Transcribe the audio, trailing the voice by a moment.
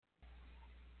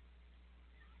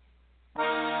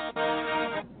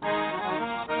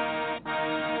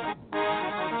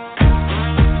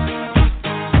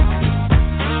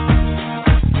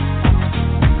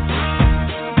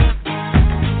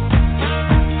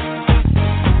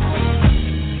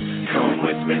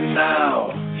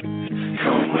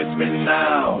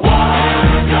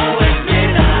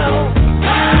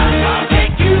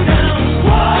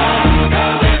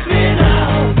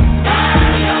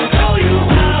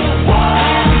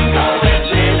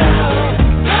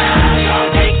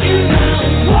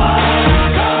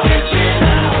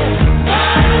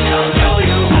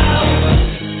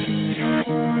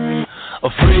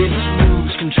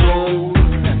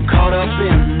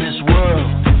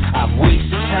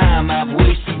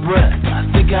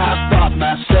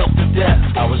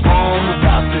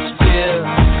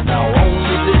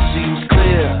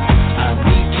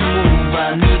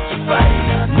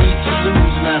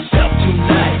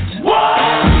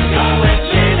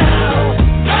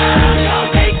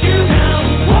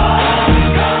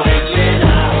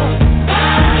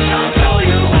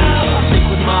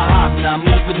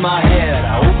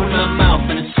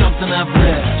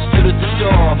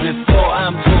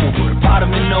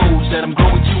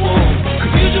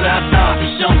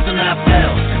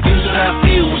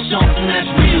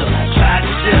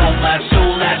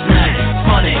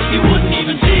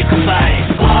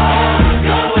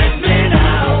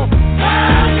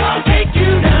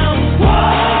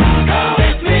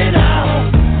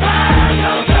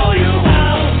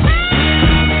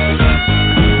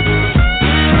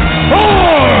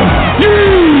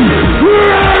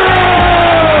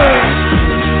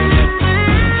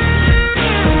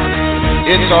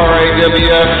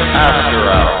RAWF After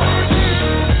Hours.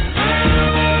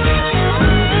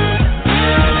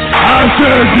 I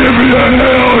said give me a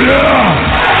hell yeah!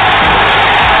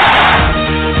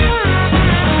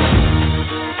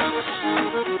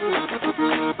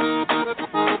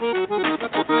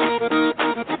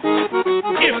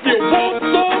 If you want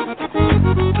some,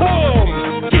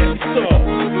 come get some.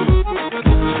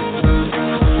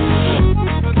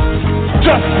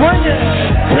 Just bring it,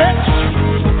 bitch.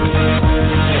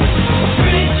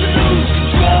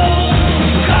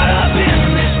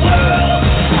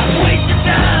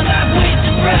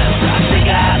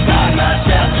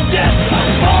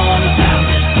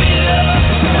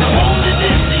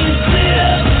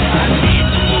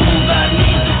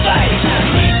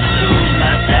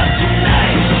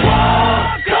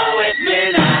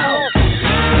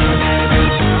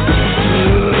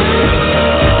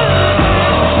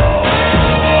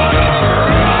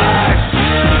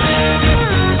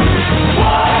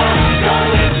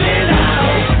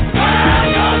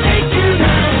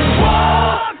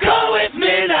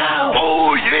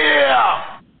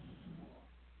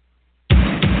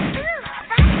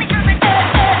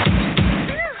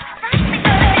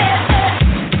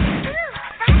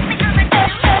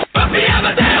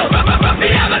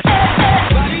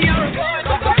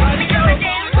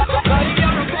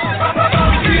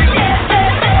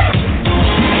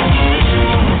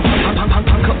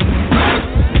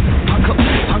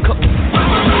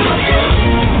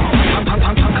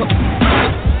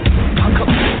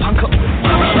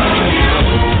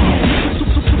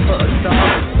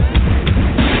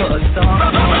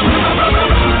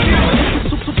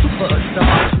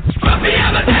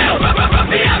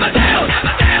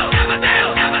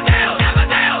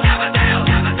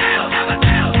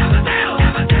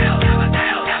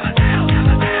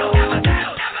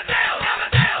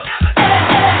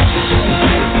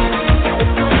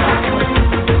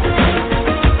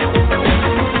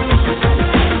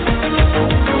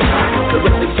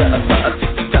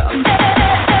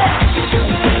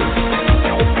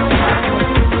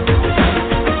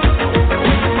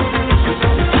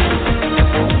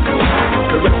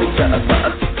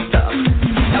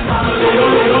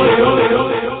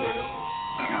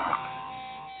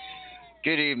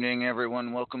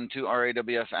 Welcome to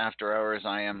RAWF After Hours.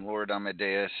 I am Lord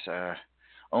Amadeus,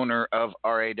 owner of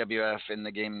RAWF in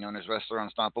the game known as Wrestler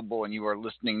Unstoppable, and you are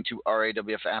listening to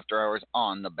RAWF After Hours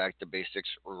on the Back to Basics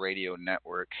Radio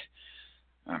Network.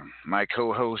 My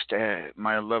co-host,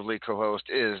 my lovely co-host,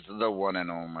 is the one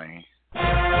and only.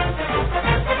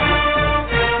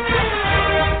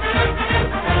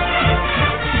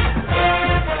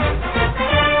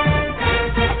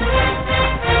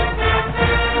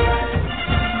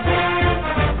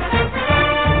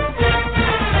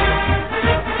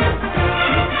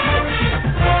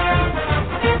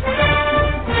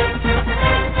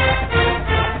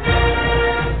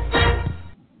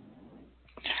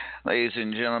 Ladies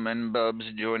and gentlemen, Bubs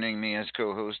joining me as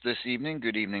co-host this evening.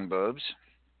 Good evening, Bubs.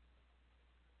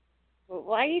 Well,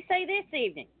 why do you say this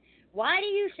evening? Why do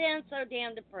you sound so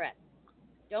damn depressed?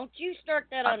 Don't you start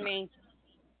that on me.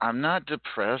 I'm not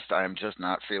depressed. I'm just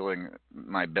not feeling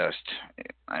my best.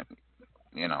 I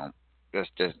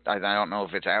don't know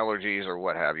if it's allergies or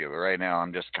what have you, but right now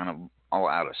I'm just kind of all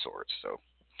out of sorts. So,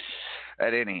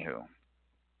 anywho,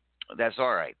 that's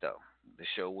all right, though. The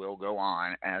show will go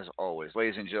on, as always.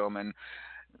 Ladies and gentlemen,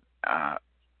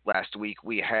 last week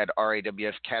we had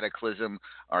RAWF Cataclysm,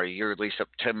 our yearly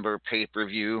September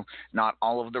pay-per-view. Not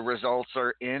all of the results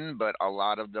are in, but a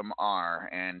lot of them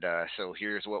are. And so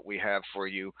here's what we have for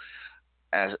you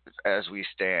as we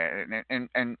stand.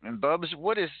 And Bubs,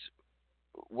 wait a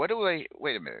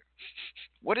minute.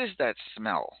 What is that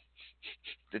smell?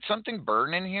 Did something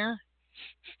burn in here?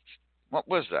 What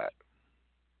was that?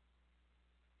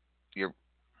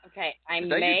 Okay,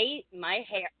 my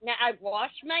hair. Now, I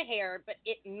washed my hair, but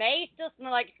it may still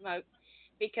smell like smoke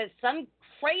because some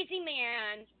crazy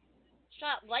man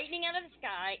shot lightning out of the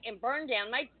sky and burned down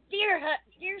my deer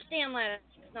stand last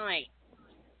night.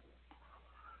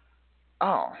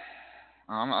 Oh,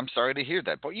 I'm sorry to hear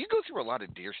that. But you go through a lot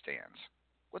of deer stands.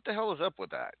 What the hell is up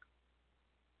with that?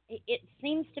 It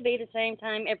seems to be the same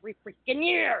time every freaking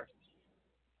year.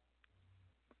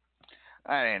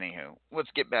 Anywho,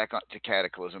 let's get back to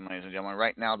Cataclysm, ladies and gentlemen.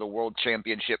 Right now, the World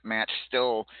Championship match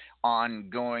still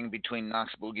ongoing between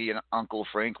Knox Boogie and Uncle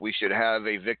Frank. We should have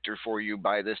a victor for you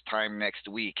by this time next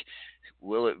week.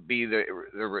 Will it be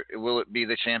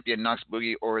the champion Knox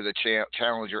Boogie or the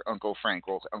challenger Uncle Frank?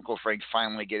 Will Uncle Frank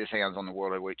finally get his hands on the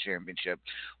World Heavyweight Championship?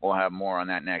 We'll have more on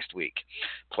that next week.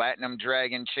 Platinum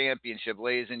Dragon Championship,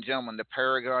 ladies and gentlemen, the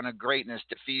Paragon of Greatness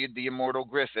defeated the Immortal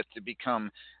Griffith to become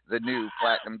the new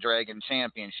Platinum Dragon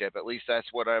Championship. At least that's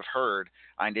what I've heard.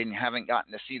 I haven't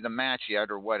gotten to see the match yet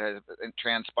or what has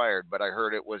transpired, but I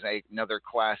heard it was another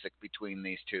classic between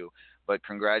these two. But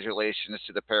congratulations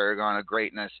to the Paragon of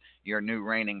Greatness, your new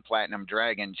reigning Platinum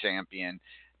Dragon Champion.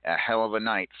 A hell of a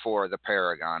night for the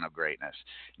Paragon of Greatness.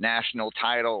 National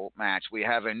title match. We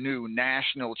have a new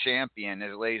national champion,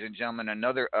 ladies and gentlemen,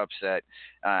 another upset,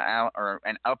 or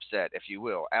an upset, if you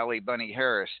will. Allie Bunny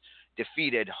Harris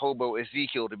defeated Hobo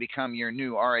Ezekiel to become your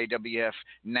new RAWF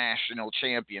national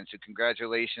champion. So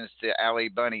congratulations to Allie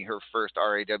Bunny, her first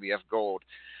RAWF gold.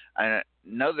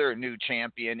 Another new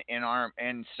champion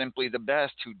and Simply the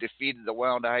Best, who defeated the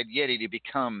Wild-Eyed Yeti to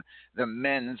become the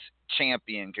men's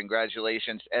champion.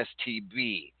 Congratulations,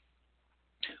 STB.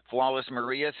 Flawless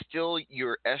Maria, still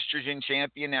your estrogen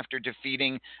champion after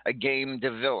defeating a Game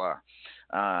Davila.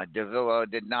 Davila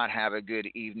did not have a good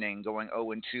evening, going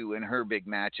 0-2 in her big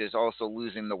matches, also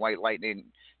losing the White Lightning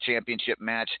Championship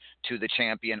match to the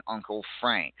champion Uncle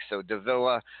Frank. So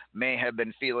Davila may have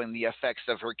been feeling the effects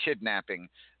of her kidnapping,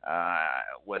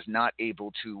 was not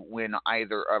able to win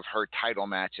either of her title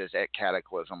matches at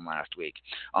Cataclysm last week.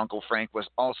 Uncle Frank was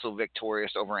also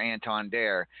victorious over Anton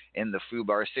Dare in the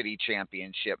Fubar City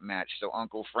Championship match. So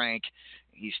Uncle Frank,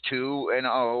 he's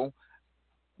 2-0.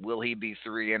 Will he be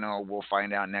 3-0? We'll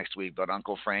find out next week. But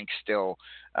Uncle Frank's still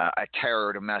a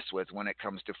terror to mess with when it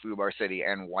comes to Fubar City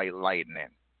and White Lightning.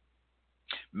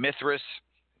 Mithras,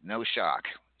 no shock.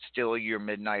 Still your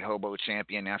Midnight Hobo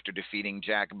champion after defeating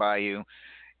Jack Bayou.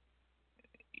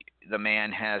 The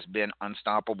man has been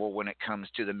unstoppable when it comes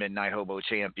to the Midnight Hobo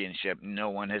Championship. No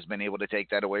one has been able to take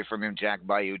that away from him. Jack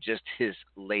Bayou, just his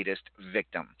latest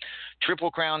victim.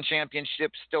 Triple Crown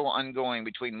Championship still ongoing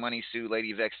between Money Sue,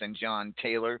 Lady Vex, and John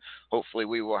Taylor. Hopefully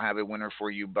we will have a winner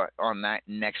for you on that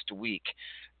next week.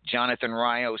 Jonathan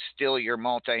Ryo, still your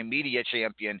multimedia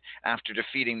champion after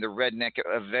defeating the Redneck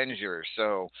Avenger.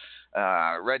 So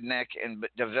Redneck and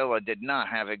Davila did not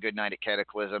have a good night at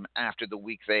Cataclysm after the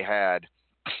week they had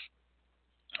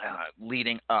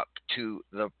leading up to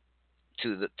the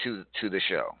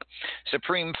show.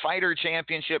 Supreme Fighter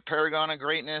Championship, Paragon of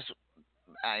Greatness.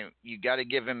 You got to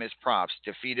give him his props.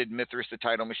 Defeated Mithras, the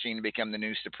title machine, to become the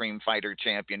new Supreme Fighter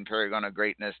Champion. Paragon of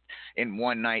Greatness in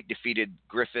one night defeated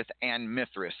Griffith and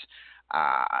Mithras.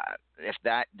 If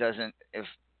that doesn't,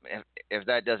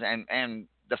 and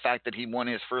the fact that he won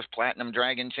his first Platinum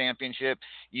Dragon Championship,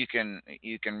 you can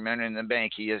run in the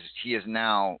bank. He is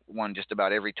now won just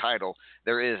about every title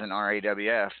there is in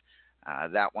RAWF.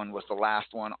 That one was the last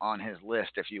one on his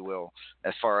list, if you will,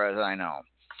 as far as I know.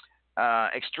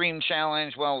 Extreme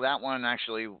Challenge, well, that one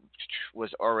actually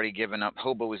was already given up.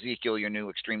 Hobo Ezekiel, your new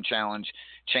Extreme Challenge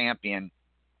champion,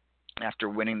 after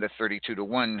winning the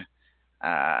 32-1.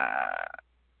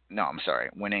 No, I'm sorry,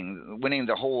 winning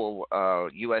the whole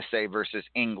USA versus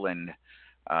England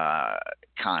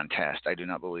contest. I do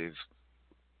not believe.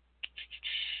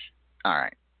 All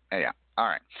right, yeah. All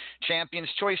right. Champions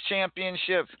Choice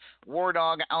Championship. War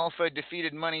Dog Alpha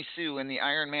defeated Money Sue in the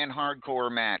Iron Man Hardcore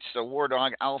match. So War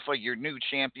Dog Alpha, your new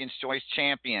Champions Choice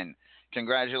champion.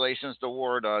 Congratulations to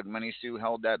War Dog. Money Sue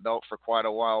held that belt for quite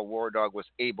a while. War Dog was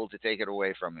able to take it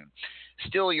away from him.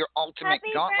 Still your Ultimate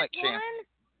Gauntlet champion.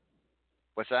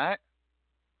 What's that?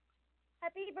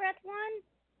 Happy Breath won?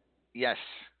 Yes.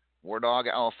 War Dog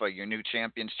Alpha, your new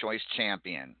Champion's Choice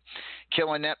champion.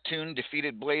 Killer Neptune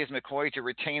defeated Blaze McCoy to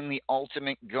retain the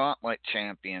Ultimate Gauntlet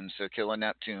champion. So Killer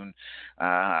Neptune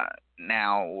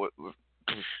now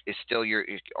is still your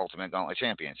Ultimate Gauntlet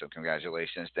champion. So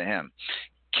congratulations to him.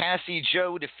 Cassie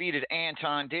Joe defeated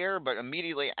Anton Dare, but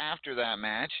immediately after that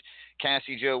match,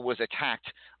 Cassie Joe was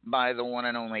attacked by the one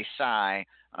and only Sai.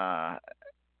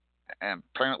 And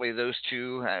apparently those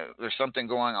two, there's something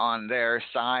going on there.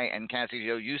 Sai and Cassie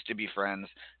Joe used to be friends.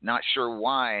 Not sure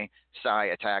why Sai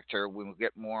attacked her. We'll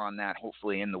get more on that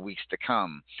hopefully in the weeks to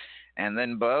come. And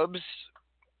then Bubs,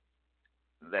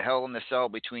 the Hell in the Cell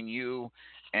between you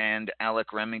and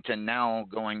Alec Remington, now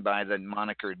going by the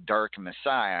moniker Dark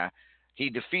Messiah. He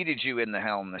defeated you in the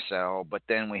Hell in the Cell, but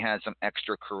then we had some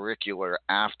extracurricular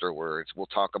afterwards. We'll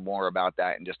talk more about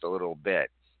that in just a little bit.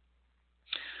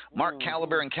 Mark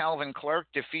Caliber and Calvin Clark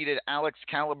defeated Alex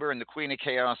Caliber and the Queen of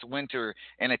Chaos Winter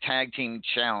in a tag team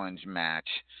challenge match.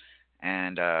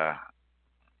 And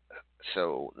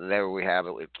so there we have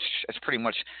it. It's pretty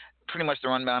much pretty much the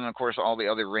rundown. And of course, all the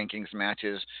other rankings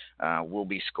matches will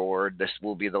be scored. This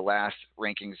will be the last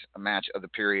rankings match of the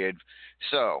period.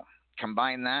 So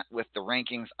combine that with the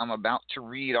rankings I'm about to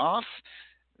read off.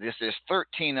 This is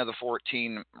 13 of the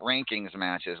 14 rankings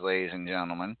matches, ladies and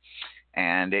gentlemen,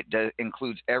 and it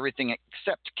includes everything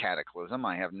except Cataclysm.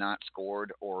 I have not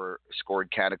scored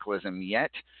Cataclysm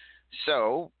yet.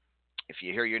 So if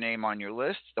you hear your name on the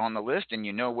list, and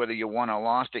you know whether you won or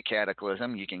lost at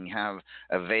Cataclysm, you can have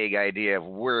a vague idea of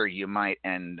where you might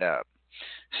end up.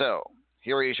 So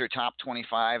here is your top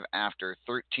 25 after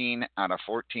 13 out of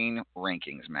 14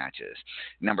 rankings matches.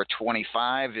 Number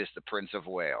 25 is the Prince of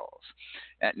Wales.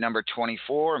 At number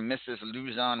 24, Mrs.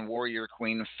 Luzon Warrior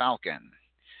Queen Falcon.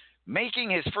 Making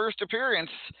his first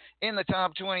appearance in the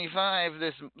top 25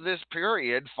 this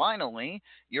period, finally,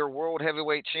 your World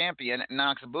Heavyweight Champion,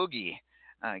 Knox Boogie,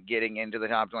 getting into the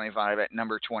top 25 at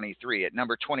number 23. At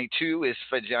number 22 is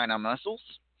Vagina Muscles.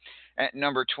 At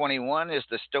number 21 is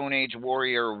the Stone Age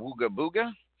Warrior Wooga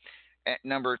Booga. At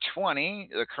number 20,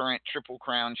 the current Triple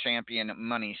Crown champion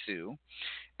Money Sue.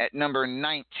 At number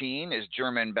 19 is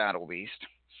German Battle Beast.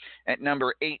 At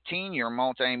number 18, your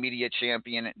multimedia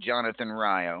champion Jonathan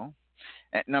Ryo.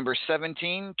 At number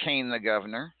 17, Kane the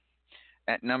Governor.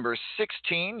 At number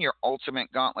 16, your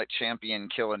Ultimate Gauntlet champion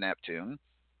Killer Neptune.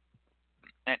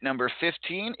 At number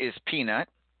 15 is Peanut.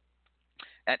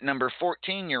 At number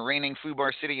 14, your reigning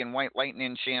Fubar City and White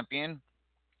Lightning champion,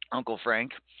 Uncle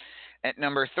Frank. At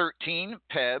number 13,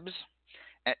 Pebs.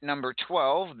 At number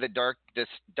 12, the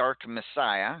Dark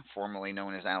Messiah, formerly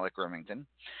known as Alec Remington.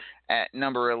 At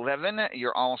number 11,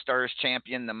 your All-Stars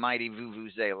champion, the mighty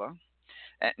Vuvuzela.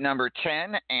 At number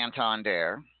 10, Anton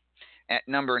Dare. At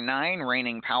number 9,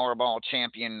 reigning Powerball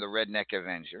champion, the Redneck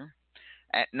Avenger.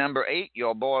 At number 8,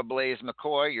 your boy Blaze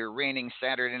McCoy, your reigning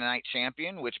Saturday Night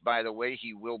Champion, which, by the way,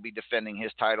 he will be defending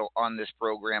his title on this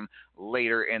program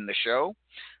later in the show.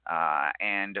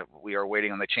 And we are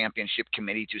waiting on the championship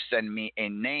committee to send me a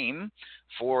name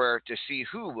to see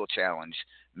who will challenge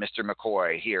Mr.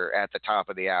 McCoy here at the top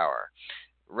of the hour.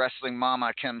 Wrestling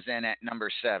Mama comes in at number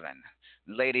 7.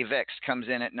 Lady Vex comes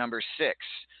in at number 6.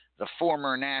 The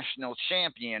former national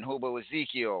champion, Hobo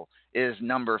Ezekiel, is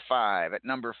number 5. At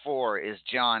number 4 is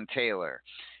John Taylor.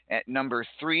 At number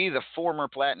 3, the former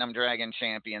Platinum Dragon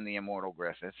champion, the Immortal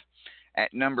Griffith.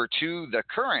 At number 2, the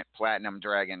current Platinum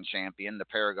Dragon champion, the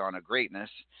Paragon of Greatness.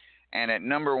 And at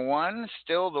number 1,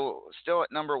 still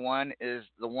at number 1, is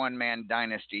the one-man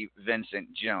dynasty,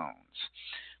 Vincent Jones.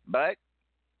 But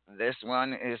this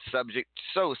one is subject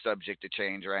to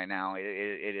change right now.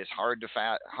 It is hard to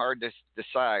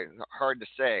decide, hard to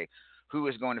say who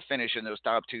is going to finish in those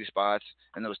top 2 spots,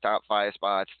 in those top 5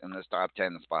 spots, in those top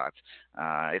 10 spots.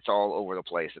 It's all over the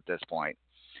place at this point.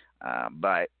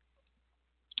 But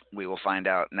we will find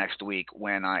out next week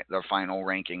when the final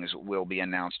rankings will be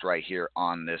announced right here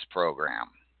on this program.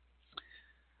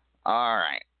 All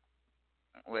right.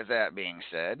 With that being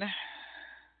said,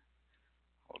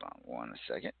 hold on one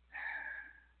second.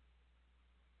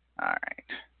 All right.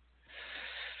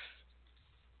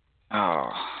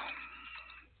 Oh,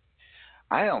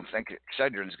 I don't think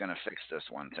Cedrin's going to fix this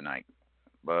one tonight,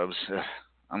 Bubs.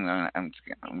 I'm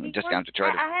just going to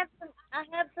try to. I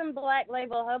have some Black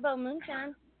Label Hobo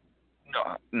Moonshine.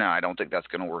 No, I don't think that's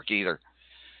going to work either.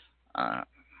 I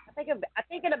think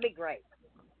it'll be great.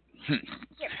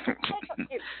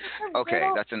 Okay,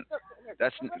 that's a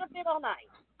little bit all night.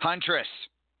 Huntress.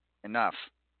 Enough.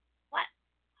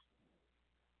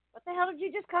 What the hell did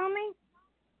you just call me?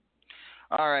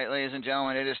 All right, ladies and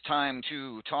gentlemen, it is time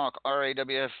to talk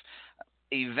RAWF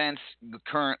events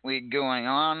currently going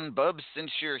on. Bubs,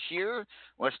 since you're here,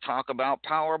 let's talk about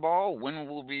Powerball. When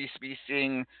will we be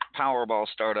seeing Powerball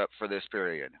start up for this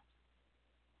period?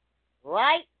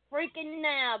 Right freaking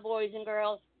now, boys and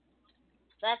girls.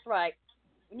 That's right.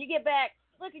 When you get back,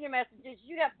 look in your messages.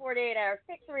 You got 48 hours.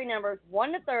 Pick 3 numbers,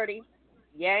 1 to 30.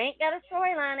 You ain't got a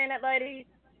storyline in it, ladies,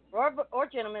 or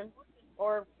gentlemen,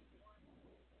 or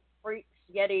freaks,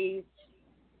 yetis,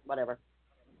 whatever.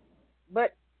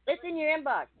 But it's in your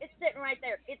inbox. It's sitting right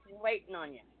there. It's waiting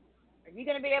on you. Are you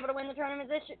going to be able to win the tournament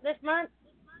this month?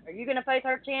 Are you going to face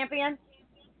our champion?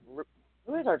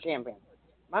 Who is our champion?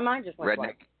 My mind just went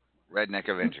blank. Redneck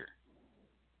Avenger.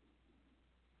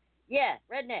 Yeah,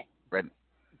 Redneck.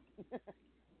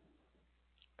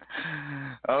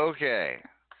 Okay.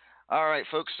 All right,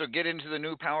 folks, so get into the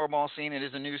new Powerball scene. It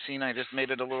is a new scene. I just made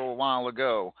it a little while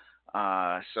ago.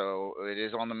 So it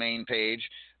is on the main page.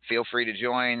 Feel free to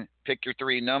join. Pick your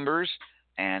 3 numbers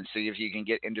and see if you can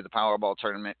get into the Powerball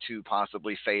tournament to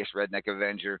possibly face Redneck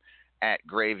Avenger at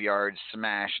Graveyard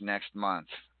Smash next month.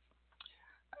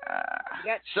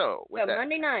 So, So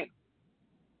Monday night.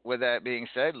 With that being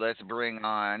said, let's bring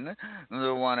on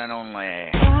the one and only.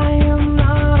 I am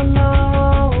not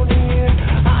alone here.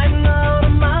 I'm not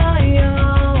on my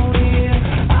own here.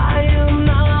 I am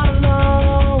not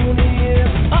alone here.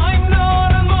 I'm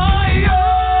not on my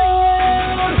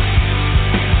own.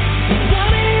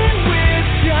 Running with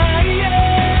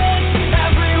giants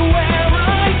everywhere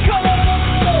I go.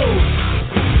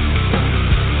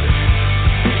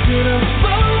 Should have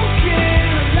spoken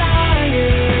a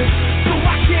liar so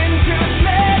I can just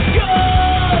let go.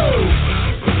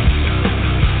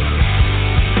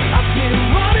 I've been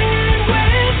running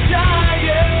with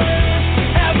giants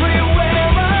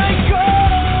everywhere I go.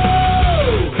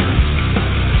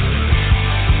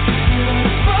 Should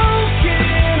have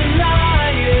spoken a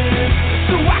liar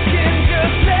so I can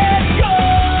just let go.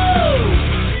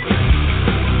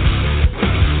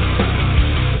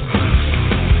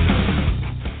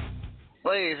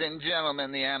 Ladies and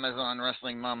gentlemen, the Amazon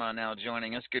Wrestling Mama now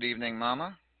joining us. Good evening,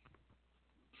 Mama.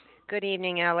 Good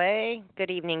evening, LA. Good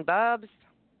evening, Bubs.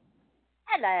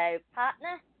 Hello,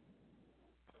 partner.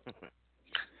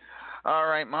 All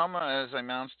right, Mama, as I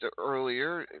announced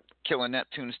earlier, Killer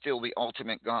Neptune still the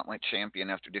Ultimate Gauntlet Champion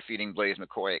after defeating Blaze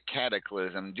McCoy at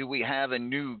Cataclysm. Do we have a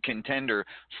new contender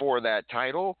for that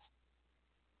title?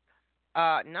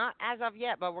 Not as of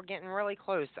yet, but we're getting really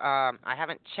close. I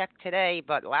haven't checked today,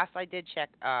 but last I did check,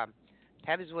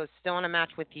 Pebs was still in a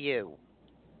match with you.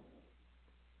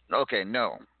 Okay,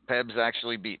 no. Pebs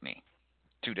actually beat me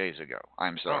 2 days ago.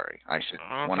 I'm sorry.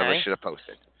 One of us should have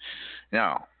posted.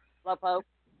 No. Slowpoke.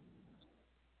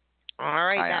 All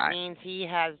right, that means he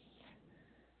has,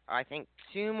 I think,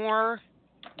 2 more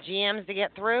GMs to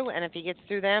get through, and if he gets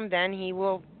through them, then he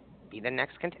will be the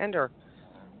next contender.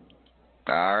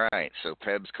 All right, so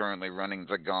Peb's currently running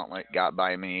the gauntlet. Got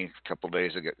by me a couple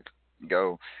days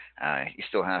ago. He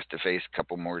still has to face a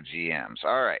couple more GMs.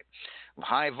 All right,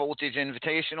 High Voltage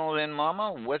Invitational then,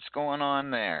 Mama. What's going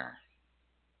on there?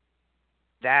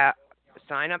 That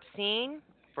sign-up scene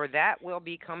for that will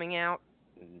be coming out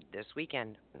this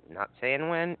weekend. Not saying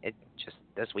when, it's just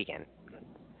this weekend.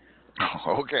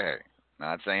 Okay,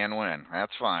 not saying when.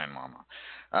 That's fine, Mama.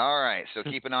 All right, so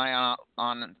keep an eye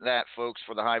on that, folks,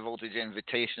 for the High Voltage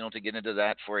Invitational to get into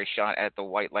that for a shot at the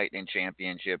White Lightning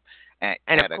Championship. Of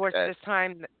course, this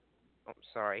time... Oh,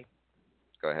 sorry.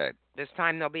 Go ahead. This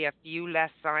time there'll be a few less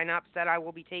sign-ups that I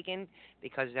will be taking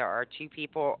because there are 2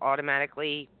 people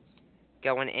automatically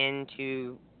going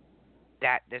into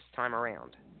that this time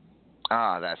around.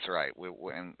 Ah, that's right.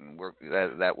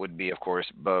 That would be, of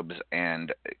course, Bubs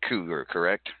and Cougar,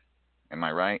 correct? Am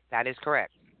I right? That is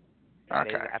correct. That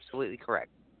Okay. is absolutely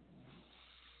correct.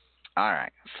 All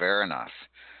right. Fair enough.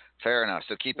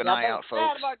 So keep an eye out,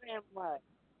 folks.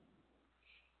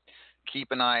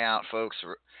 Keep an eye out, folks,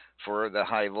 for the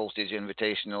High Voltage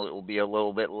Invitational. It will be a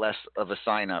little bit less of a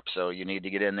sign-up, so you need to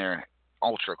get in there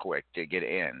ultra quick to get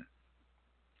in.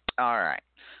 All right.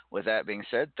 With that being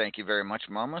said, thank you very much,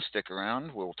 Mama. Stick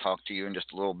around. We'll talk to you in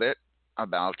just a little bit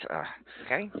about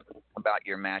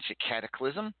your match at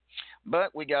Cataclysm.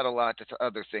 But we got a lot of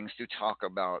other things to talk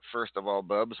about. First of all,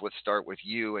 Bubs, let's start with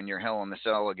you and your Hell in the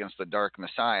Cell against the Dark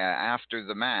Messiah. After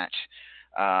the match,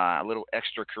 a little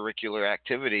extracurricular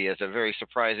activity as a very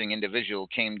surprising individual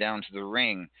came down to the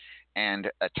ring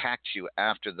and attacked you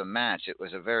after the match. It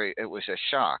was a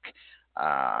shock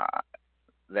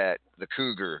that the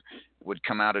Cougar would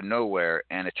come out of nowhere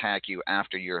and attack you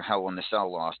after your Hell in the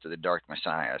Cell loss to the Dark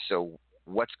Messiah. So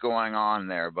what's going on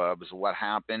there, Bubs? What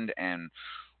happened, and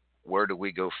where do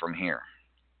we go from here?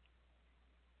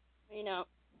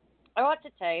 I watched the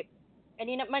tape, and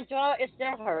my jaw is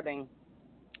still hurting.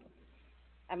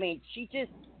 I mean, she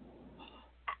just,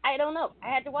 I don't know. I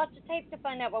had to watch the tape to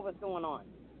find out what was going on.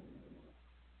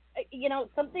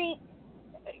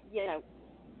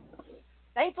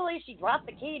 Thankfully, she dropped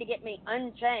the key to get me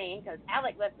unchained because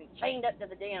Alec left me chained up to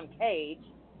the damn cage.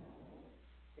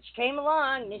 But she came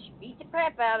along, and then she beat the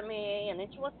crap out of me, and then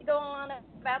she wants to go on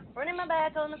about turning my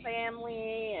back on the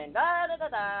family, and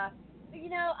da-da-da-da. But,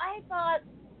 I thought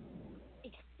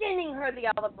extending her the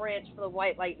olive branch for the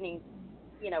White Lightning,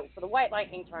 for the White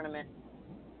Lightning tournament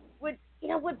would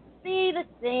be the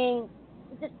thing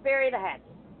to just bury the hatchet.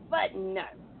 But no.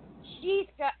 She's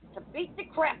got to beat the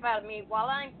crap out of me while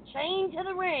I'm chained to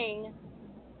the ring.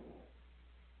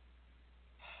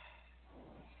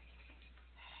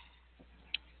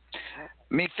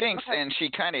 Methinks, and she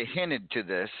kind of hinted to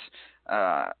this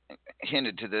that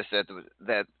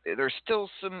there's still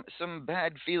some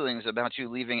bad feelings about you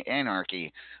leaving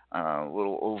Anarchy a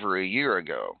little over a year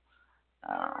ago,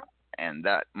 and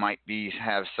that might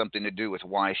have something to do with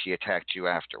why she attacked you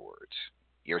afterwards.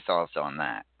 Your thoughts on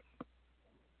that?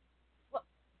 Well,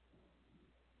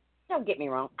 don't get me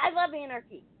wrong. I love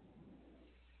anarchy.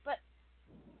 But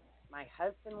my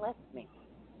husband left me.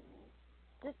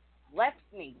 Just left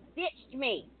me. Ditched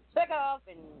me. Took off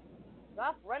and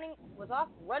was off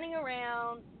running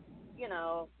around,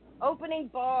 opening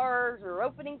bars or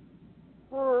opening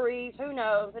breweries, who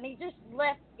knows. And he just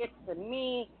left it to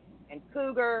me and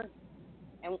Cougar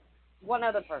and one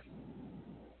other person.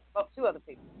 Well, two other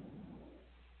people.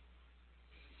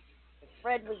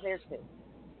 Fred was there too.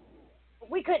 But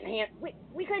we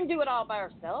couldn't do it all by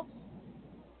ourselves.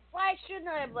 Why shouldn't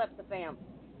I have left the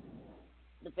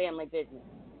family business?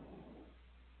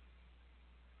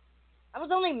 I was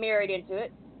only married into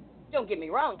it. Don't get me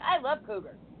wrong, I love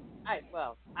Cougar. I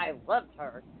loved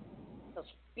her. So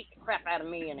she beat the crap out of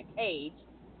me in a cage.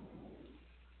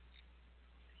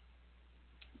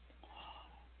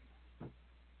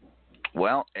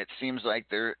 Well, it seems like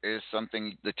there is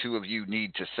something the two of you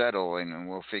need to settle, and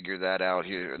we'll figure that out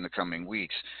here in the coming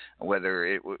weeks,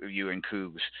 whether you and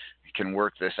Cougs can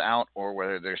work this out or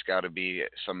whether there's got to be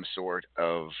some sort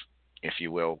of, if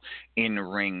you will,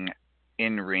 in-ring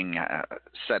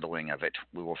settling of it.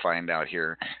 We will find out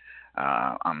here,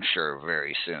 I'm sure,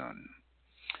 very soon.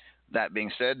 That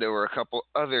being said, there were a couple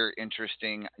other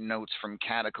interesting notes from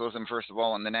Cataclysm. First of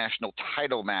all, in the national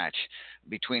title match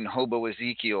between Hobo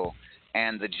Ezekiel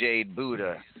and the Jade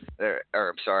Buddha,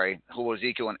 Hobo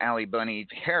Ezekiel and Ali Bunny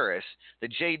Harris, the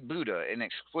Jade Buddha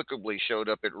inexplicably showed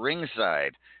up at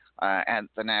ringside at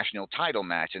the national title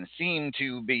match and seemed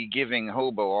to be giving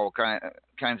Hobo all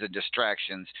kinds of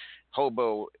distractions.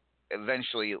 Hobo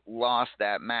eventually lost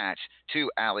that match to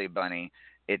Ali Bunny.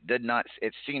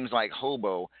 It seems like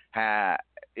Hobo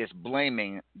is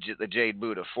blaming the Jade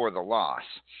Buddha for the loss.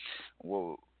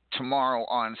 Well, tomorrow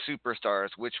on Superstars,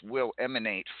 which will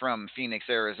emanate from Phoenix,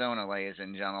 Arizona, ladies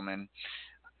and gentlemen,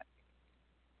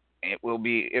 it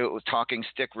was Talking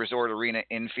Stick Resort Arena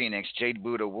in Phoenix. Jade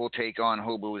Buddha will take on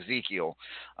Hobo Ezekiel.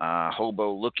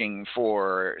 Hobo looking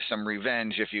for some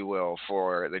revenge, if you will,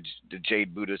 for the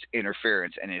Jade Buddha's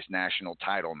interference in his national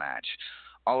title match.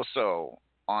 Also,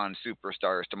 on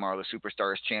Superstars tomorrow, the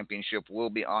Superstars Championship will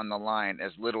be on the line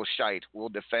as Little Shite will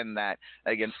defend that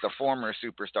against the former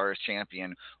Superstars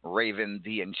champion, Raven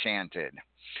the Enchanted.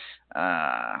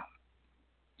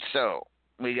 So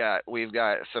we've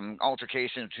got some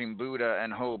altercation between Buddha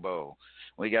and Hobo.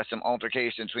 We got some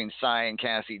altercation between Cy and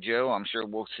Cassie Joe. I'm sure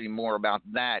we'll see more about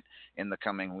that in the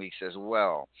coming weeks as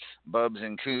well. Bubs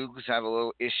and Cougs have a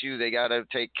little issue they got to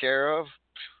take care of.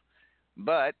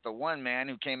 But the one man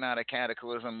who came out of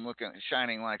Cataclysm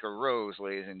shining like a rose,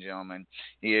 ladies and gentlemen,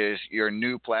 he is your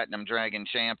new Platinum Dragon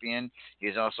champion. He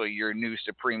is also your new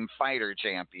Supreme Fighter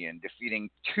champion, defeating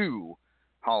two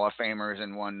Hall of Famers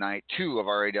in one night, two of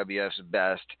RAWF's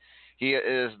best. He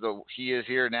is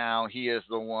here now. He is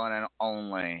the one and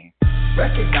only.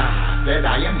 Recognize that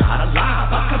I am not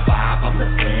alive. I survive. I'm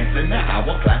the sands in the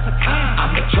hourglass of time.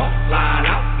 I'm the chalk line,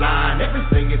 outline.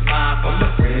 Everything is mine. From the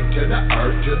red to the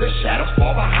earth to the shadows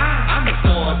far behind. I'm the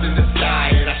stars in the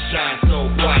sky and I shine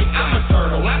so bright. I'm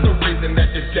eternal. I'm the reason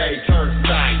that the day turns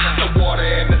night. I'm the water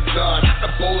and the sun. I'm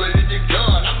the bullet in your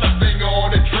gun. I'm the finger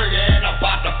on the trigger and I'm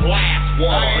about to blast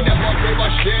one. I ain't never give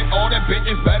a shit. All the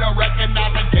bitches better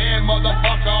recognize again.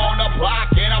 Motherfucker on the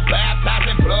block and I'm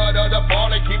baptizing blood of the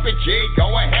ball and keep it G.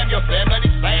 Go ahead, Yosemite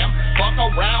Sam. Fuck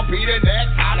around, beat the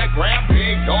next hologram.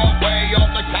 Big dog way off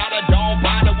the counter. Don't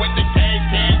bother with the cake.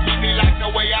 Can't keep me like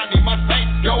the way I need my space.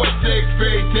 Go at 6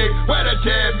 feet thick, where the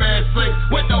dead man sleep.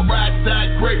 With the rats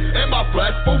that creep in my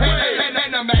flesh for way.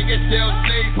 And the maggot still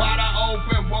sleep. By the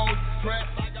open wounds,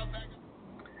 dressed like a maggot.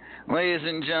 Ladies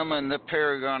and gentlemen, the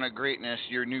Paragon of Greatness,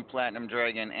 your new Platinum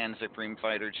Dragon and Supreme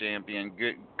Fighter champion.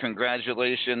 Good,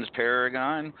 congratulations,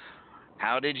 Paragon.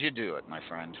 How did you do it, my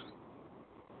friend?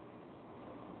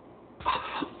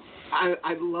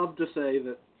 I'd love to say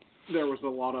that there was a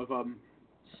lot of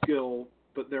skill,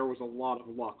 but there was a lot of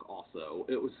luck also.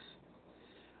 It was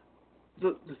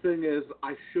the thing is,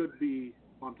 I should be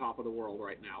on top of the world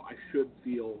right now. I should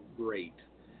feel great.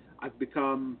 I've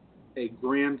become a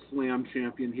Grand Slam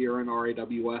champion here in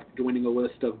RAWF, joining a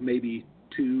list of maybe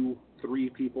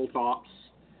 2-3 people tops.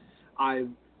 I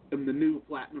am the new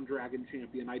Platinum Dragon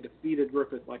champion. I defeated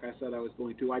Griffith like I said I was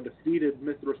going to. I defeated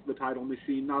Mithras the Title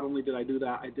Machine. Not only did I do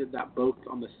that, I did that both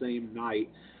on the same night.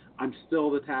 I'm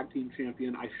still the tag team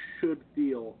champion. I should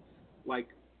feel like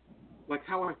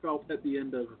how I felt at the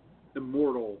end of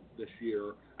Immortal this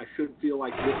year. I should feel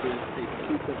like this is a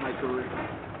peak of my career.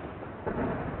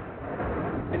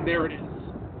 And there it is.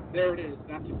 There it is.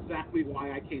 That's exactly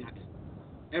why I can't.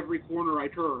 Every corner I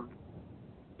turn,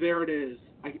 there it is.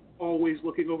 I always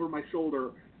looking over my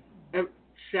shoulder.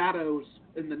 Shadows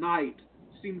in the night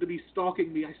seem to be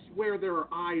stalking me. I swear there are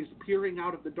eyes peering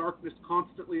out of the darkness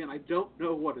constantly, and I don't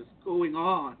know what is going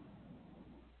on.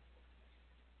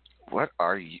 What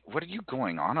are you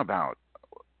going on about?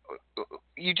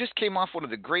 You just came off one of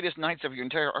the greatest nights of your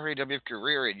entire RAWF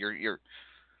career, and you're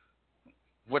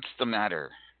what's the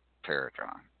matter,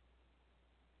 Paragon?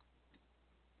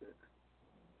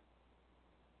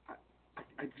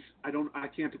 I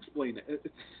can't explain it.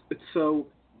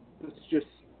 It's just,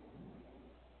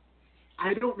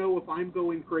 I don't know if I'm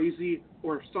going crazy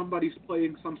or if somebody's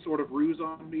playing some sort of ruse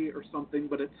on me or something,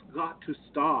 but it's got to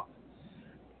stop.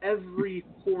 Every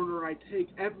corner I take,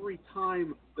 every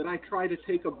time that I try to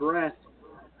take a breath,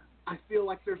 I feel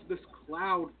like there's this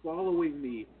cloud following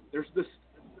me. There's this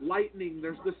lightning.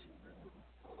 There's this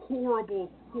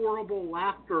horrible, horrible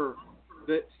laughter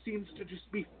that seems to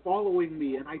just be following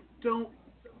me, and I don't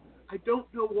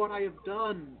know what I have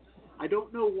done. I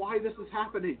don't know why this is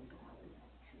happening.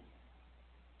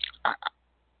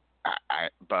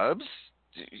 Bubs,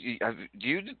 do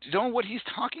you know what he's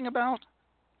talking about?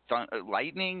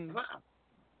 Lightning?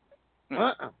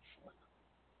 I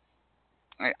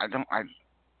don't.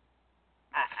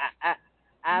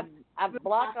 I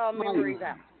block all memories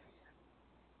out.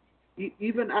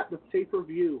 Even at the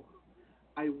pay-per-view,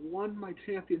 I won my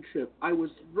championship. I was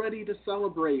ready to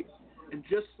celebrate, and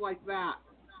just like that,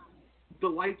 the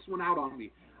lights went out on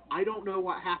me. I don't know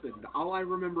what happened. All I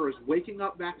remember is waking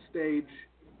up backstage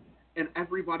and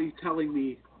everybody telling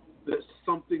me that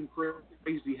something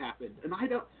crazy happened, and I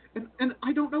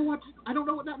don't know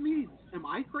what that means. Am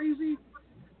I crazy?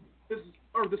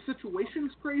 Are the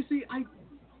situations crazy? I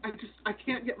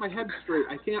can't get my head straight.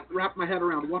 I can't wrap my head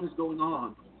around what is going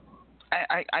on.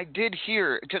 I did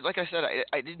hear, because like I said,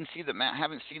 I didn't see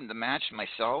haven't seen the match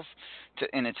myself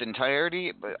in its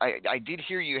entirety, but I did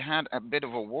hear you had a bit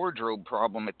of a wardrobe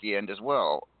problem at the end as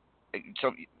well.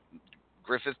 So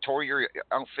Griffith tore your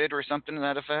outfit or something to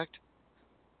that effect?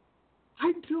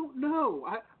 I don't know.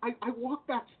 I walked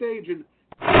backstage and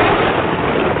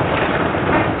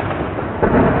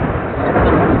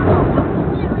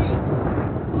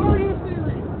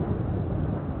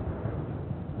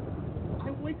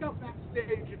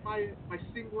and my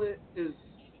singlet is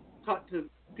cut to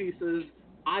pieces.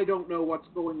 I don't know what's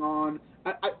going on.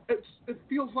 It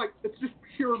feels like it's just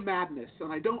pure madness,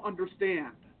 and I don't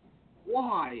understand.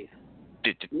 Why?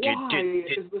 Why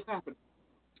is this happening?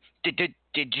 Did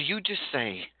you just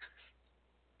say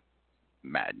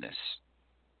madness?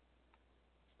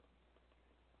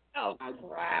 Oh,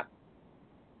 crap.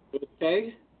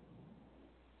 Okay.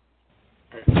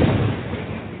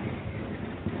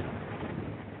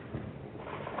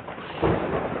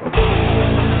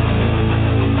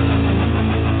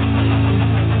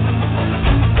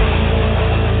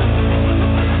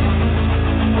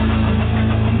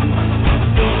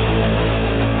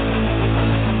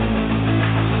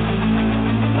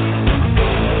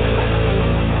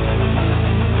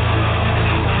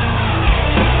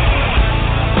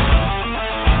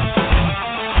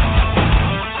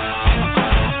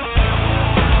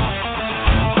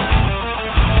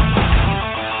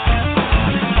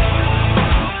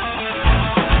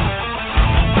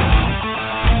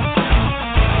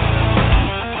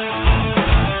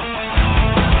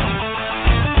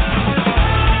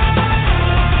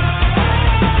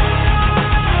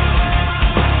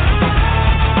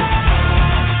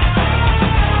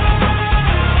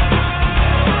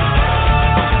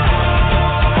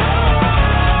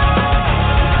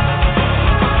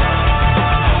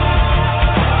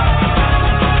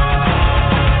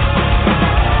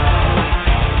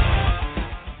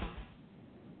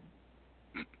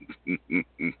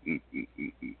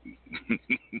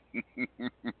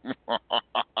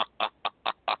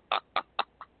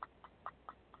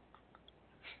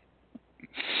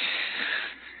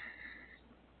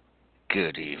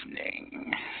 Good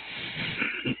evening.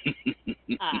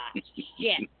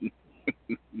 Shit.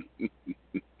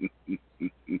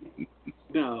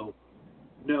 No,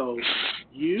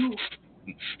 you.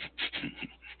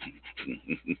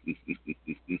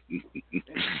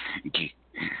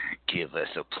 Give us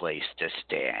a place to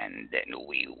stand, and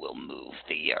we will move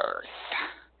the earth.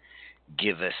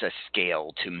 Give us a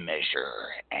scale to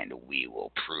measure, and we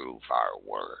will prove our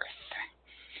worth.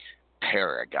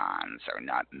 Paragons are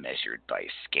not measured by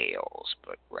scales,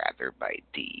 but rather by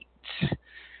deeds.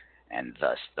 And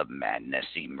thus the madness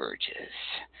emerges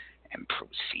and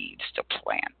proceeds to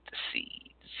plant the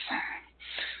seeds.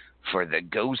 For the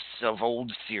ghosts of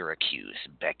old Syracuse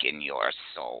beckon your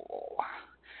soul.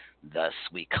 Thus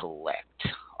we collect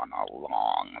on a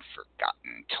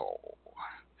long-forgotten toll.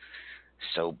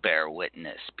 So bear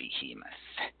witness, behemoth,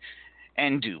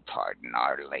 and do pardon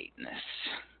our lateness.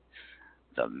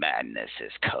 The madness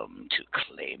has come to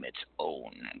claim its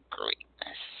own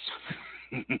greatness.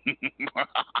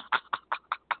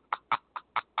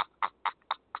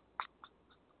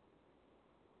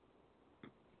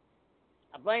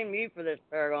 I blame you for this,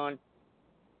 Paragon.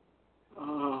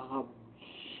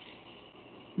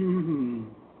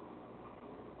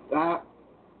 That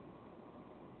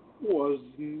was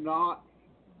not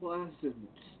pleasant.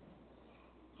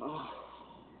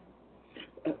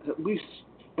 At least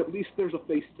there's a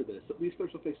face to this.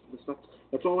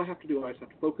 That's all I have to do. I just have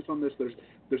to focus on this. There's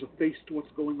a face to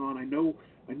what's going on. I know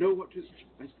what to.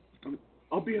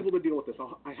 I'll be able to deal with this.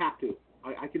 I have to.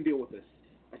 I can deal with this.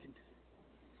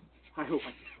 I hope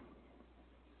I can.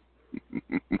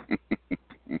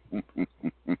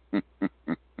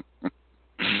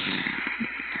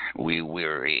 We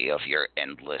weary of your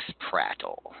endless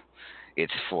prattle.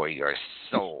 It's for your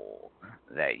soul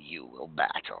that you will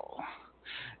battle.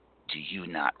 Do you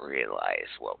not realize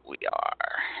what we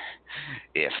are?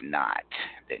 If not,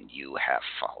 then you have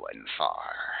fallen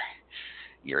far.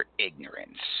 Your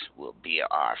ignorance will be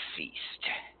our feast,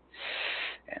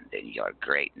 and then your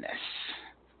greatness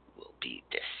will be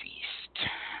deceased.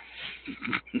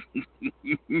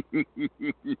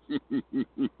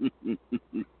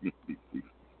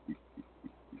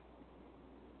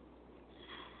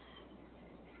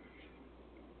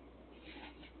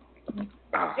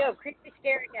 Yo, creepy,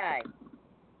 scary guy.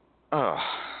 Oh,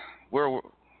 where are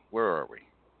we?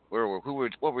 What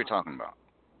were we talking about?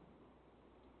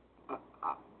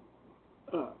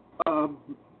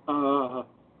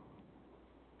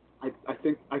 I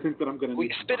think that I'm gonna.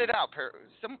 Spit it out.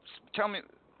 Tell me.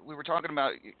 We were talking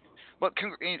about. Well,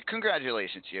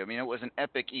 congratulations to you. I mean, it was an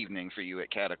epic evening for you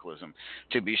at Cataclysm,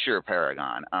 to be sure,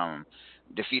 Paragon.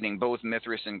 Defeating both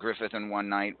Mithras and Griffith in one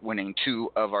night, winning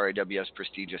 2 of RAWF's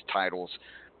prestigious titles.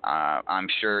 I'm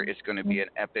sure it's going to be an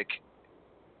epic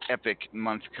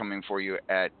month coming for you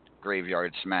at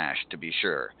Graveyard Smash, to be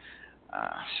sure.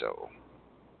 So,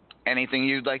 anything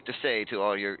you'd like to say to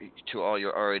all your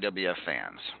RAWF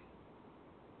fans?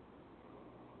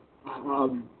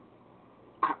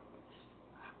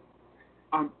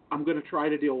 I'm going to try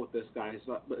to deal with this, guys.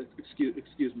 But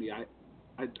excuse me. I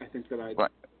think that I. What?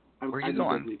 Where are you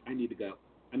going? I need to go.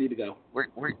 Where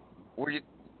you?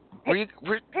 Paragon,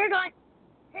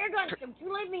 don't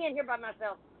you leave me in here by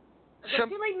myself. Don't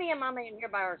you leave me and Mama in here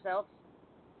by ourselves.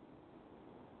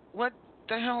 What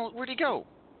the hell? Where'd he go?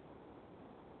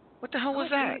 What the hell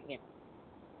was that?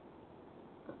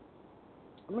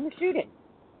 I'm going to shoot him.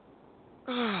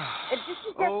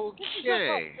 Okay.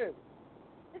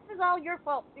 This is all your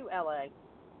fault too, LA.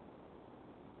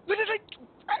 What did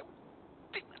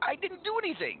I didn't do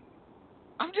anything.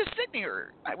 I'm just sitting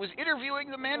here. I was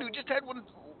interviewing the man who just had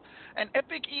an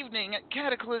epic evening at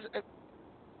Cataclysm.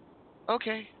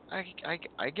 Okay, I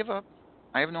give up.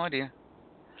 I have no idea.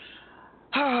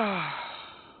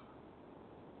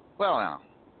 Well, now,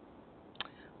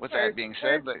 with that being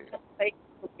said, but we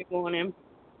want him.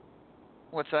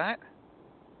 What's that?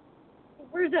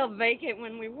 Where's El Vacant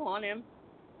when we want him?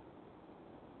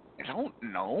 I don't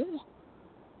know.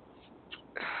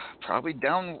 Probably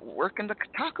down working the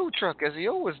taco truck as he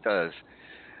always does.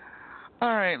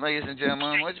 All right, ladies and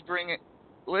gentlemen, let's bring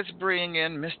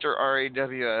in Mr.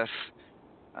 RAWF.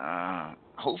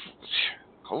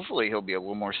 Hopefully he'll be a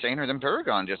little more saner than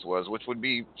Paragon just was, which would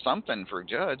be something for a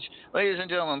judge. Ladies and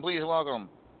gentlemen, please welcome.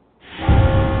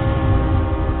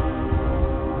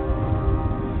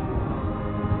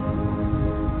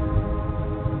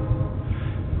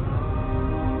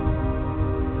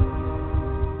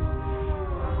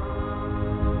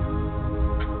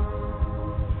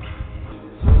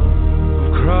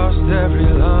 Every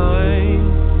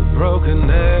line, broken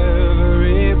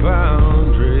every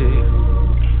boundary.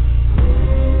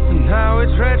 Now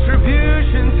it's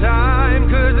retribution time,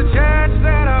 'cause the church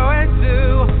that I went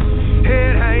to,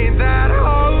 it ain't that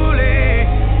holy.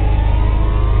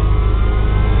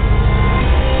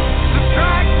 So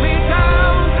strike me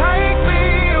down, take me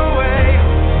away.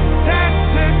 That's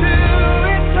to do,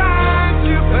 it's time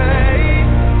to pay.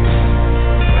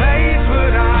 Pays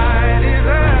what I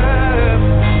deserve.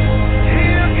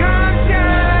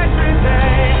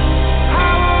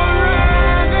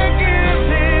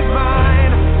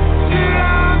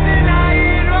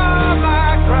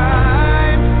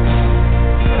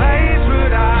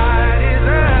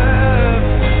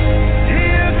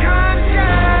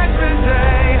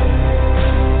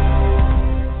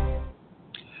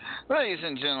 Ladies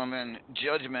and gentlemen,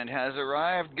 judgment has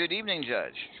arrived. Good evening,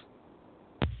 Judge.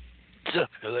 What's up,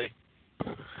 LA?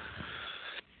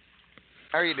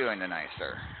 How are you doing tonight,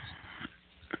 sir?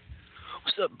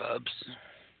 What's up, Bubs?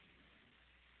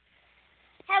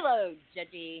 Hello,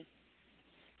 Judgy.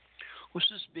 What's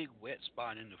this big wet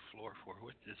spot in the floor for?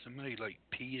 What did somebody like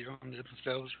pee on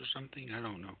themselves or something? I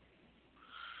don't know.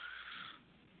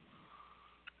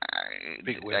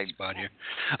 Big wet spot here.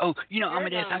 Oh,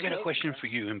 Amadeus, I got a question for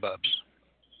you and Bubs.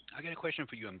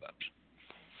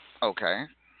 Okay.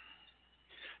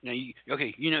 Now,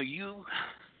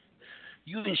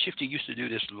 you and Shifty used to do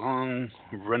this long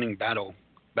running battle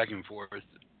back and forth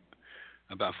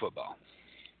about football.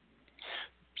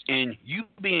 And you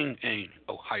being an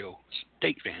Ohio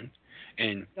State fan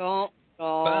and Bubs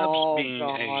being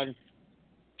a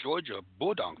Georgia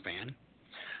Bulldog fan,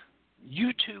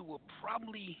 you two will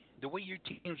probably, the way your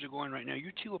teams are going right now,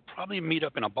 you two will probably meet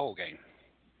up in a bowl game.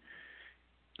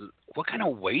 What kind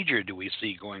of wager do we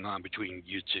see going on between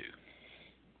you two?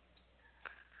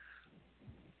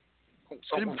 It's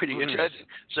going to be pretty interesting.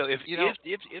 So if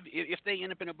they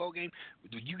end up in a bowl game,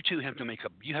 you two have to make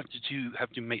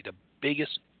the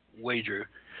biggest wager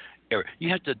ever. You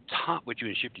have to top what you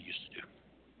and Shifty used to do.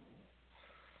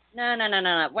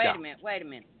 No. Wait a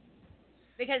minute.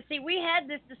 Because, see, we had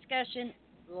this discussion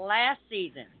last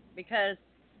season. Because,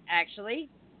 actually,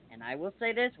 and I will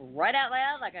say this right out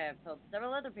loud like I have told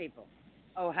several other people,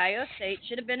 Ohio State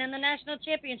should have been in the national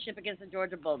championship against the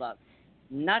Georgia Bulldogs,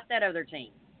 not that other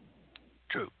team.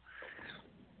 True.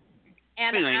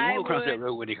 And we'll cross that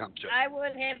road when he comes to it. I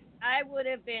would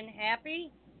have been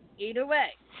happy either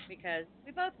way because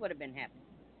we both would have been happy.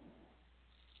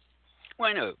 Well,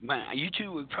 I know. You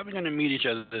two are probably going to meet each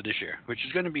other this year, which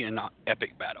is going to be an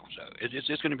epic battle. So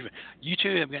it's going to be. You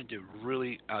two have got to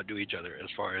really outdo each other as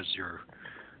far as your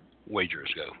wagers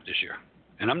go this year.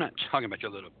 And I'm not talking about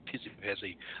your little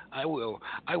pissy. I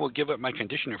will give up my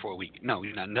conditioner for a week. No,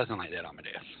 nothing like that,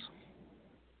 Amadeus.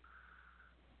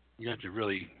 You have to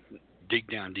really dig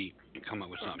down deep and come up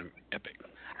with something epic.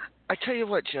 I tell you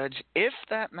what, Judge, if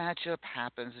that matchup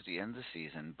happens at the end of the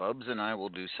season, Bubs and I will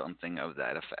do something of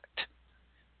that effect.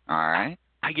 All right?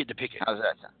 I get to pick it. How's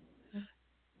that sound?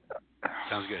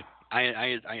 Sounds good.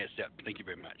 I accept. Thank you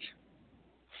very much.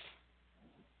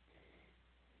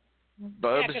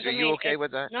 Bubs, are you okay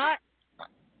with that?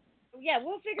 Yeah,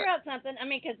 we'll figure out something. I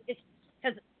mean, because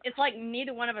it's like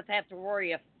neither one of us have to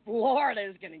worry if Florida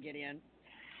is going to get in.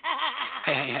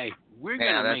 Hey, we're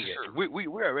gonna make it. We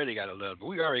already got our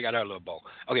little bowl.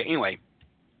 Okay, anyway.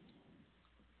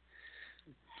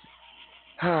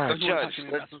 Judge,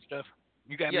 about some stuff.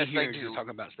 You got me here to talk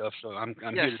about stuff, so I'm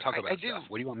here to talk about stuff.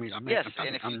 What do you want me to?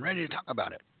 I'm ready to talk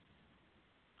about it.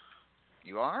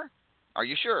 You are? Are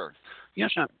you sure? Yes,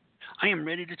 I am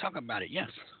ready to talk about it. Yes.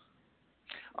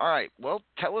 All right. Well,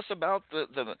 tell us about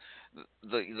the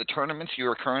tournaments you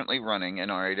are currently running in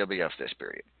RAWF this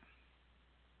period.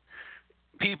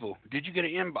 People, did you get an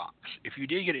inbox? If you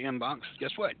did get an inbox, guess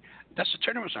what? That's the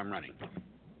tournaments I'm running.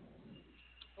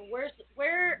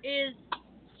 Where is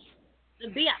the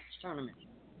Biatch tournament?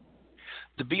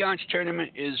 The Biatch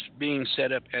tournament is being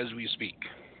set up as we speak.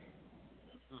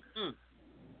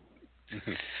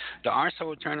 Mm-hmm. The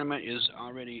Arsehole tournament is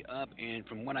already up, and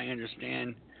from what I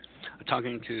understand,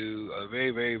 talking to a very,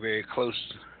 very, very close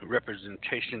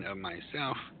representation of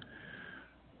myself,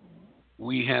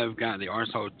 we have got the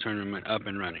Arsehole tournament up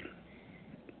and running.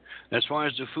 As far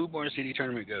as the Foodbar City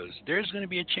tournament goes, there's going to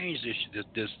be a change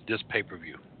this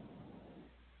pay-per-view.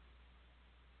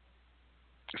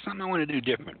 Something I want to do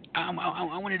different. I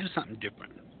want to do something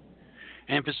different.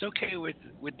 And if it's okay with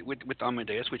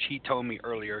Amadeus, which he told me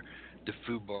earlier, the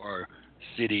Foodbar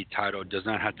City title does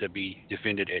not have to be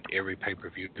defended at every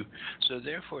pay-per-view. So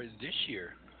therefore, this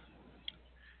year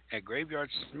at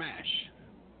Graveyard Smash,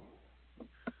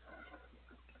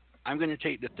 I'm going to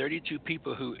take the 32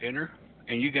 people who enter,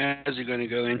 and you guys are going to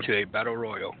go into a battle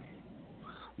royal.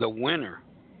 The winner,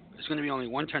 it's going to be only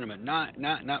one tournament, not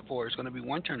four. It's going to be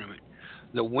one tournament.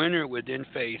 The winner would then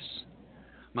face.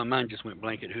 My mind just went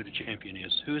blank at who the champion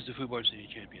is. Who is the Foodbar City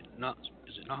champion? Knox.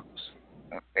 Is it Knox?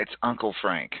 It's Uncle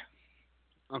Frank.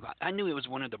 Okay. I knew it was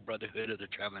one of the Brotherhood of the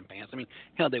Traveling Pants. I mean,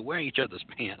 hell, they wear each other's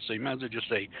pants, so you might as well just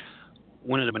say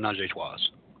one of the Menage a Trois.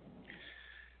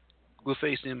 We'll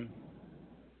face him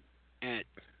at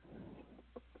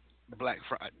Black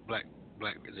Friday.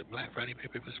 Is it Black Friday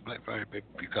pay-per-view? What's Black Friday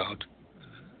pay-per-view called?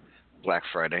 Black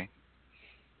Friday.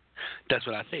 That's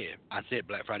what I said. I said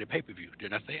Black Friday pay-per-view.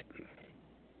 Did I say it?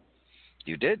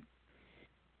 You did.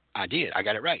 I did. I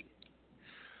got it right.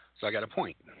 So I got a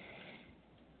point.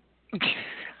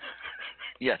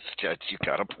 Yes, Judge, you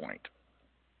got a point.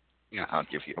 Yeah, I'll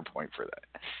give you a point for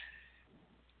that.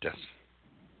 Yes.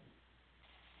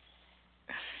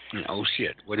 Oh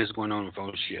shit! What is going on with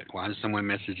oh shit? Why is someone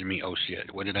messaging me? Oh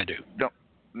shit! What did I do? No,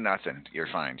 nothing. You're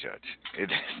fine, Judge. It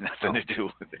has nothing to do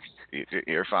with it.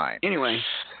 You're fine. Anyway,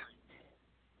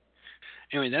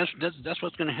 that's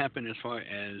what's going to happen as far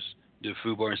as the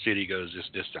Fubar City goes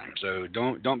this time. So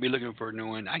don't be looking for no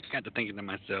one. I got to thinking to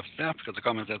myself, because I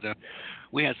call myself,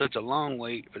 we had such a long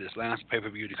wait for this last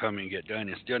pay-per-view to come and get done.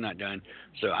 It's still not done.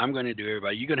 So I'm going to do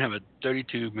everybody. You're going to have a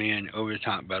 32-man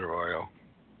over-the-top battle royal.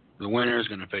 The winner is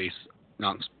going to face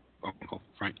Uncle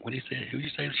Frank. What did he say? Who did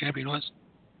you say the champion was?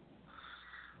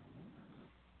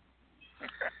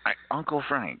 Uncle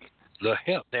Frank. The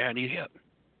help. There, I need help.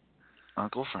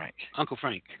 Uncle Frank. Uncle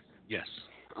Frank. Yes,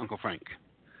 Uncle Frank.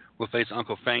 We'll face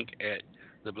Uncle Frank at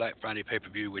the Black Friday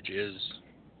pay-per-view, which is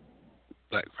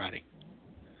Black Friday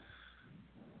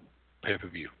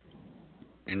pay-per-view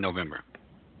in November.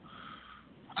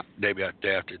 Day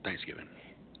after Thanksgiving,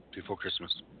 before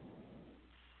Christmas.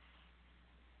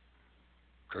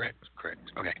 Correct.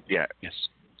 Okay. Yeah. Yes.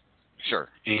 Sure.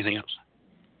 Anything else?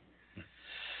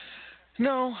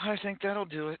 No, I think that'll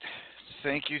do it.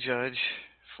 Thank you, Judge,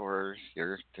 for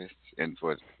your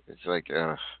input. It's like,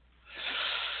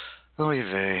 oy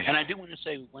vey. And I do want to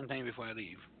say one thing before I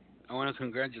leave. I want to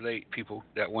congratulate people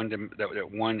that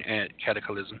won at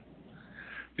Cataclysm,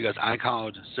 because I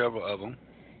called several of them.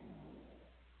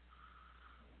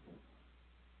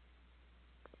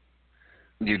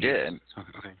 You did?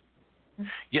 Okay.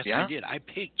 Yes, yeah? I did. I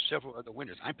picked several other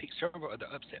winners. I picked several other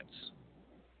upsets.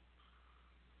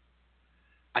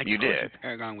 You did.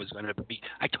 Paragon was going to beat.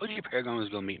 I told you Paragon was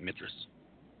going to meet Mithras.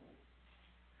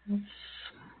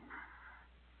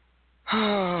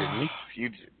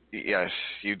 Yes,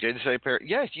 you did say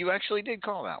Yes, you actually did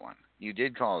call that one. You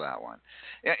did call that one.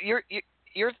 Yeah, you're.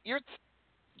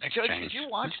 Judge, did you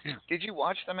watch? Yeah. Did you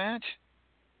watch the match?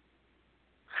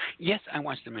 Yes, I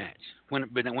watched the match.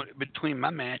 Between my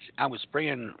match, I was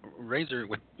spraying Razor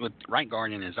with right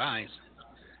guard in his eyes,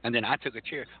 and then I took a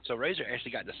chair. So Razor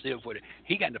actually got to feel what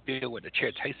he got to feel what the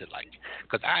chair tasted like,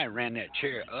 because I ran that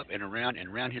chair up and around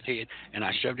his head, and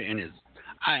I shoved it in his.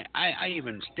 I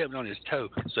even stepped on his toe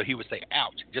so he would say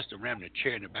 "ouch" just to ram the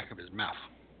chair in the back of his mouth.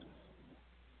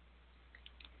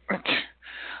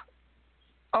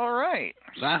 All right.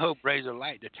 So I hope Razor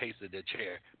liked the taste of the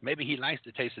chair. Maybe he likes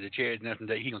the taste of the chair. It's nothing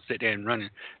that he gonna sit there and run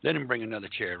it. Let him bring another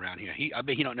chair around here. I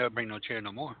bet he don't never bring no chair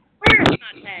no more. Where's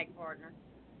my tag partner?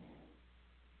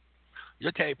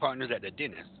 Your tag partner's at the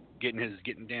dentist, getting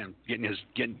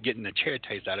the chair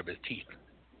taste out of his teeth.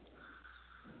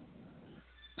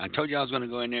 I told you I was gonna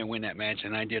go in there and win that match,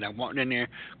 and I did. I walked in there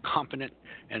confident,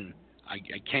 and I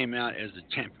came out as the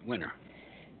champion winner.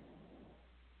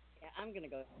 Yeah, I'm gonna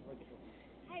go look at this.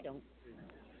 I don't.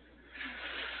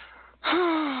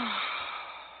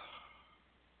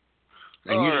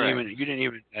 And you didn't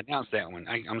even announce that one.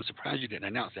 I'm surprised you didn't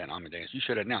announce that, Amadeus. You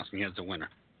should have announced me as the winner.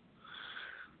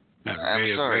 I'm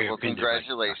sorry. Well,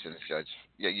 congratulations, Judge.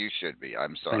 Yeah, you should be.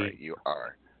 I'm sorry. You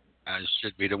are. I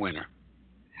should be the winner.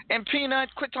 And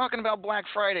Peanut, quit talking about Black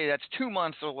Friday. That's 2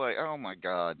 months away. Oh my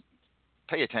God.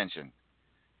 Pay attention.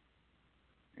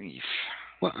 Eesh.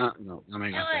 Well, no,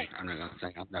 I'm not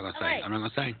gonna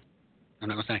say.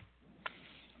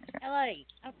 Ellie,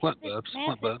 What,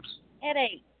 Bubs?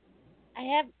 Headache. I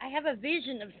have a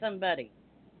vision of somebody.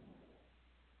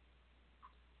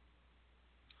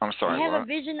 I'm sorry. I have a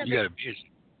vision of you got a vision.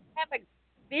 I have a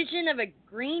vision of a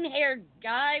green-haired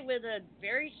guy with a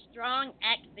very strong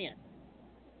accent.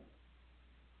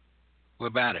 What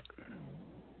about it?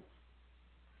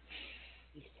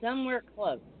 He's somewhere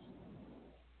close.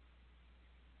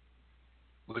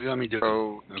 What do you want me to do?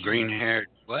 Oh, a green-haired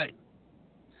what?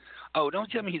 Oh, don't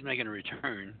tell me he's making a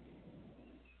return.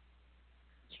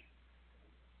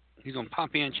 He's gonna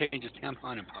pop in, change his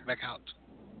tampon, and pop back out.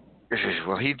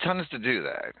 Well, he tends to do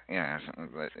that. Yeah,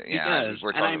 but, yeah. He does.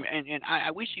 And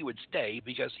I wish he would stay,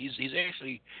 because he's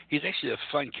actually a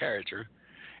fun character,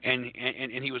 and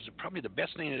he was probably the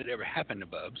best thing that ever happened to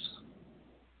Bubs.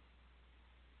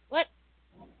 What?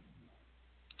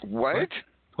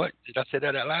 What? Did I say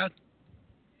that out loud?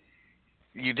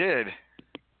 You did.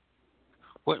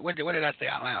 What did I say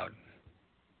out loud?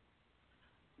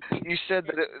 You said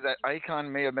that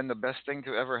Icon may have been the best thing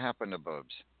to ever happen to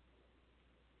Bubs.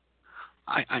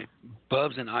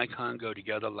 Bubs and Icon go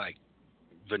together like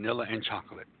vanilla and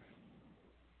chocolate.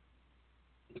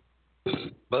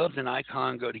 Bubs and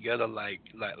Icon go together like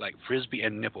Frisbee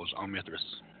and nipples on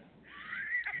Mithras.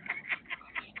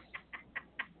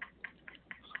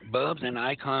 Bubs and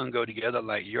Icon go together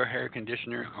like your hair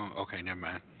conditioner. Oh, okay, never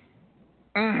mind.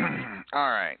 All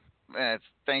right.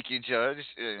 Thank you, Judge.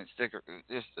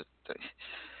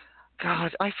 God,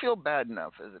 God, I feel bad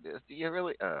enough as it is. Do you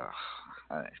really?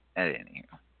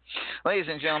 Anyhow. Ladies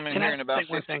and gentlemen, Can here I in about say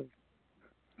one 50... thing?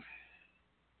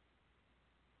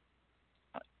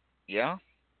 Yeah?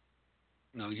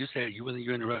 No, you said you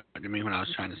interrupted me when I was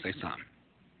trying to say something.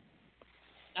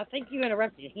 I think you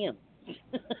interrupted him.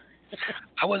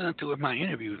 I wasn't through with my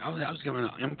interview. I was giving an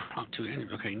impromptu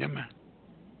interview. Okay, never mind.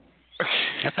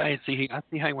 That's how I see how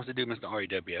he wants to do Mr.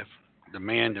 RAWF. The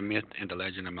man, the myth, and the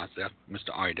legend of myself, Mr.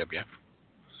 RAWF.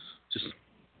 Just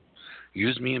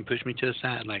use me and push me to the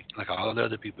side like all the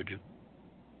other people do.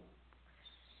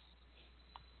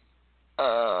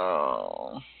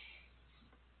 Oh.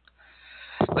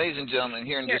 Ladies and gentlemen,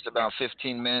 here in just about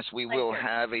 15 minutes, we will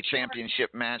have a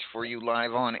championship match for you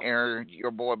live on air.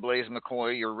 Your boy Blaze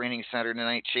McCoy, your reigning Saturday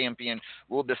night champion,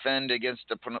 will defend against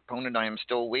an opponent. I am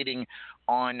still waiting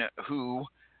on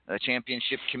the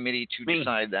championship committee to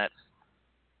decide that.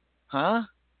 Huh?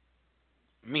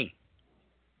 Me.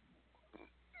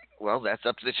 Well, that's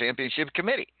up to the championship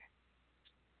committee.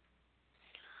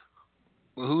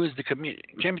 Well, who is the committee?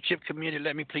 Championship committee,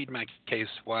 let me plead my case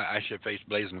why I should face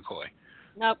Blaze McCoy.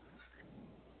 Nope.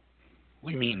 What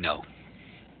do you mean, no?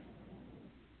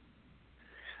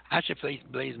 I should face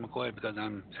Blaze McCoy because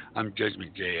I'm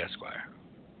Judgment J. Esquire.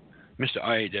 Mr.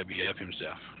 RAWF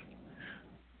himself.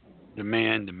 The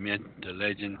man, the myth, the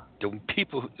legend,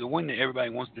 the one that everybody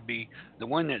wants to be, the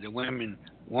one that the women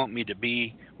want me to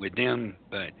be with them,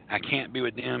 but I can't be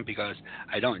with them because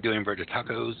I don't do inverted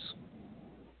tacos.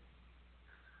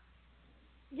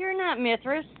 You're not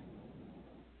Mithras.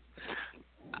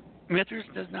 Mithras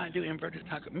does not do inverted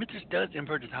tacos. Mithras does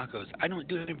inverted tacos. I don't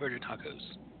do inverted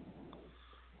tacos.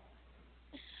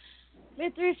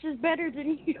 Mithras is better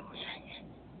than you.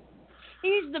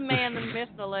 He's the man, the myth,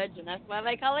 the legend. That's why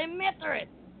they call him Mithras.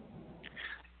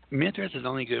 Mithras is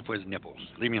only good for his nipples.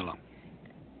 Leave me alone.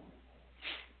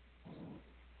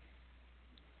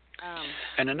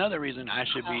 And another reason I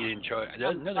should be in charge.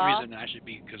 Another reason I should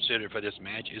be considered for this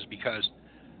match is because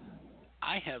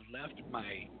I have left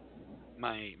my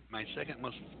second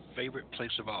most favorite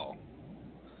place of all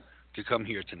to come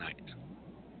here tonight.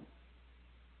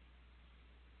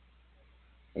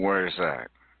 Where is that?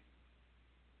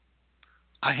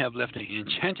 I have left the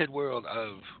enchanted world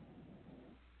of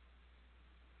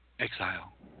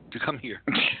exile to come here.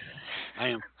 I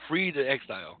am free to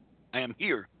exile. I am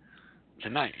here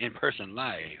tonight in person,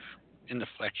 live, in the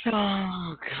flesh.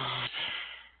 Oh, God.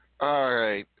 All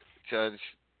right, Judge.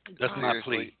 That's my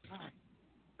plea.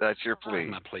 That's your plea.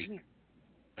 That's my plea.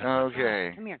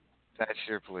 Okay. Come here. That's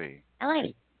your plea.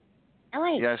 Ellie.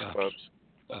 Yes, Bubs.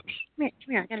 Come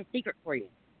here. I got a secret for you.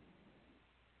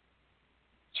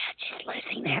 Judge is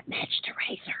losing that match to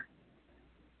Razor.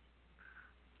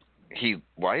 He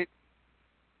what?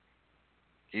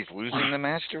 He's losing the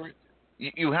match to it?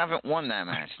 You haven't won that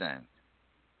match then.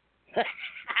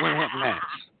 Win what match?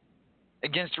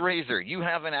 Against Razor. You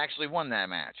haven't actually won that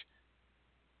match.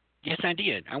 Yes, I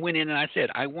did. I went in and I said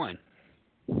I won.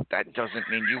 That doesn't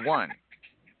mean you won.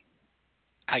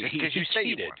 Because you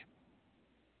cheated.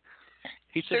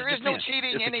 There is no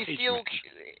cheating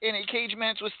in a cage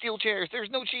match with steel chairs. There's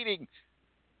no cheating.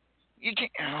 You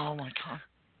can't. Oh my God.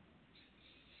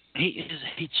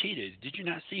 He cheated. Did you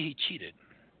not see he cheated?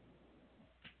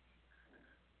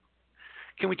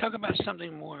 Can we talk about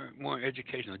something more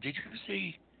educational? Did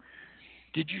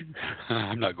you?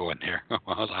 I'm not going there.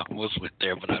 I almost went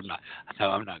there, but I'm not. No,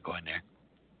 I'm not going there.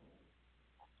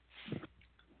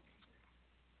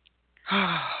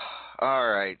 All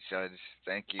right, Judge.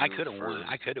 Thank you. I could have won.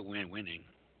 I could have won winning.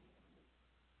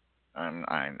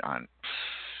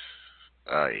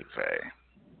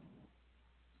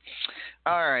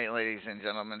 All right, ladies and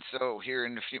gentlemen. So here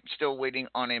still waiting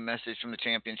on a message from the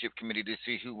championship committee to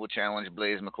see who will challenge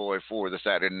Blaze McCoy for the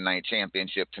Saturday Night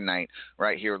Championship tonight,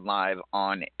 right here live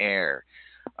on air.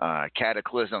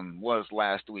 Cataclysm was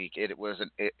last week. It was an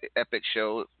epic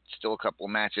show. Still a couple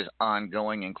of matches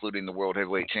ongoing, including the World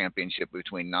Heavyweight Championship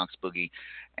between Knox Boogie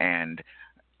and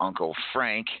Uncle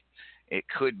Frank. It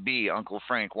could be Uncle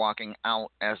Frank walking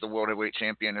out as the World Heavyweight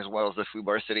Champion as well as the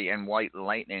Fubar City and White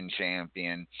Lightning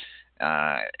Champion.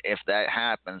 If that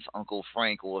happens, Uncle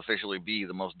Frank will officially be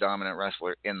the most dominant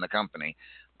wrestler in the company,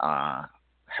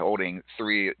 holding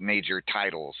 3 major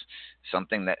titles.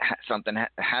 Something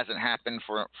hasn't happened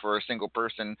for a single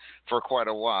person for quite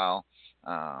a while,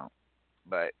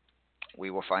 but we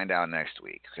will find out next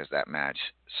week because that match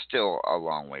still a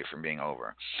long way from being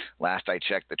over. Last I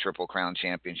checked, the Triple Crown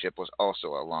Championship was also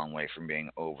a long way from being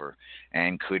over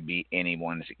and could be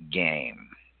anyone's game.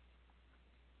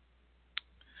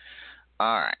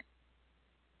 All right.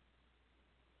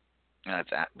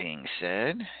 That being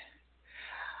said,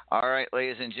 All right,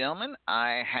 ladies and gentlemen,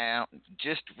 I have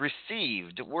just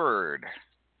received word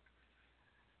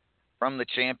from the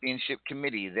championship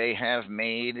committee. They have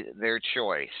made their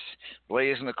choice.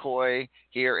 Blaze McCoy,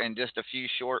 here in just a few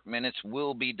short minutes,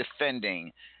 will be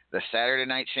defending the Saturday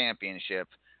Night Championship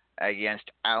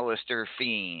against Alistair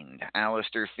Fiend.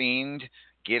 Alistair Fiend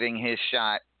getting his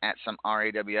shot at some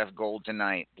RAWF gold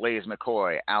tonight. Blaze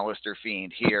McCoy, Alistair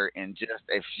Fiend, here in just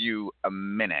a few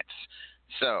minutes.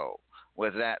 So,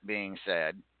 with that being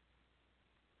said,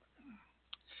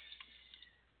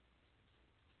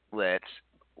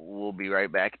 we'll be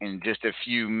right back in just a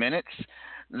few minutes.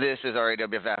 This is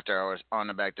RAWF After Hours on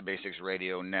the Back to Basics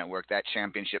Radio Network. That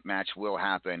championship match will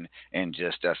happen in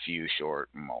just a few short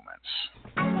moments.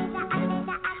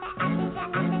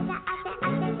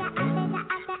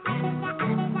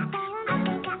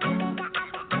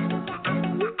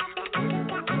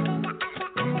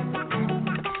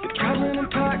 Traveling in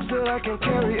packs that I can't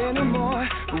carry anymore.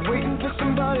 But waiting for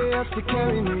somebody else to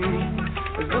carry me.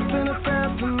 There's nothing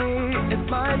affair for me, it's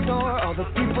my door. All the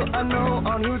people I know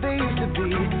on who they used to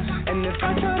be. And if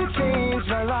I try to change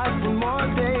my life one more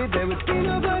day, there would be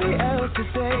nobody else to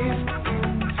save.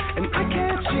 And I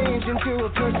can't change into a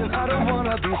person I don't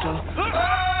wanna be, so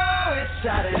oh, it's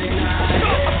Saturday night.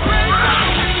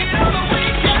 On the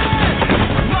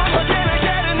weekend, mama, can I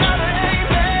get another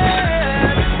amen?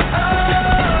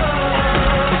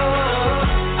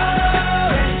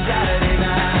 It's Saturday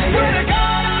night. Swear to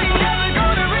God, I ain't never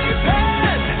gonna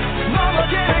repent. Mama,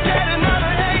 can I get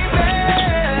another amen?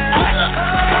 It's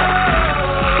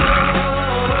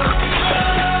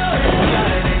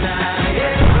Saturday night.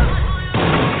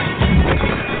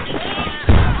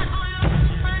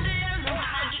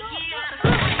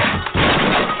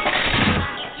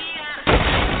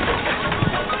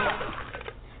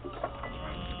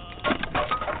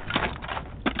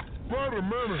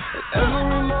 Every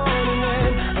morning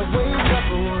when I wake up,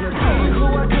 I wanna be who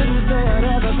I couldn't say I'd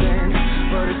ever been.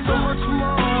 But it's so much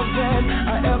more than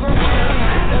I ever will.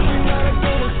 Every night I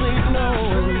go to sleep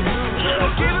knowing that I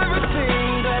give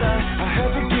everything that I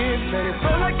have to give, and it's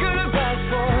all I could have asked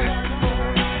for.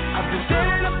 I've been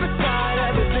setting up beside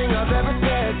everything I've ever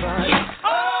said, but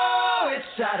oh, it's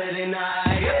Saturday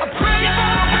night. I pray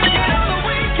for a weekend on the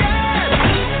weekend.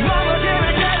 Mama, can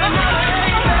I get another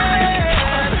amen?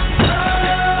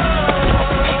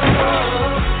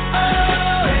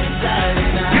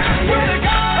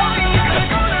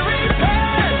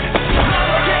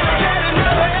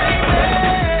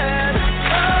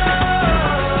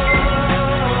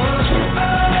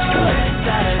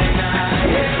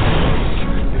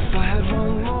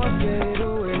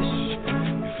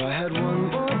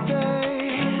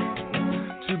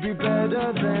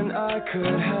 Could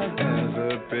have ever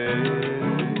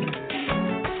been.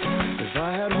 If I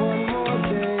had one more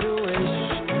day to wish,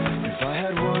 if I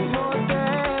had one more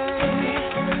day,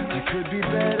 I could be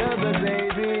better, but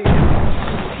baby.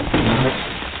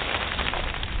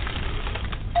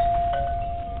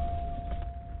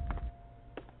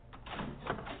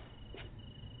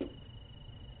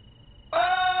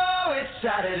 Oh, it's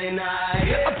Saturday night.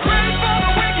 I pray for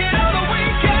the wicked on the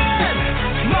weekend.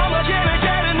 Mama, can I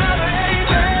get another amen?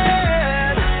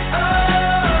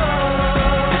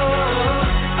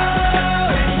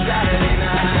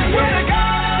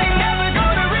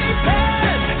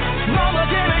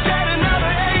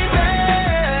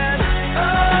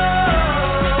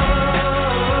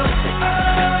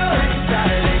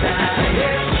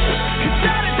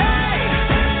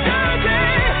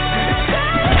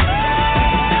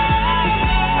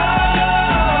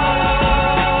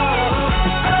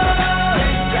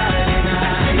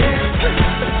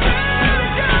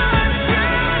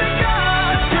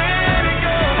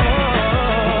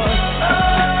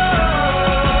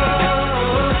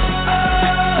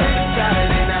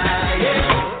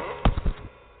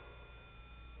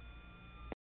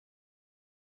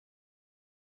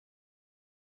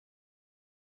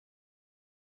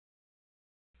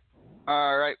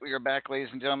 All right, we are back, ladies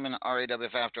and gentlemen.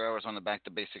 RAWF After Hours on the Back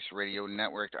to Basics Radio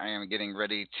Network. I am getting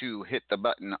ready to hit the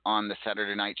button on the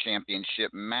Saturday Night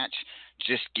Championship match.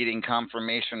 Just getting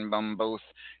confirmation from both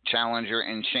challenger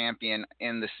and champion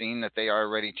in the scene that they are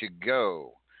ready to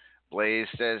go. Blaze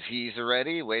says he's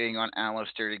ready, waiting on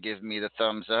Alistair to give me the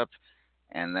thumbs up,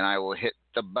 and then I will hit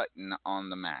the button on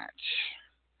the match.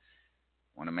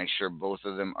 Want to make sure both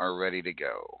of them are ready to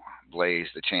go. Blaze,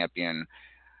 the champion.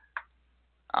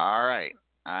 All right,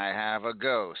 I have a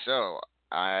go. So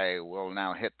I will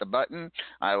now hit the button.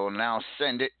 I will now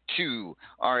send it to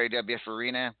RAWF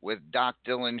Arena with Doc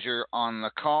Dillinger on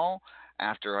the call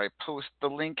after I post the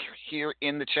link here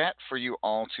in the chat for you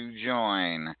all to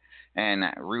join. and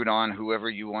root on whoever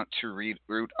you want to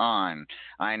root on.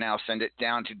 I now send it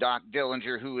down to Doc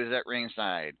Dillinger, who is at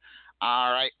ringside.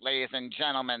 All right, ladies and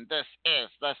gentlemen, this is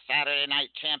the Saturday Night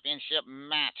Championship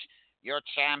match. Your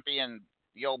champion,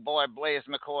 the old boy Blaze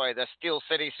McCoy, the Steel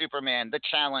City Superman, the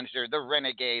Challenger, the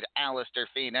Renegade, Alistair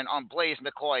Fiend, and on Blaze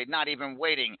McCoy, not even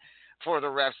waiting for the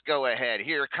refs go ahead.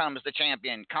 Here comes the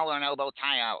champion, collar and elbow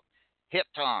tie out, hip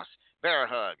toss, bear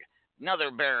hug,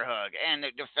 another bear hug, and the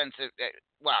defensive.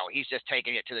 Wow, he's just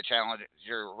taking it to the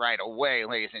challenger right away,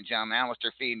 ladies and gentlemen.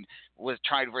 Alistair Fiend was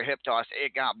tried for hip toss.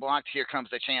 It got blocked. Here comes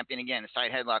the champion again.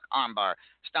 Side headlock, armbar,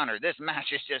 stunner. This match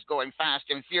is just going fast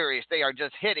and furious. They are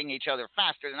just hitting each other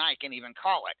faster than I can even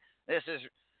call it. This is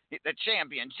the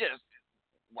champion just,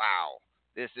 wow.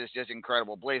 This is just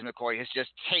incredible. Blaze McCoy is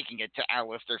just taking it to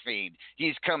Alistair Fiend.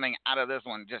 He's coming out of this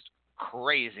one just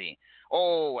crazy.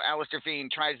 Oh, Alistair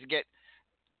Fiend tries to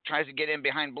get in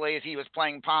behind Blaze. He was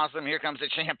playing possum. Here comes the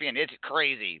champion. It's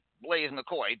crazy. Blaze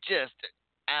McCoy just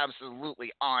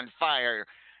absolutely on fire.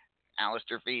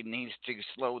 Alistair Fiend needs to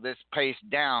slow this pace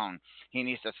down. He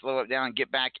needs to slow it down and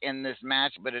get back in this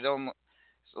match, but it almost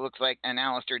looks like an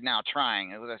Alistair now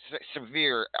trying with a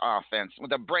severe offense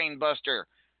with a brain buster.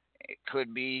 He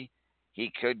could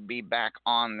be back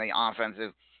on the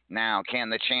offensive now. Can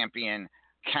the champion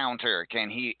counter? Can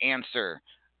he answer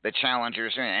the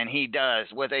challengers? And he does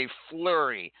with a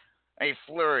flurry.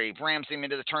 Rams him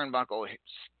into the turnbuckle,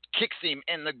 kicks him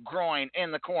in the groin,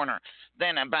 in the corner.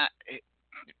 Then about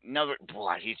another,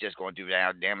 boy, he's just going to do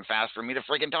that damn fast for me to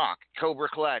freaking talk. Cobra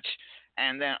clutch.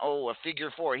 And then, a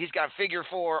figure four. He's got figure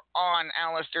four on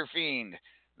Alistair Fiend.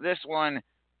 This one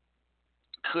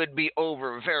could be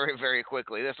over very, very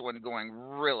quickly. This one going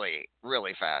really,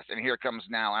 really fast. And here comes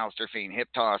now Alistair Fiend. Hip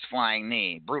toss, flying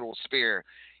knee, brutal spear.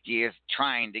 He is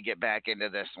trying to get back into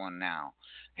this one now.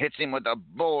 Hits him with a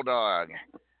bulldog.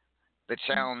 The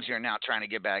challenger now trying to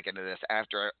get back into this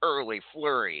after an early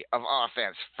flurry of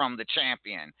offense from the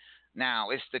champion.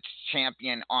 Now it's the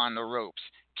champion on the ropes.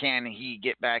 Can he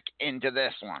get back into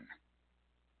this one?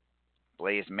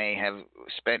 Blaze may have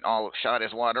shot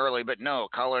his wad early, but no.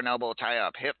 Collar and elbow tie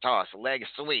up, hip toss, leg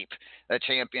sweep. The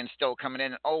champion still coming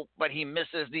in. Oh, but he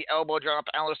misses the elbow drop.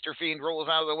 Alistair Fiend rolls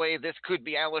out of the way. This could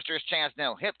be Alistair's chance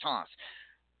now. Hip toss,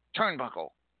 turnbuckle,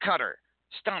 cutter,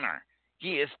 stunner.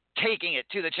 He is taking it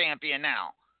to the champion now.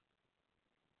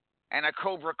 And a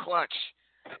Cobra clutch.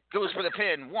 Goes for the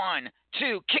pin. 1,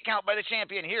 2, kick out by the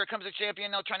champion. Here comes the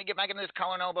champion now trying to get back into this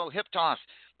collar and elbow, hip toss,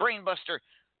 brainbuster.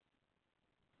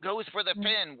 Goes for the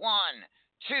pin. 1,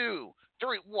 2,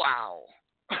 3. Wow.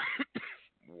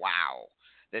 Wow.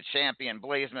 The champion,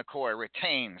 Blaze McCoy,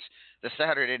 retains the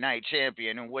Saturday Night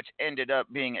Champion, in which ended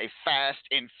up being a fast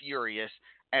and furious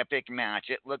epic match.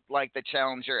 It looked like the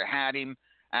challenger had him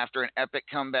after an epic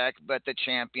comeback, but the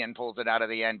champion pulls it out of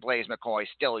the end. Blaze McCoy,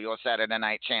 still your Saturday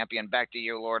Night Champion. Back to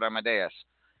you, Lord Amadeus.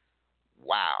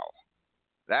 Wow.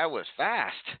 That was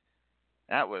fast.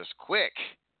 That was quick.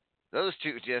 Those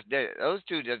two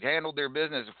just handled their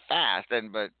business fast,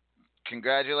 but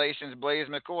congratulations, Blaze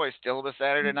McCoy, still the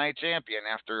Saturday Night Champion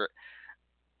after.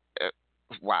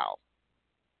 Wow,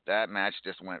 that match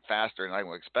just went faster than I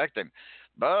was expecting.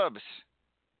 Bubs.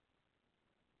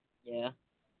 Yeah.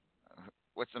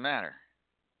 What's the matter?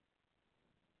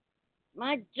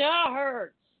 My jaw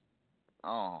hurts.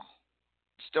 Oh,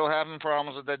 still having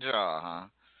problems with the jaw, huh?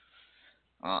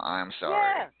 Well, I'm sorry.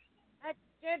 Yeah, that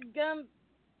dead gum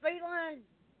feeling.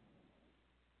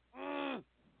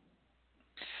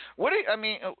 What do you, I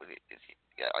mean?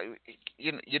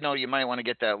 You might want to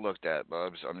get that looked at,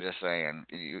 Bubs. I'm just saying.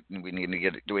 Do we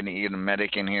need a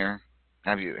medic in here?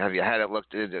 Have you had it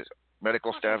looked at?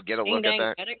 Medical staff get a look at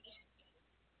that. Medic.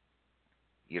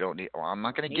 You don't need. Well, I'm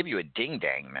not going to give you a ding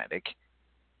dang medic.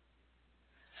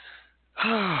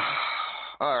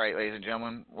 All right, ladies and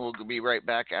gentlemen, we'll be right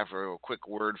back after a quick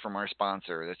word from our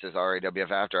sponsor. This is RAWF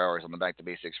After Hours on the Back to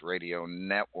Basics Radio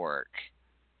Network.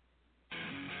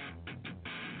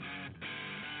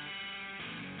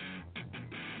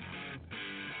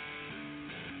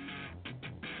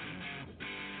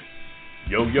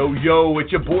 Yo, yo, yo, it's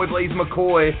your boy Blaze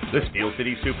McCoy, the Steel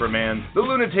City Superman, the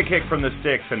lunatic hick from the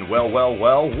sticks, and well,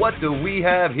 what do we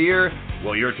have here?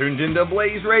 Well, you're tuned into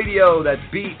Blaze Radio, that's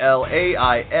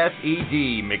BLAISED,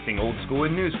 mixing old school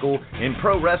and new school in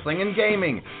pro wrestling and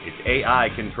gaming. It's AI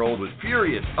controlled with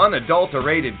furious,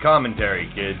 unadulterated commentary,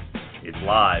 kids. It's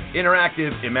live,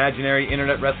 interactive, imaginary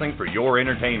internet wrestling for your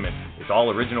entertainment. It's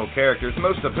all original characters,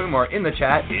 most of whom are in the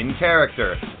chat in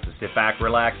character. Sit back,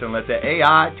 relax, and let the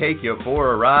AI take you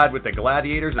for a ride with the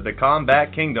gladiators of the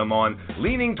Combat Kingdom on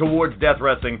Leaning Towards Death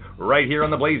Wrestling right here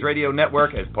on the Blaze Radio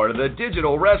Network as part of the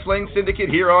Digital Wrestling Syndicate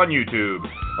here on YouTube.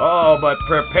 Oh, but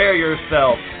prepare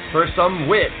yourself for some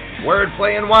wit,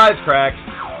 wordplay, and wisecracks,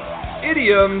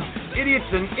 idioms, idiots,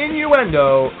 and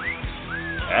innuendo.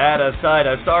 Add a side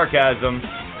of sarcasm.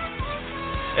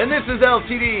 And this is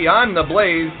LTD, I'm the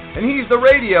Blaze, and he's the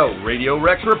Radio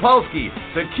Rex Rapolsky.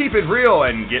 So keep it real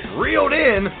and get reeled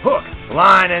in, hook,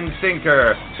 line, and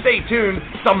sinker. Stay tuned,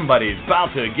 somebody's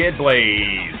about to get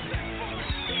blazed.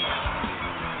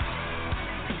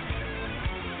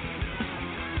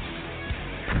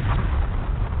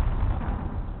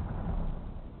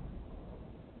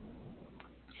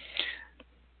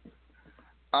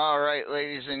 All right,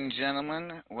 ladies and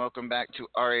gentlemen, welcome back to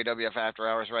RAWF After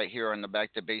Hours right here on the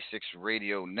Back to Basics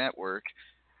Radio Network.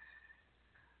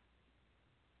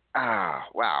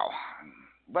 Wow.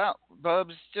 Well,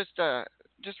 Bubs, just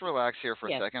relax here for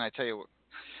a second. I tell you what,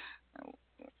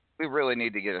 we really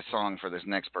need to get a song for this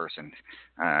next person.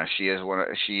 She is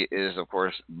of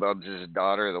course Bubs'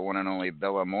 daughter, the one and only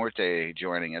Bella Morte,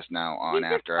 joining us now on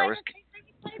After Hours.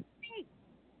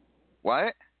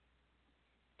 What?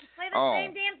 Play the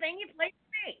same damn thing you played for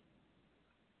me.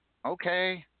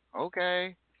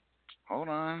 Okay. Hold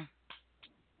on.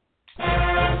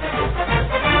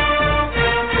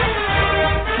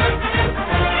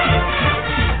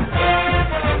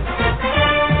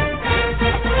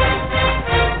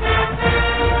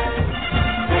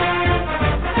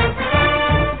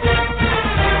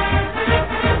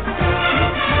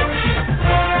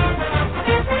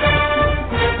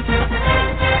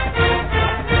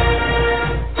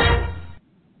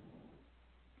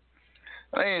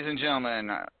 Ladies and gentlemen,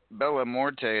 Bella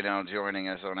Morte now joining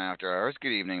us on After Hours.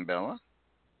 Good evening, Bella.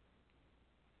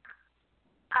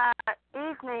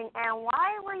 Evening. And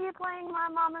why were you playing my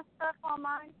mama's stuff on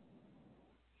mine?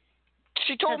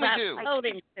 She told me to. I told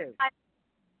him to.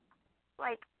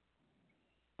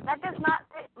 That does not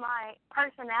fit my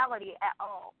personality at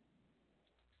all.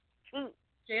 Jeez.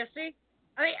 Jesse?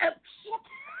 I mean, shit.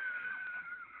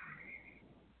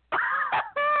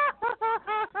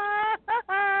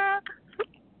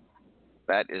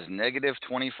 That is negative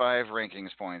 25 rankings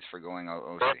points for going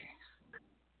OC.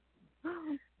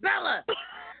 Bella!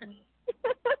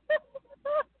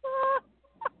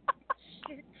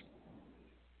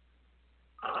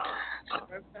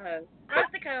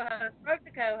 Broke the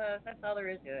co-host. That's all there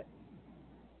is to it.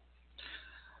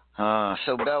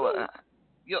 So Bella,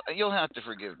 you'll have to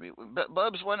forgive me.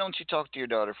 Bubs, why don't you talk to your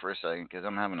daughter for a second? Because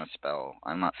I'm having a spell.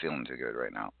 I'm not feeling too good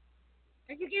right now.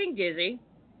 Are you getting dizzy?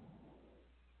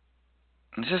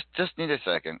 Just need a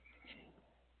second.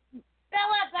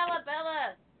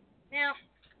 Bella. Now,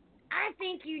 I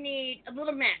think you need a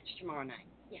little match tomorrow night.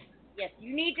 Yes.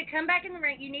 You need to come back in the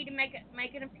ring. You need to make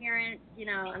an appearance. You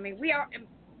know, I mean, we are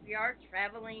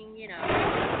traveling. You know.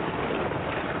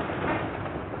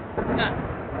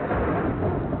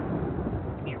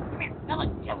 Come here, Bella,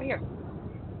 get over here.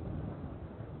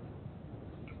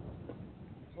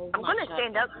 I'm going to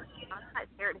stand up. I'm not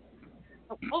scared.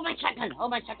 Hold my shotgun.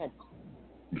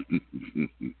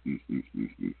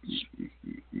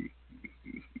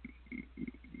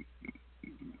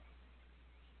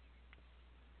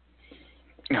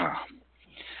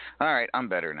 All right, I'm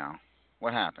better now.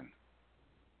 What happened?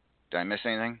 Did I miss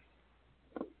anything?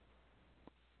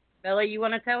 Bella, you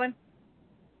want to tell him?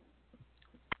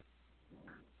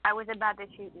 I was about to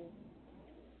shoot you.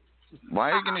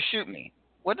 Why are you going to shoot me?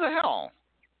 What the hell?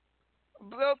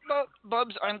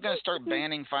 Bubs, I'm going to start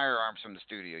banning firearms from the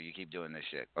studio. You keep doing this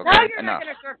shit. Okay? No, you're Enough. not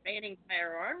going to start banning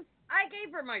firearms. I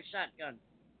gave her my shotgun.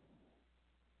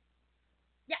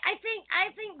 Yeah, I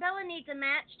think Bella needs a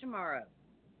match tomorrow.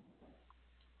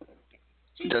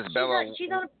 She's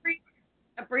on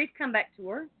a brief comeback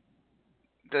tour.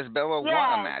 Does Bella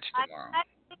want a match tomorrow?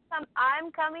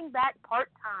 I'm coming back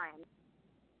part-time.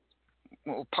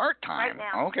 Well, part-time?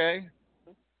 Right now. Okay.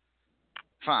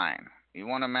 Fine. You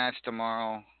want a match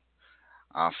tomorrow?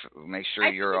 I'll make sure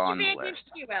you're on the list.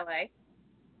 I think LA.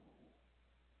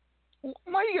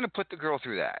 Why are you going to put the girl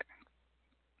through that?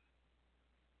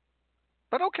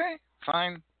 But okay,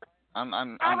 fine. I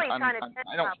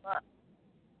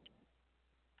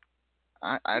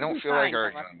don't feel like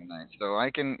arguing tonight, so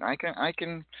I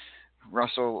can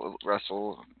wrestle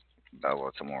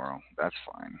Bella tomorrow. That's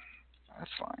fine.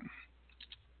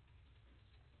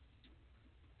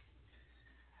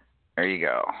 There you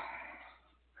go.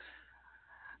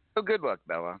 So good luck,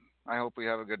 Bella. I hope we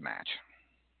have a good match.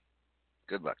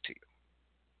 Good luck to you.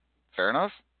 Fair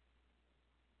enough?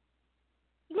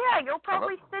 Yeah, you'll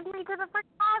probably send me to the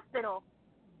freaking hospital.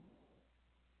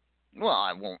 Well,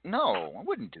 I won't. No, I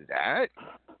wouldn't do that.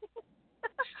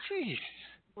 Jeez.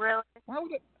 Really? Why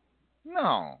would it?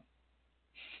 No.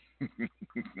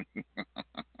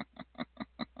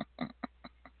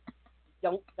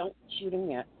 Don't shoot him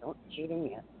yet. Don't shoot him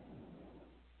yet.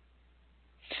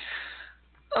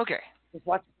 Okay. Just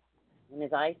watch. When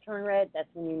his eyes turn red, that's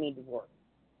when you need to work.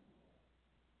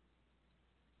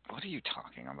 What are you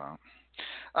talking about?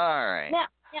 All right. Now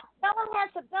Bella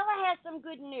has some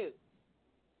good news.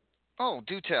 Oh,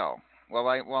 do tell. While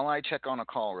I check on a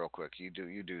call real quick, you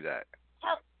do that.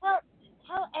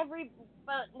 Tell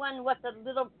everyone what the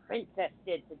little princess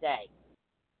did today.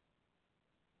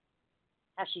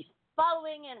 How she's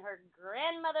following in her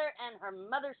grandmother and her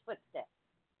mother's footsteps.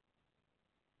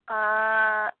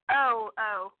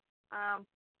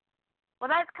 Well,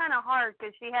 that's kind of hard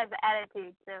because she has the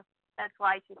attitude, so that's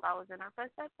why she follows in her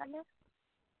footsteps, I guess.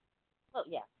 Well,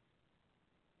 yeah.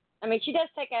 I mean, she does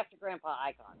take after Grandpa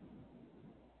Icon,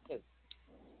 too.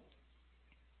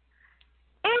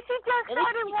 And she just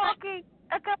started walking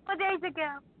a couple of days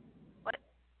ago. What?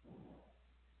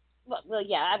 Well,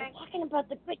 yeah. I was talking about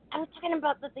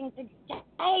the thing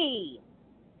today.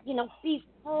 You know,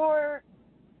 before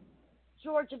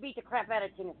Georgia beat the crap out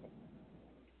of Tennessee.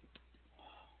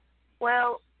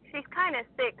 Well, she's kind of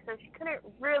sick, so she couldn't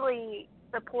really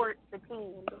support the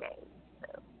team today.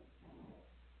 So.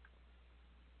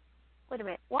 Wait a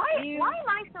minute. Why am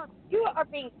I so... You are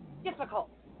being difficult.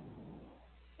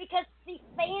 Because the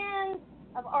fans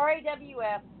of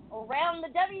RAWF around the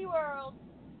W world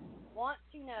want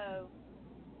to know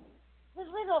the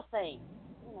little things.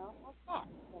 You know, like that.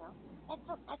 You know,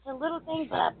 that's a little thing,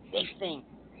 but a big thing.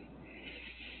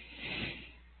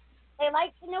 They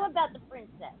like to know about the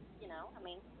princess. You know, I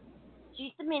mean,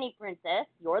 she's the mini princess.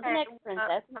 You're the next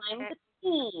princess. I'm the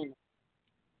queen.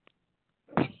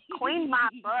 Queen my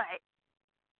butt.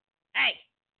 Hey.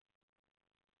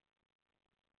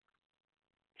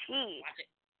 Gee.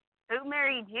 Who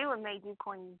married you and made you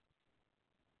queen?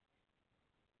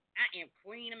 I am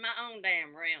queen of my own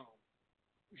damn realm.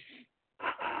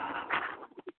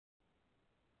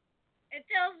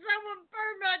 Until someone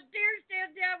burned my deer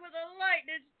stand down with a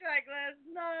lightning strike last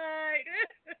night.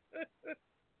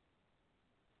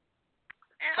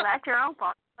 Well, that's your own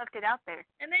fault. Left it out there.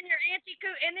 And then your auntie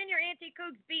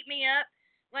Cougs beat me up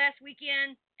last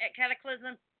weekend at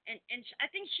Cataclysm, and I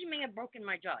think she may have broken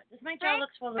my jaw. Does my jaw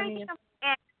look swollen to you?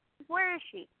 Where is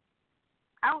she?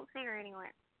 I don't see her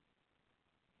anywhere.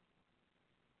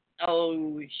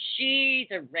 Oh, she's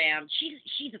around.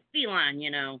 She's a feline, you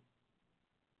know.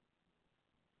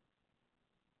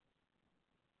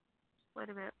 Wait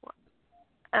a minute. What?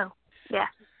 Oh, yeah.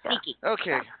 Sneaky.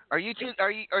 Okay. Are you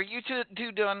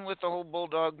two done with the whole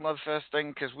Bulldog Love Fest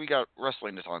thing? Because we got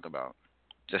wrestling to talk about.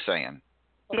 Just saying.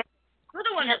 Yeah. We're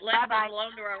the one that left us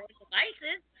alone to our own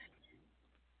devices.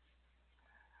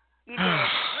 You did.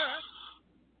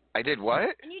 I did what?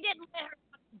 And you didn't let her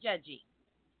judge you.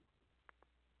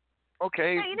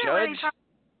 Okay, No, you didn't Judge. really talk.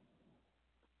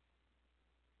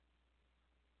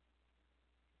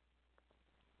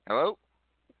 Hello?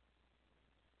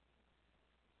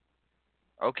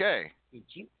 Okay. Did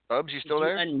you? Bubs, you still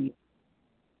there?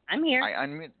 I'm here.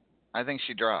 I think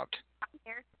she dropped. I'm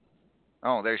here.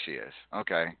 Oh, there she is.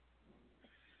 Okay.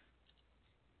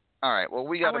 All right. Well,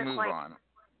 we got to move on.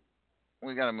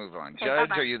 We got to move on. Okay, Judge,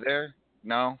 bye-bye. are you there?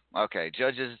 No? Okay.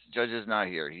 Judge is not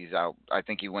here. He's out. I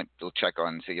think he went to check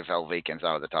on and see if how vacant's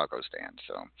out of the taco stand.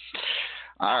 So,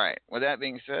 all right. With that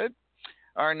being said,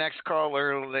 our next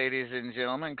caller, ladies and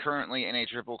gentlemen, currently in a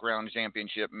Triple Crown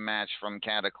Championship match from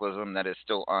Cataclysm that is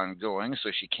still ongoing, so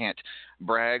she can't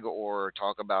brag or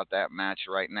talk about that match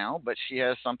right now, but she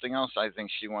has something else I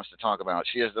think she wants to talk about.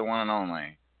 She is the one and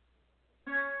only.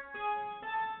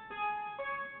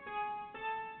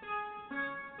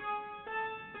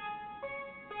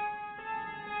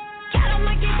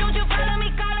 Don't you follow me,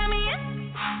 calling me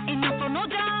in? Ain't no for no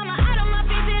drama. Out of my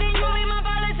face, it ain't you ain't my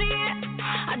policy.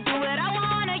 I do what I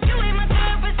wanna. You ain't my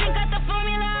therapist, ain't got the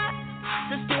formula.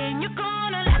 So stay in your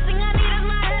corner. Last thing I need is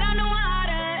my head on the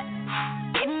water.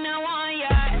 Getting I want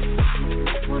ya.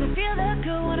 Wanna feel the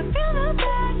good, wanna feel the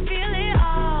bad, feel it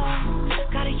all.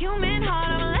 Got a human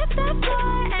heart, I'ma let that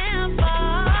fly and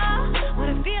fall. What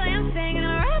I feel, I'm singing,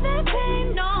 I'd rather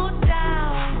pain, no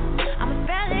doubt. I'ma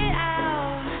spell it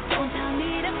out. Don't tell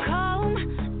me to calm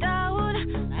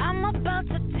down. I'm about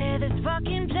to tear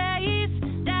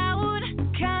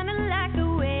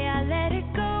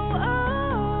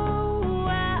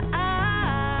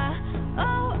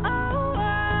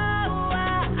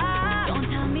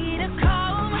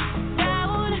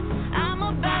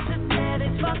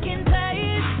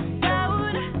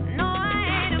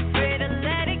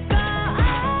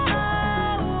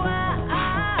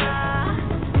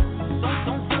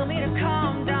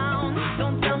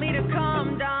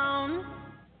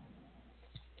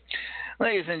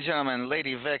Ladies and gentlemen,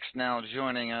 Lady Vex now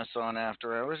joining us on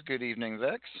After Hours. Good evening,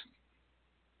 Vex.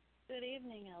 Good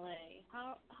evening, LA.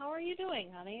 How are you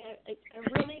doing, honey? I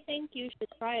really think you should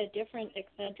try a different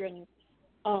Excedrin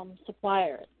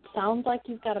supplier. It sounds like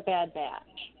you've got a bad batch.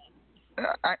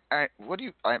 I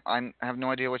have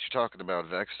no idea what you're talking about,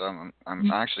 Vex. I'm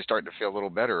actually starting to feel a little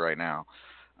better right now.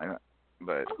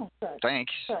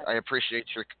 Thanks. Good. I appreciate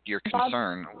your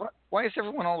concern. Why is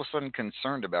everyone all of a sudden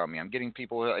concerned about me? I'm getting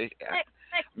people.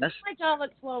 My jaw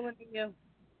looks lower than you.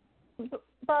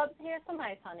 Bob, here's some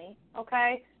ice, honey.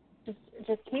 Okay,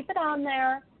 just keep it on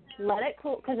there. Let it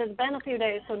cool, because it's been a few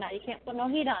days, so now you can't put no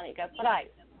heat on it. You got to put ice.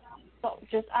 So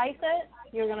just ice it.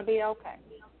 You're gonna be okay.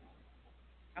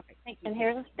 Okay, thank you. And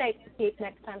here's a steak to keep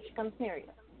next time she comes near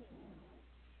you.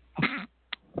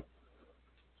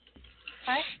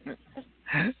 Okay?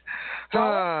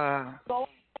 Go,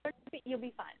 you'll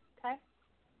be fine, okay?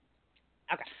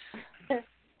 Okay.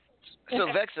 So,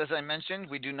 Vex, as I mentioned,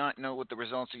 we do not know what the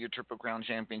results of your Triple Crown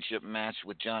Championship match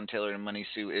with John Taylor and Money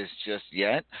Sue is just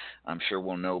yet. I'm sure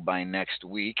we'll know by next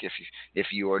week if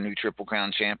you are new Triple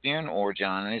Crown champion, or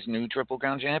John is new Triple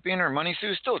Crown champion, or Money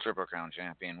Sue is still Triple Crown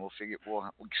champion. We'll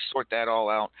sort that all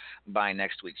out by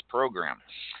next week's program.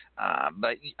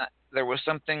 But there was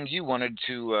something you wanted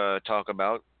to talk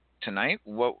about tonight.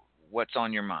 What's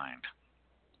on your mind?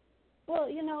 Well,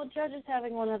 Judge is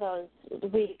having one of those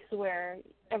weeks where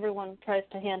everyone tries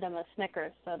to hand him a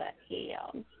Snickers so that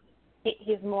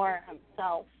he's more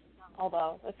himself.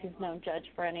 Although, if you've known Judge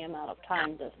for any amount of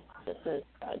time, this is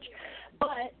Judge.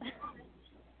 But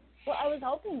I was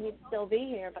hoping he'd still be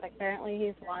here, but apparently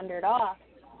he's wandered off.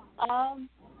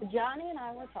 Johnny and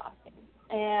I were talking,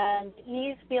 and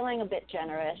he's feeling a bit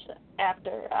generous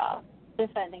after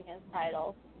defending his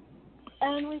title.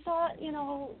 And we thought,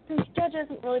 since Judge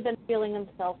hasn't really been feeling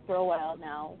himself for a while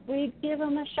now, we'd give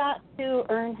him a shot to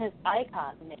earn his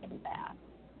icon name back.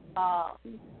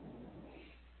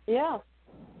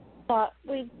 Thought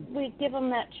we'd give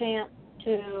him that chance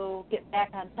to get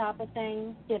back on top of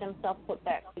things, get himself put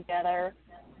back together,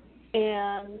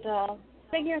 and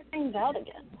figure things out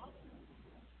again.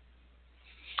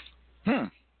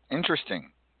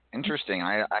 Interesting.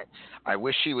 I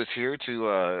wish she was here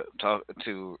to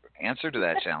answer to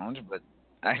that challenge, but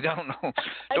I don't know.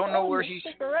 Don't know where he's.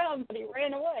 Stick around, but he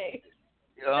ran away.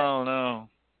 Oh no.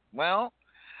 Well,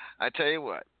 I tell you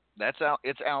what. That's out.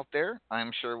 It's out there.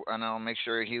 I'm sure, and I'll make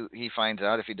sure he finds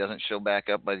out if he doesn't show back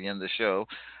up by the end of the show,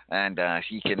 and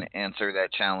he can answer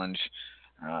that challenge.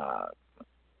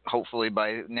 Hopefully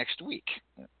by next week.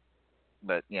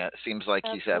 But yeah, it seems like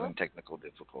he's having technical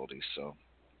difficulties. So.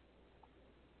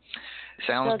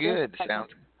 Sounds good.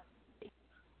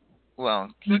 Well,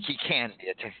 he can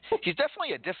be. He's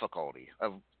definitely a difficulty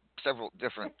of several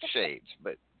different shades,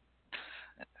 but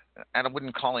I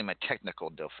wouldn't call him a technical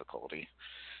difficulty.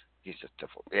 He's just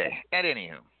difficult. Yeah. And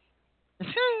anywho.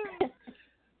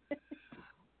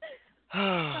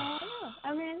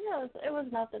 I mean, it was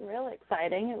nothing really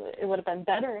exciting. It would have been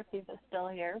better if he was still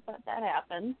here, but that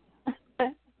happened.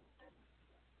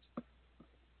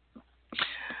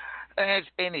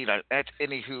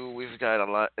 Anywho, we've got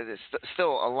a lot. There's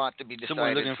still a lot to be decided.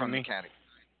 Someone looking for me.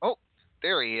 Oh,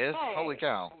 there he is! Hey. Holy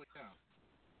cow!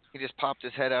 He just popped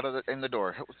his head out of in the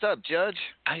door. What's up, Judge?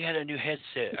 I got a new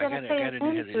headset. I got a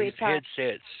new headset. These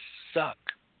headsets suck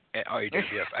at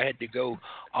RAWF. I had to go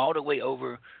all the way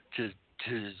over to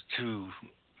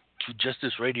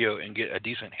Justice Radio and get a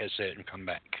decent headset and come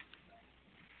back.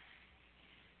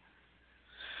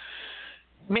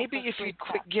 Maybe if you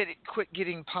quit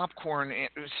getting popcorn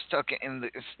stuck in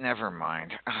the. Never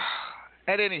mind.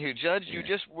 At anywho, Judge, you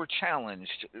just were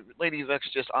challenged. Lady Vex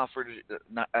just offered.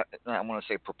 I want to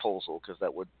say proposal because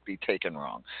that would be taken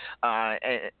wrong.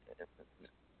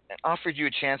 Offered you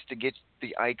a chance to get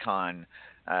the icon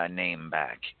name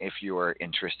back if you are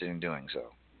interested in doing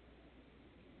so.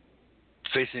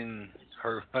 Facing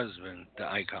her husband,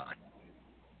 the icon.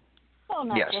 Well,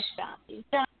 not yes. just Johnny.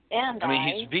 And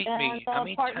he's beat me. How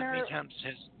many times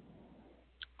has...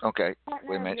 Okay,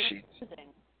 wait a minute.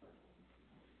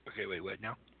 Okay, wait, what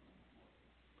now?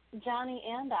 Johnny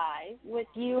and I, with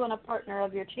you and a partner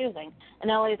of your choosing, and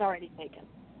LA's already taken.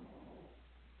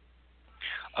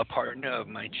 A partner of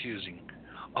my choosing.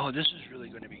 Oh, this is really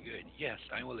going to be good. Yes,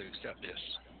 I will accept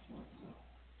this.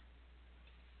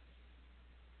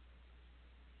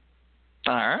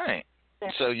 All right.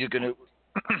 So you're gonna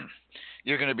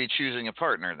be choosing a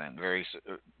partner then.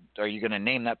 Are you gonna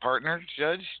name that partner,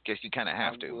 Judge? Guess you kind of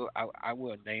have to. I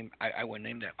will name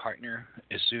that partner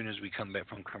as soon as we come back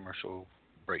from commercial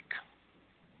break.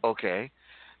 Okay.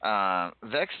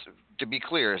 Vex, to be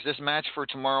clear, is this match for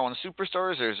tomorrow on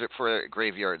Superstars or is it for a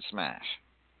Graveyard Smash?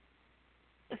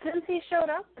 Since he showed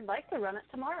up, I'd like to run it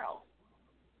tomorrow.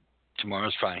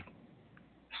 Tomorrow's fine.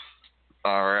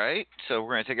 All right. So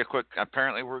we're going to take a quick.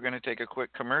 Apparently, we're going to take a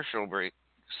quick commercial break,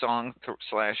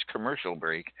 commercial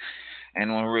break,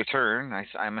 and when we return,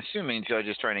 I'm assuming Judge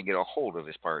is trying to get a hold of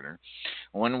his partner.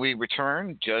 When we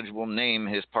return, Judge will name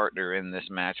his partner in this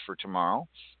match for tomorrow.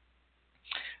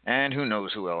 And who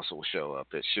knows who else will show up.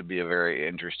 It should be a very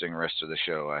interesting rest of the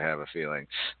show, I have a feeling.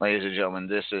 Ladies and gentlemen,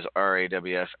 this is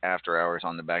RAWF After Hours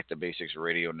on the Back to Basics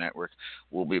Radio Network.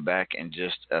 We'll be back in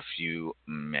just a few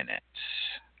minutes.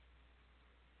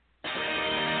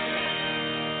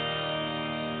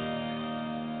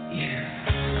 Yeah.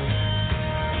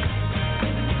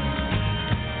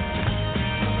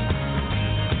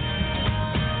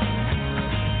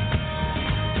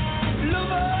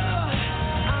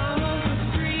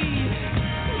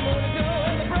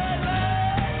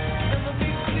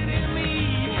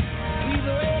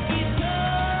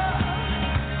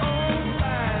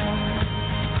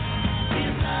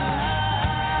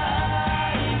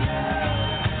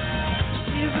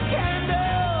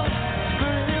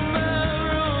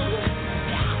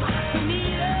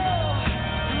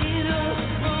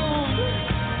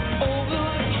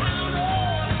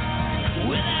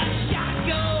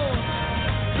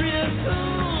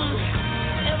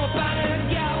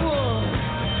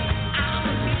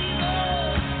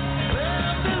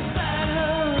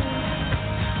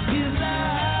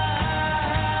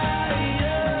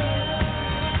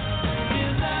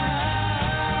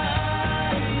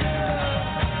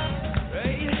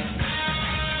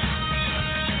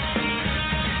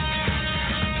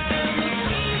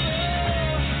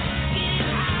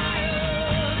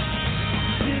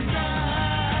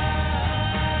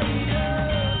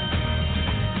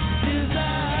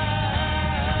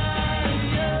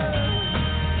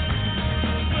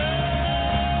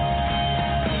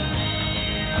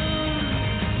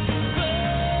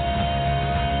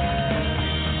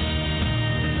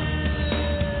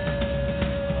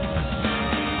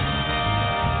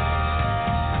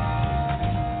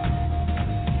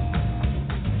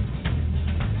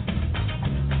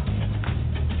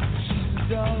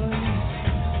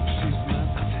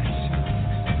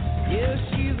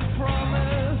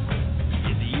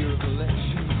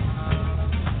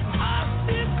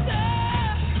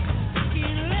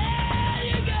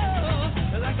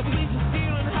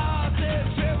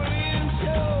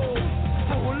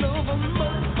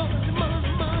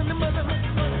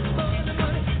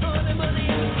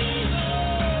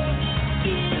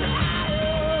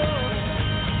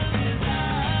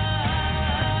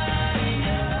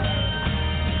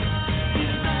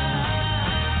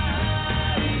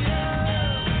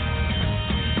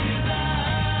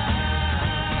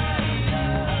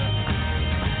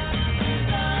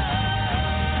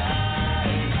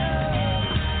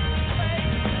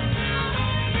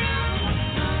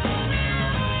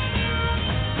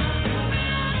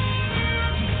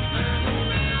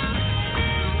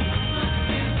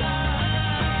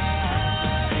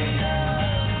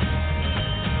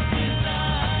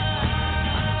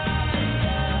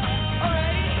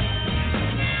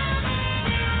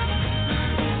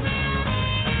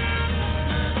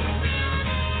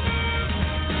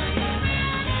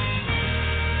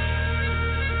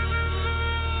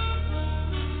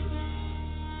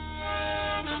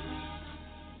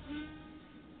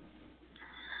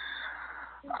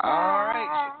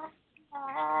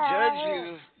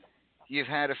 You've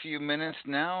had a few minutes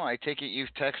now. I take it you've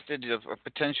texted a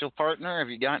potential partner. Have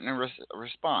you gotten a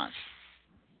response?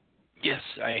 Yes,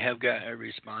 I have got a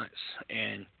response.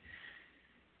 And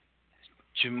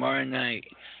tomorrow night,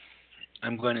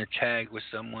 I'm going to tag with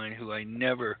someone who I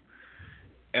never,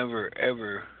 ever,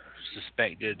 ever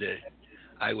suspected that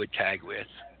I would tag with.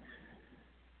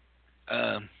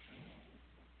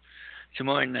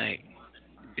 Tomorrow night,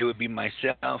 it would be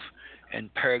myself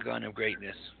and Paragon of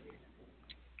Greatness.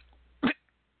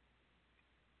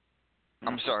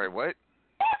 I'm sorry, what?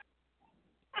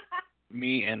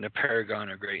 Me and the Paragon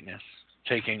of Greatness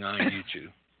taking on you two,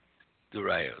 the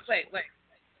Rios. Wait.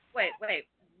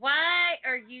 Why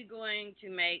are you going to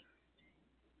make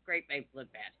Great Babe look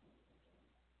bad?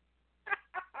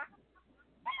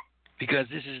 Because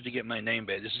this is to get my name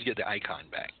back. This is to get the icon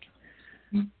back.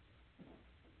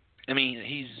 I mean,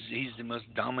 he's the most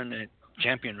dominant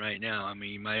champion right now. I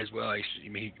mean, you might as well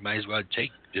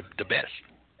take the best.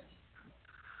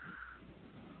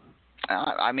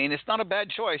 I mean, it's not a bad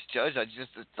choice, Judge.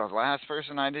 It's the last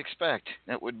person I'd expect.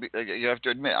 It would be. You have to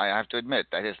admit. I have to admit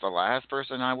that is the last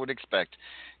person I would expect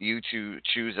you to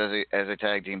choose as a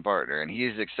tag team partner, and he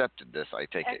has accepted this. I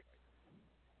take it.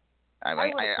 I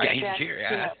would he's here.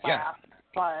 Yeah.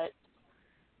 But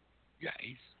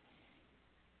guys.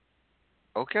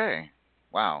 Okay.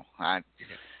 Wow.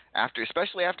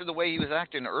 Especially after the way he was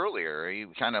acting earlier, he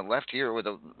kind of left here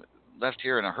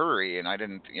in a hurry, and I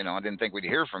didn't think we'd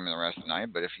hear from him the rest of the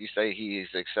night. But if you say he's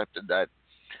accepted that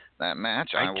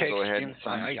match, I will go ahead and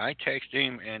sign. I texted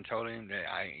him and told him that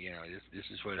this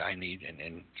is what I need,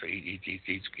 and so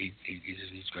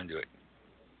he's going to do it.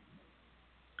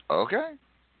 Okay.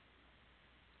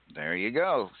 There you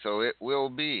go. So it will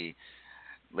be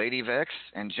Lady Vex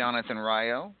and Jonathan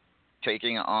Ryo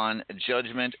taking on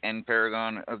Judgment and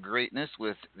Paragon of Greatness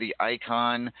with the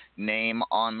Icon name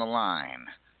on the line.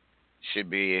 Should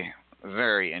be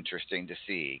very interesting to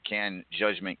see. Can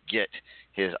Judgment get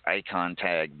his Icon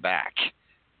tag back?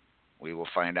 We will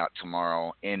find out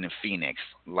tomorrow in Phoenix,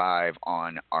 live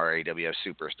on RAWF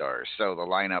Superstars. So the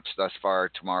lineups thus far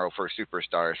tomorrow for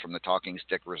Superstars from the Talking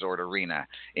Stick Resort Arena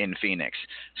in Phoenix.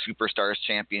 Superstars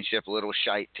Championship, Little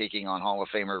Shite taking on Hall of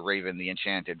Famer Raven the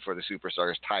Enchanted for the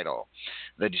Superstars title.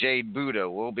 The Jade Buddha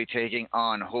will be taking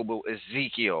on Hobo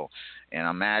Ezekiel in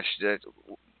a match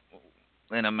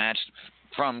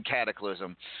from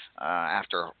Cataclysm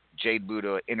after Jade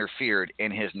Buddha interfered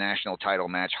in his national title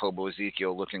match. Hobo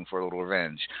Ezekiel looking for a little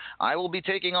revenge. I will be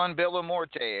taking on Bella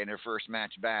Morte in her first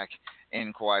match back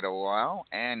in quite a while.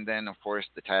 And then, of course,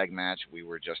 the tag match we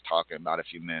were just talking about a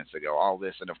few minutes ago. All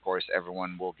this, and of course,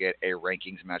 everyone will get a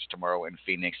rankings match tomorrow in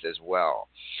Phoenix as well.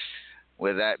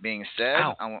 With that being said,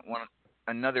 I want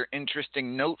another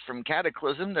interesting note from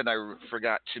Cataclysm that I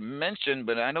forgot to mention,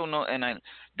 but I don't know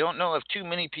if too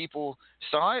many people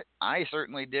saw it. I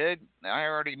certainly did. I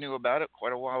already knew about it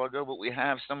quite a while ago, but we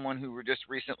have someone who just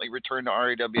recently returned to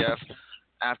RAWF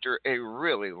after a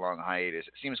really long hiatus.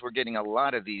 It seems we're getting a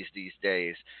lot of these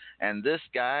days. And this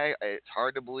guy, it's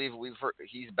hard to believe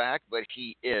he's back, but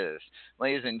he is.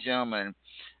 Ladies and gentlemen,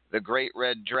 the Great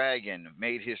Red Dragon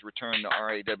made his return to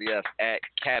RAWF at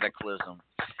Cataclysm.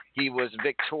 He was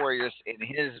victorious in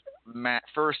his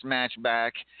first match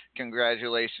back.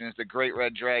 Congratulations. The Great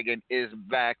Red Dragon is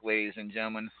back, ladies and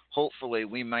gentlemen. Hopefully,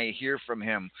 we may hear from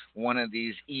him one of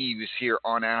these eves here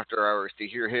on After Hours. To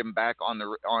hear him back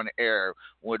on air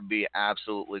would be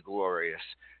absolutely glorious,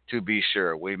 to be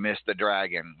sure. We miss the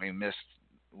dragon. We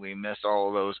miss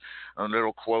all those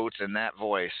little quotes and that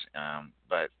voice.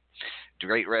 But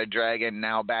Great Red Dragon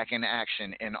now back in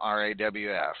action in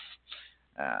RAWF.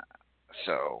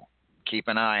 So keep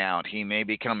an eye out. He may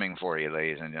be coming for you,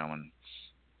 ladies and gentlemen.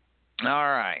 All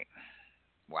right.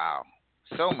 Wow.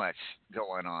 So much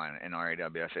going on in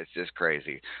RAWF. It's just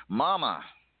crazy. Mama.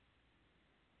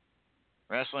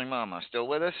 Wrestling Mama. Still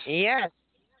with us? Yes.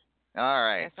 All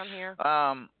right. Yes, I'm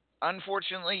here.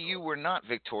 Unfortunately, you were not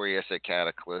victorious at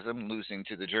Cataclysm, losing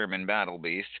to the German Battle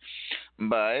Beast.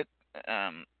 But,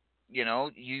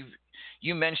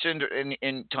 you mentioned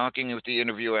in talking with the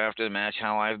interview after the match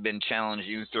how I've been challenging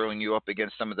you, throwing you up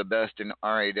against some of the best in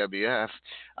RAWF.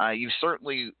 You've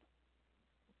certainly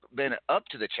been up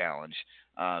to the challenge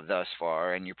thus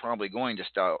far, and you're probably going to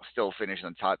still finish in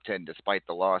the top 10 despite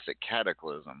the loss at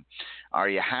Cataclysm. Are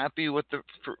you happy with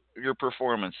your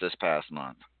performance this past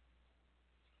month?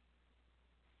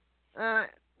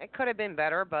 It could have been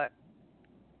better, but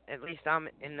at least I'm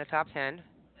in the top 10.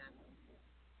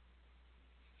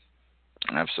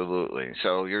 Absolutely.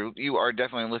 So you are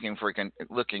definitely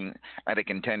looking at a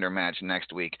contender match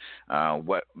next week.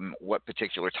 What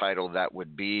particular title that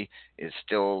would be is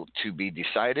still to be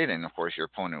decided, and of course your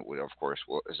opponent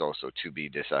is also to be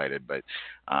decided. But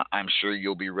I'm sure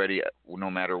you'll be ready no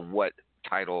matter what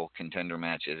title contender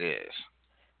match it is.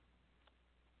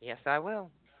 Yes, I will.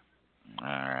 All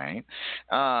right.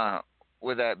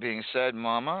 With that being said,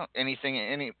 Mama, any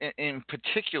in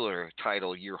particular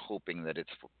title you're hoping that it's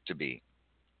to be?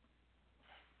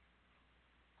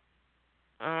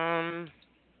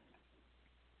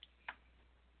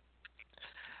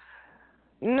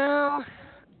 No.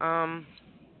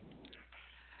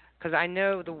 Because I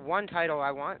know the one title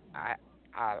I want,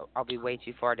 I'll be way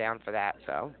too far down for that.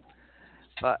 So,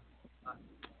 but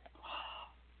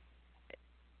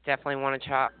definitely want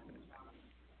to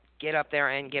get up there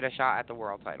and get a shot at the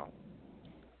world title.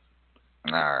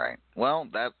 All right. Well,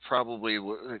 that probably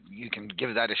you can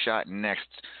give that a shot next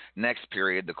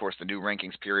period. Of course, the new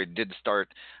rankings period did start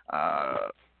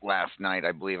last night.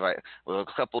 I believe a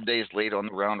couple days late on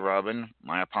the round robin.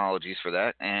 My apologies for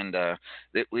that. And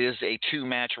it was a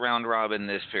 2-match round robin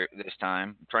this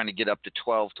time. I'm trying to get up to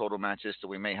 12 total matches, so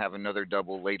we may have another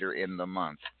double later in the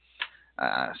month.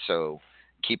 So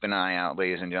keep an eye out,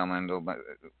 ladies and gentlemen.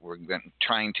 We're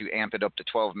trying to amp it up to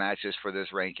 12 matches for this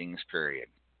rankings period.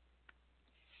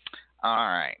 All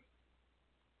right.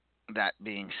 That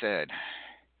being said,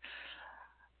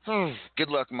 Good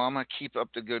luck, Mama. Keep up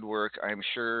the good work. I'm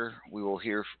sure we will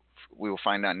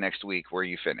find out next week where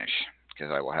you finish,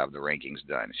 because I will have the rankings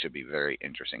done. It should be very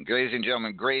interesting. Ladies and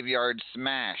gentlemen, Graveyard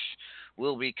Smash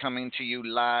will be coming to you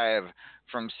live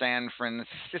from San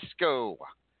Francisco,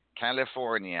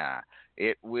 California.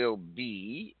 It will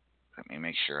be, let me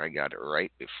make sure I got it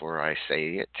right before I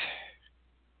say it,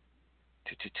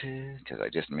 because I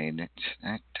just made it.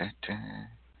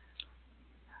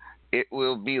 It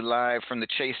will be live from the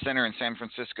Chase Center in San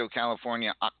Francisco,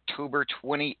 California, October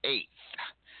 28th.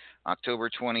 October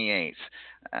 28th.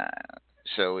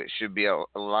 So it should be a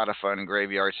lot of fun.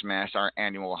 Graveyard Smash, our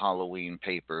annual Halloween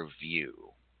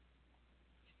pay-per-view.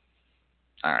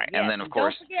 All right, yes, and then, of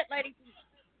course... Don't forget, ladies and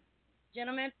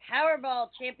gentlemen, Powerball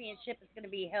Championship is going to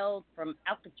be held from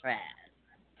Alcatraz.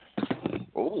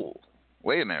 Oh,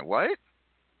 wait a minute, what?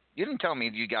 You didn't tell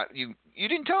me you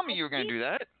didn't tell me you were going to do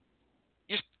that.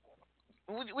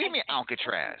 What do you mean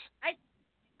Alcatraz? I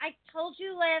told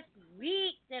you last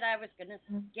week that I was going to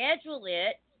schedule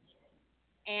it,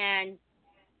 and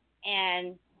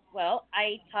well,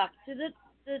 I talked to the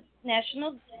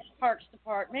National Parks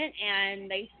Department,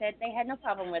 and they said they had no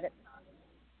problem with it.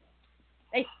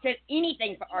 They said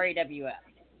anything for RAWF.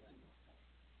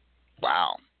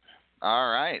 Wow.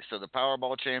 All right, so the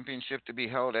Powerball Championship to be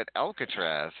held at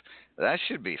Alcatraz. That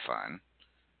should be fun.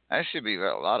 That should be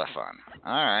a lot of fun.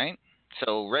 All right.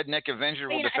 So Redneck Avenger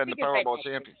will defend the Powerball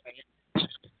Championship.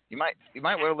 You might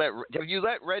well have you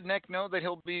let Redneck know that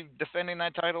he'll be defending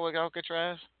that title at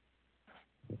Alcatraz?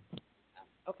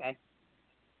 Okay.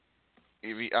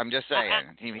 I'm just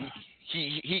saying.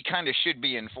 He kind of should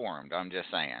be informed. I'm just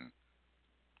saying.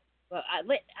 Well, I'll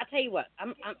tell you what.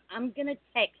 I'm gonna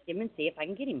text him and see if I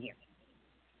can get him here.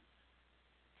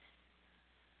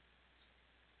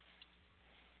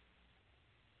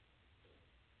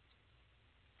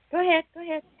 Go ahead.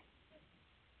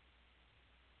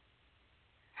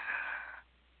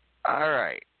 All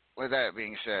right. With that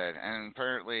being said, and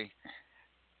apparently,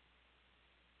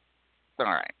 all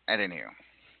right. At any rate,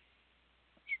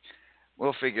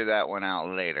 we'll figure that one out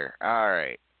later. All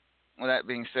right. With that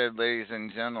being said, ladies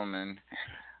and gentlemen,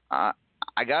 I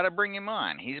gotta bring him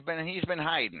on. He's been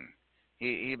hiding.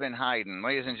 He's been hiding.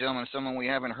 Ladies and gentlemen, someone we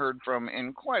haven't heard from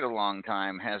in quite a long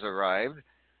time has arrived,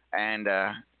 and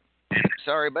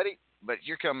sorry, buddy, but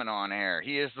you're coming on air.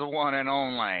 He is the one and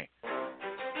only. You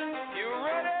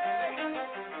ready?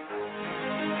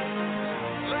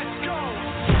 Let's go.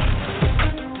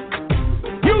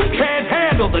 You can't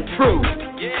handle the truth.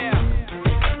 Yeah.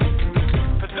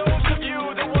 For those of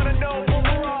you that want to know what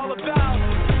we're all about,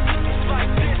 it's like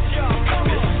this, y'all. Come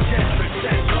on.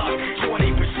 10% luck,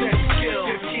 20% skill,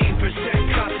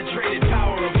 15% concentrated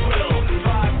power of will,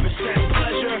 5%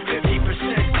 pleasure,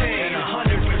 50% pain,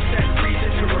 100% reason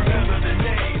to remember the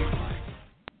name.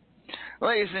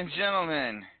 Ladies and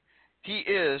gentlemen, he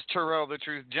is Terrell the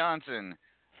Truth Johnson.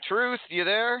 Truth, you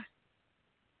there?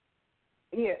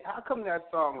 Yeah, how come that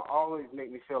song always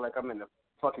make me feel like I'm in a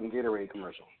fucking Gatorade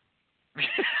commercial?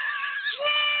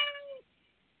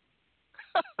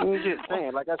 I'm just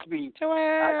saying, like I should be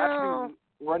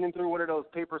running through one of those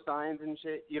paper signs and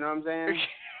shit. You know what I'm saying?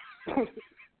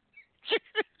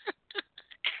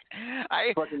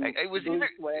 I was either.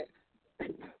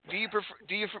 Do you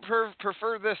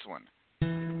prefer this one?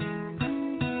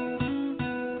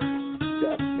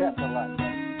 That's a lot.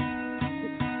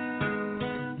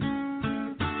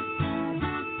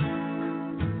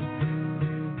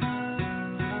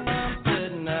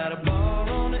 Sitting at a bar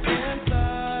on the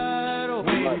inside,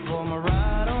 waiting for my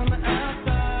ride on the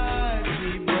outside.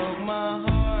 She broke my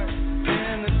heart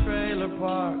in the trailer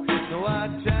park, so I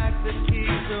jacked the key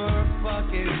to her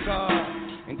fucking car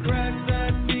and crashed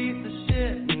that piece of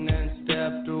shit and then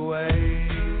stepped away.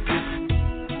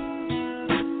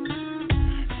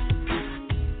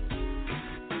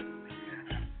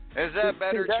 Is that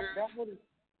better, Truth?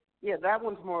 That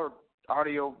one's more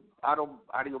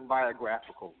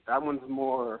autobiographical. That one's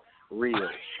more real.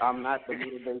 I'm not the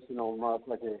motivational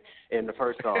motherfucker in the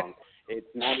first song. It's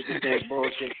 90%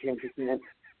 bullshit, 10%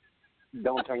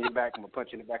 don't turn your back, I'm gonna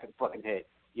punch you in the back of the fucking head.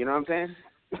 You know what I'm saying?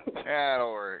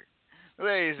 That'll work.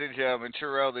 Ladies and gentlemen,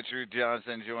 Terrell the Truth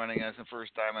Johnson joining us the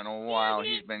first time in a while.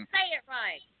 He's been. Say it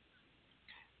right.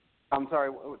 I'm sorry.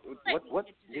 What?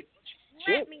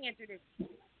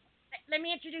 Let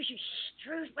me introduce you.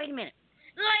 Truth. Wait a minute.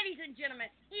 Ladies and gentlemen,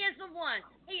 he is the one.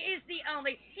 He is the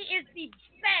only. He is the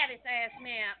baddest ass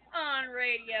man on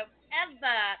radio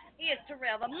ever. He is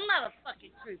Terrell, the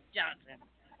motherfucking Truth Johnson.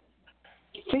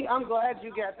 See, I'm glad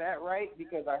you got that right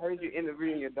because I heard you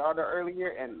interviewing your daughter earlier,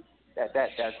 and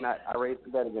that's not. I raised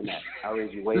you better than that. I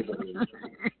raised you way better than that.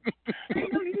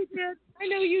 did. I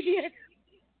know you did.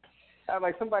 I'm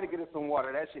like, somebody get us some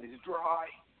water. That shit is dry.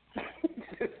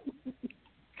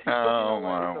 Oh,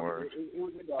 my word. It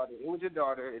was your daughter. It was your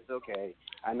daughter. It's okay.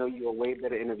 I know you're a way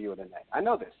better interviewer than that. I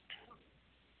know this.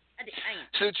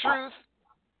 So, Truth,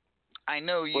 I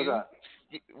know What's you. up?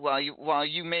 While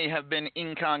you may have been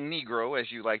incognito, as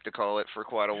you like to call it, for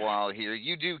quite a while here,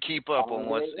 you do keep up on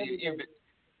what's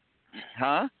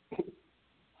huh?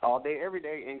 All day, every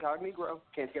day, incognito.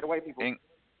 Can't get away, people.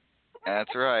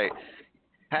 That's right.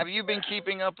 Have you been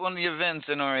keeping up on the events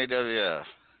in RAWF?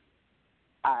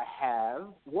 I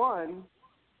have. One,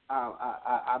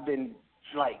 I've been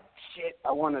like, shit,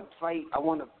 I want to fight, I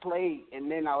want to play, and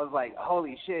then I was like,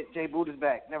 holy shit, Jay Buddha's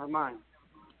back. Never mind.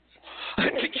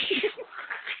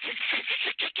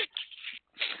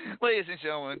 Ladies and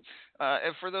gentlemen,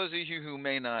 and for those of you who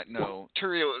may not know,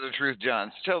 Turio the Truth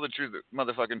Johnson, Tell the Truth,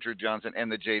 motherfucking Truth Johnson,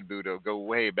 and the Jade Buddha go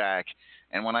way back.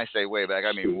 And when I say way back,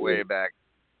 I mean way back.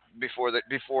 Before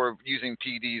using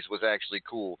PDs was actually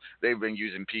cool. They've been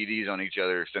using PDs on each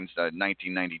other since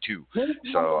 1992.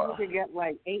 So he could get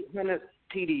like 800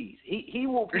 PDs. He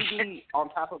will PD on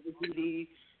top of the PD,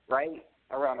 right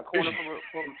around the corner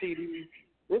from the PD.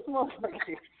 This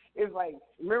motherfucker is like,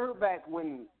 remember back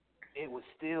when it was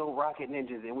still Rocket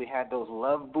Ninjas and we had those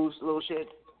love boost little shit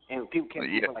and people kept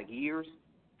them for like years?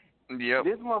 Yep.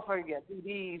 This motherfucker got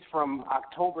PDs from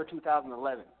October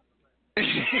 2011. I'm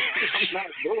not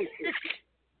doing it.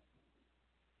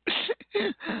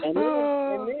 And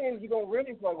then you're going to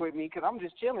really fuck with me because I'm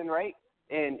just chilling, right?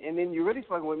 And then you're really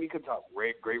fucking with me because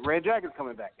Great Red Dragon's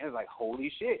coming back. And it's like, holy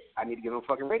shit, I need to get on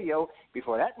fucking radio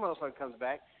before that motherfucker comes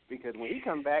back, because when he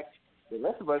comes back, the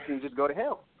rest of us can just go to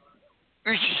hell.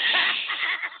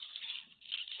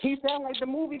 He sounds like the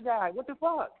movie guy. What the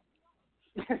fuck?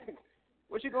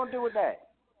 What you going to do with that?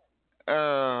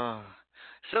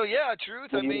 So yeah,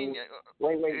 Truth. I mean,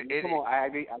 wait. Come on, I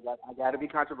agree. I got to be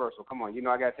controversial. Come on, you know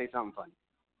I got to say something funny.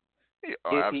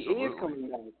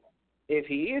 Absolutely. If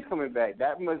he is coming back,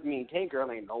 that must mean Tank Girl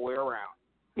ain't nowhere around.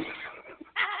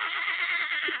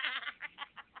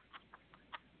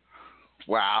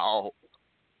 Wow.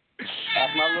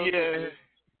 That's my little sister.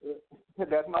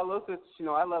 That's my little sister. You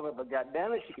know I love her, but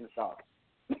goddamn it, she can talk.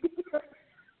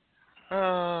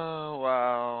 Oh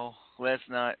wow. Let's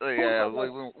not. Yeah.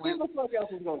 Who the fuck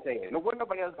else is gonna say it?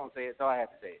 Nobody else gonna say it, so I have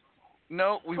to say it.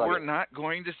 No, we were not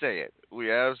going to say it.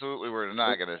 We absolutely were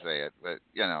not going to say it. But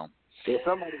you know, if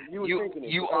somebody you thinking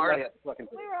it, you are. We're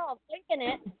all thinking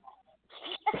it.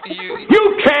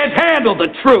 You can't handle the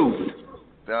truth.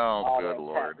 Oh, good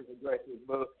Lord.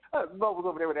 Bo was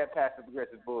over there with that passive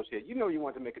aggressive bullshit. You know you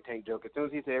wanted to make a Tank joke as soon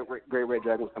as he said Great Red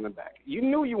Dragon was coming back. You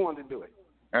knew you wanted to do it.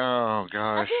 Oh I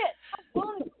gosh. did. I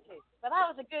wanted to, but I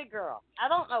was a good girl. I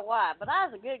don't know why, but I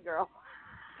was a good girl.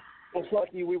 Well,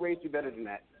 fuck you. We raised you better than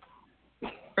that. You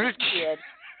did.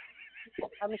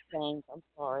 I'm ashamed. I'm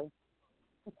sorry.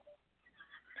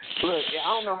 Look, I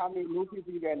don't know how many new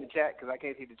people you got in the chat because I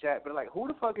can't see the chat, but like, who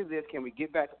the fuck is this? Can we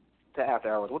get back to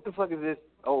after hours? What the fuck is this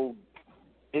old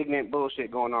ignorant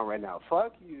bullshit going on right now?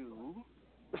 Fuck you.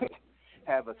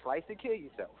 Have a slice to kill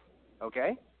yourself,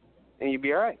 okay? And you'll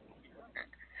be all right.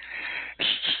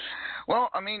 Well,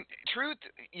 I mean, Truth,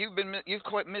 you've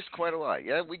missed quite a lot.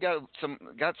 Yeah, we got some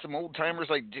old timers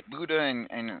like Buddha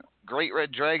and Great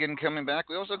Red Dragon coming back.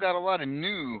 We also got a lot of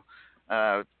new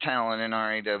talent in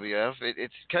RAWF.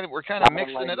 We're kind of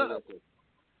mixing it up.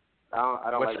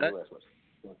 I don't What's like that? new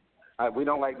wrestlers. We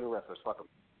don't like new wrestlers. Fuck them.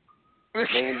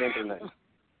 They invented nothing.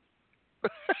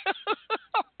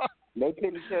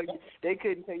 They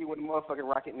couldn't tell you what a motherfucking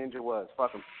Rocket Ninja was.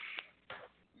 Fuck them.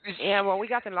 Yeah, well, we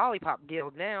got the lollipop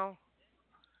deal now.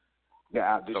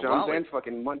 Yeah, the shows and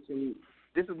fucking munching.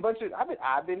 This is a bunch of.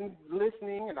 I've been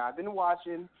listening and I've been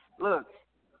watching. Look,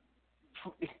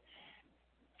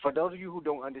 for those of you who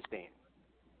don't understand,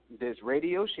 this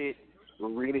radio shit will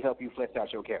really help you flesh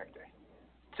out your character.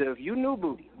 So if you new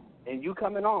booty and you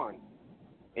coming on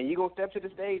and you gonna step to the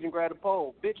stage and grab a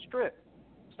pole, bitch, strip.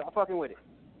 Stop fucking with it.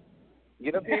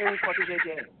 Get up here and fucking shake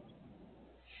your ass.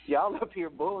 Y'all up here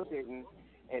bullshitting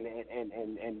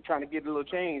and trying to get a little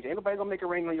change. Ain't nobody gonna make it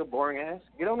rain on your boring ass.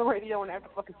 Get on the radio and act a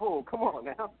fucking fool. Come on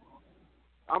now.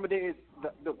 Amadeus,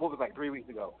 what was like 3 weeks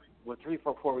ago? Well,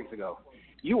 4 weeks ago.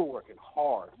 You were working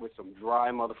hard with some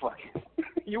dry motherfuckers.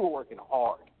 You were working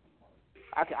hard.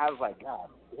 I was like, God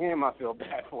damn, I feel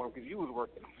bad for him because you was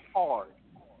working hard.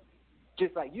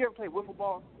 Just like, you ever play wiffle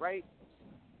ball, right?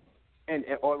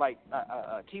 Or like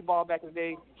T-ball back in the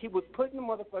day. He was putting the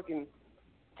motherfucking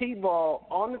T-ball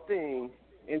on the thing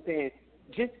and saying,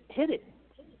 just hit it.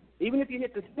 Even if you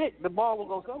hit the stick, the ball will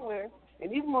go somewhere.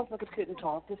 And these motherfuckers couldn't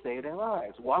talk to save their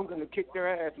lives. Well, I'm going to kick their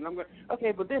ass, and I'm going to...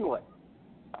 Okay, but then what?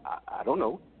 I don't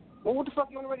know. Well, what the fuck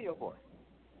are you on the radio for?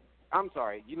 I'm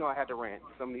sorry. You know I had to rant.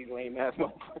 Some of these lame-ass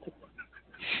motherfuckers.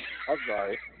 I'm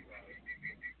sorry.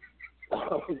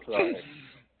 I'm sorry.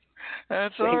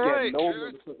 That's all right.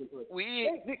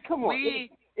 Come on.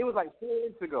 It was like 4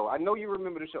 weeks ago. I know you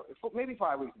remember the show. Maybe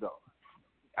 5 weeks ago.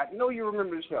 I know you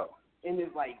remember the show. And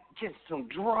it's like just some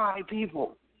dry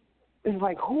people. It's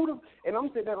like, who the... And I'm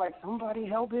sitting there like, somebody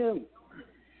help him.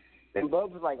 And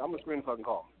Bubs was like, I'm going to screen fucking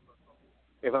call.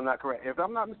 If I'm not correct. If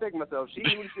I'm not mistaken myself, she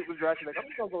knew the shit was dry. She's like, I'm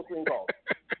just going to go screen call.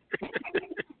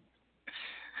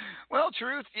 Well,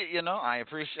 Truth, you know, I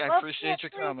appreciate your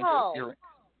comment.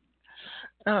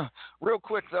 Real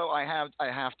quick though, I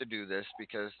have to do this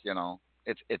because you know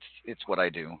it's what I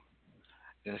do.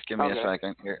 Just give me a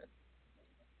second here.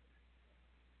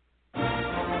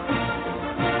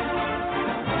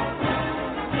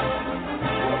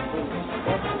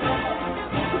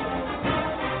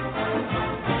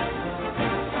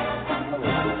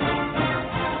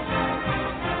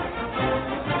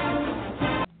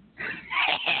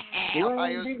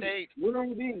 Ohio State.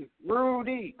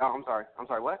 Rudy. Oh, I'm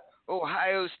sorry. What?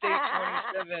 Ohio State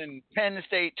 27, Penn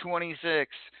State 26.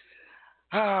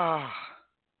 Ah,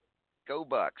 go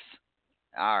Bucks.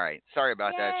 All right. Sorry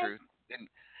about that, Truth.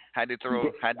 Had to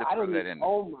throw that in.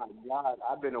 Oh my God,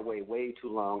 I've been away way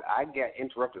too long. I got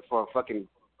interrupted for a fucking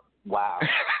wow.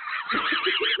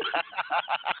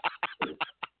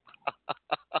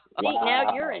 See,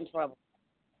 now you're in trouble.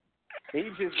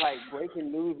 He's just like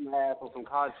breaking news mad for some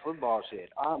college football shit.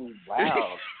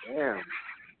 Wow, damn.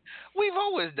 We've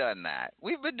always done that.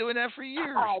 We've been doing that for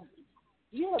years.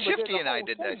 Yeah, but Shifty and I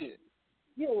did that shit.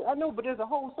 Yeah, I know, but there's a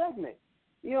whole segment.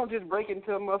 You don't just break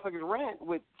into a motherfucker's rant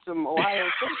with some Ohio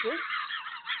State shit.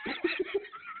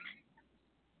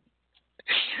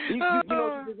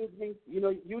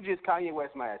 You just Kanye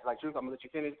West my ass. Like, Truth, I'm going to let you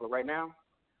finish, but right now...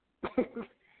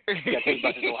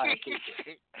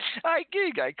 I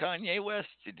Kanye West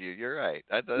you, dude. You're right.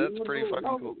 That's pretty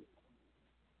fucking cool.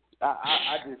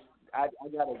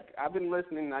 I've been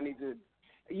listening. I need to.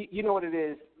 You know what it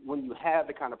is when you have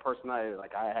the kind of personality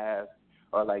like I have,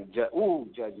 or like judgment.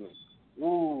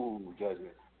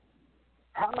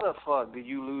 How the fuck did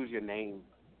you lose your name?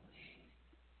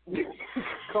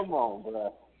 Come on,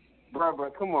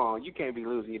 bro. Come on. You can't be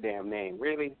losing your damn name,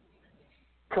 really.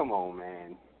 Come on,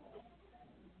 man.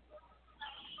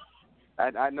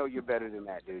 I know you're better than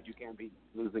that, dude. You can't be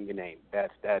losing your name.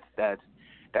 That's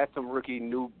some rookie,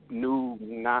 new,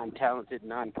 non-talented,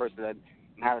 non-personality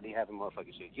having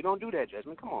motherfucking shit. You don't do that,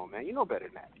 Judgment. Come on, man. You know better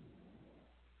than that.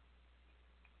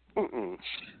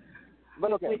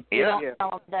 But okay. You don't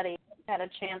know that he had a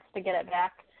chance to get it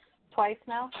back twice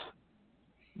now?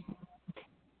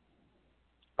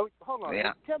 Oh, hold on.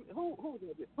 Yeah. Tell me, who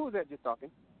was that just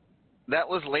talking? That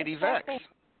was Lady Vex.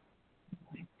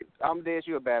 I'm dead.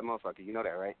 You a bad motherfucker. You know that,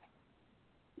 right?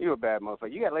 You a bad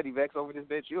motherfucker. You got Lady Vex over this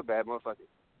bitch. You a bad motherfucker.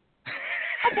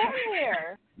 I've been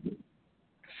here.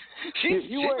 She's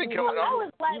been coming I on.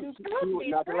 was letting Truth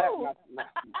be true.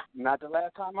 Not the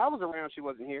last time I was around, she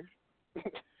wasn't here.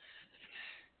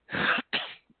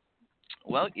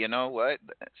 Well, you know what?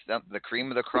 The cream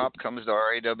of the crop comes to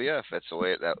RAWF. That's the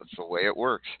way it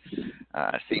works.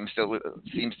 Seems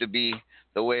to be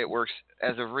the way it works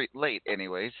as of late,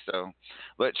 anyways. So,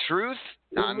 but Truth,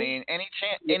 I mean,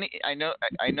 I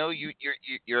know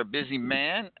you're a busy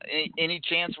man. Any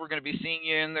chance we're going to be seeing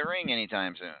you in the ring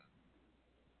anytime soon?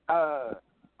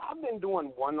 I've been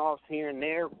doing one-offs here and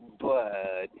there,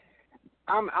 but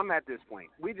I'm at this point.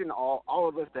 We didn't all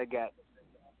of us that got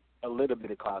a little bit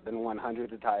of clout, done won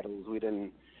hundreds of titles. We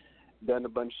done a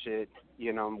bunch of shit.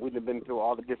 You know, we've been through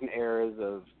all the different eras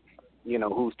of, you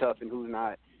know, who's tough and who's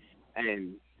not.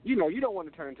 And, you know, you don't want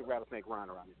to turn into Rattlesnake Ron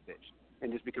around this bitch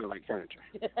and just become like furniture.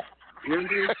 You know what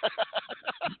I mean?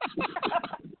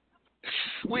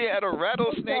 We had a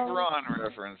Rattlesnake Ron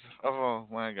reference. Oh,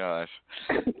 my gosh.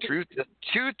 Truth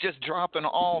just dropping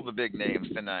all the big names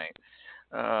tonight.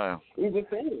 He's a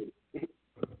fan.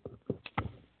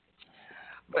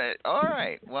 But all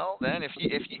right, well then, if you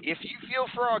feel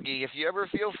froggy, if you ever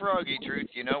feel froggy, Truth,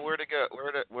 you know where to go,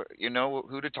 you know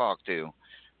who to talk to.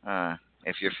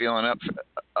 If you're feeling up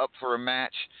for a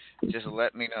match, just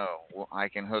let me know. Well, I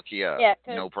can hook you up. Yeah,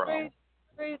 no problem.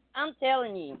 Truth, I'm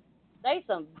telling you, they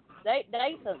some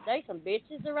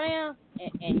bitches around,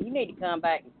 and you need to come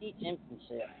back and teach them some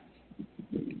shit.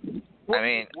 I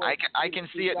mean, I can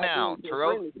see it now.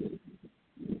 Terrell.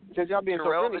 Since y'all being so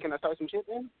friendly, can I start some shit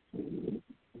then?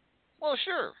 Well,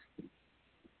 sure.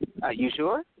 You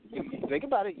sure? Think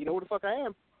about it. You know who the fuck I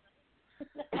am.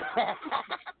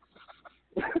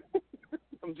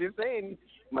 I'm just saying,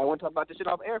 you might want to talk about this shit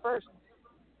off air first.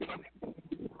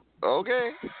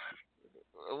 Okay.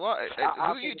 What?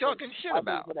 I'll Who are you take it talking for- shit I'll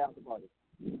about? take it for the after party.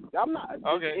 I'm not.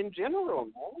 Okay. In general,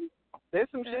 man. There's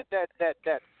some shit that's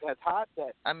hot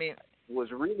that I mean,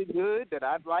 was really good that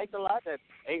I've liked a lot that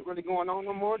ain't really going on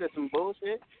no more. There's some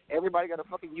bullshit. Everybody got a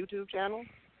fucking YouTube channel.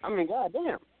 I mean,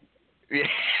 goddamn. yeah.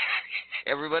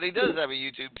 Everybody does have a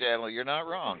YouTube channel. You're not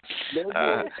wrong. There's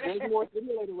more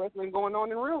simulated wrestling going on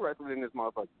than real wrestling in this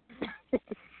motherfucker.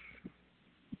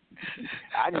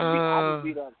 I just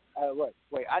beat up. What?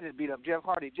 Wait, I just beat up Jeff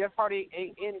Hardy. Jeff Hardy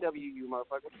ain't NWU,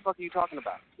 motherfucker. What the fuck are you talking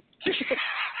about?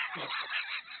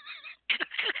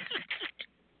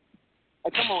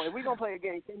 Hey, come on, if we gonna play a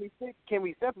game, can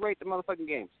we separate the motherfucking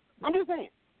games? I'm just saying.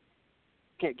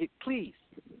 Please,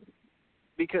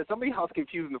 because some of y'all's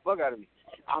confusing the fuck out of me.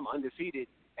 I'm undefeated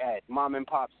at mom and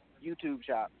pop's YouTube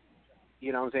shop.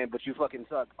 You know what I'm saying? But you fucking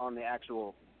suck on the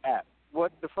actual app.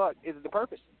 What the fuck is the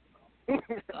purpose?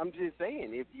 I'm just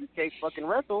saying, if you can't fucking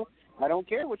wrestle, I don't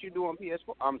care what you do on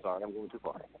PS4. I'm sorry, I'm going too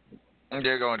far.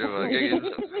 They're going to.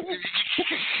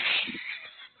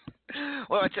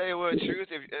 Well, I tell you what, Truth.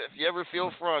 If you ever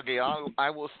feel froggy, I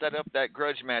will set up that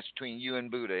grudge match between you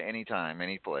and Buddha anytime,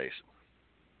 any place.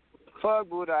 Fuck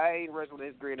Buddha, I ain't wrestling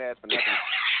his green ass for nothing.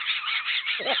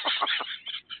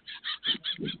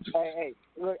 hey,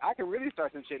 look, I can really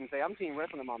start some shit and say I'm team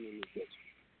wrestling mom in this bitch.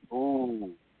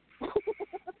 Ooh.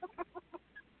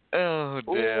 Oh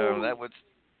damn, Ooh. that was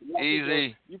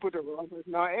easy. You put the wrong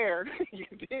person on air. You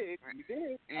did.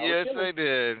 Yes, I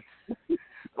did.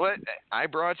 What? I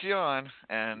brought you on,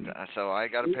 and so I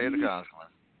got to pay the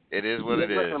consequence. It is what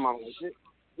it is.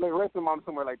 Look, wrestling mom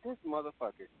somewhere like this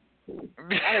motherfucker. I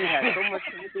didn't have so much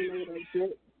time to that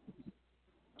shit.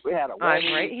 We had a wedding.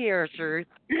 I'm right here, Truth.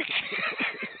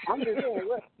 I'm just saying,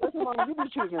 wrestling mom, you be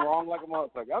choosing wrong like a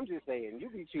motherfucker. I'm just saying, you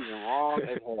be choosing wrong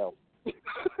as hell.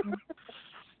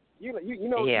 You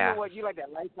know what? You like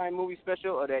that Lifetime movie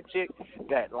special of that chick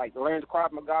that like learns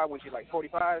Krav Maga when she's like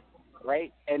 45,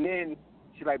 right? And then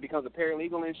she like becomes a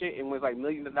paralegal and shit and wins like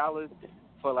millions of dollars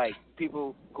for like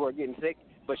people who are getting sick,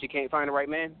 but she can't find the right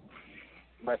man.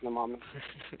 Wrestling mama.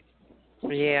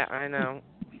 Yeah, I know.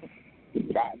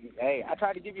 Hey, I even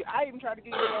tried to give you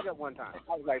a leg up one time.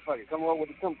 I was like, fuck it, come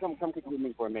kick it with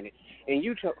me for a minute. And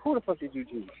you chose, who the fuck did you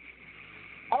choose?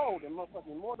 Oh, the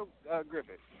motherfucking Mortal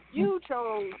Griffith. You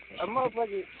chose a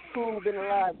motherfucker who's been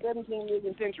alive 17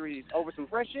 million centuries over some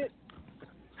fresh shit?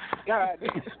 God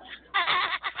damn.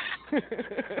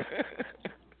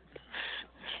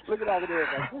 Look at over there,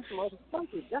 like, this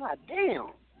motherfucker, god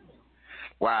damn.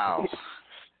 Wow.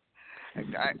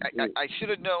 I should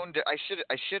have known. I should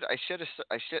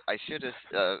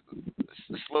have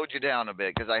slowed you down a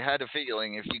bit because I had a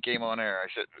feeling if you came on air, I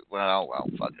should. Well,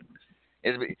 fuck it.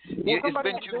 It's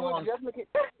been too long.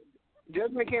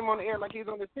 Judgment came on the air like he was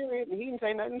on the period, and he didn't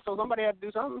say nothing, so somebody had to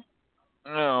do something.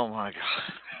 Oh my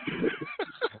God.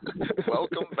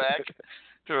 Welcome back to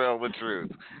Tell the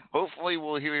Truth. Hopefully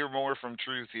we'll hear more from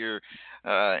Truth here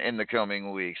in the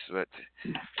coming weeks. But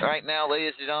right now,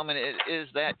 ladies and gentlemen, it is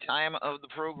that time of the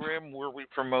program where we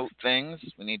promote things.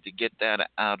 We need to get that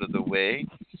out of the way.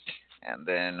 And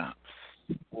then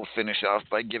we'll finish off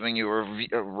by giving you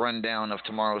a rundown of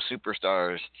tomorrow's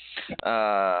superstars.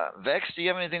 Vex, do you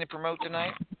have anything to promote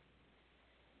tonight?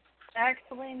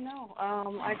 Actually, no.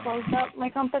 I closed up my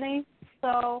company,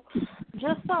 so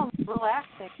just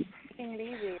relaxing, taking it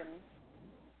easy,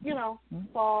 and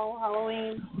fall,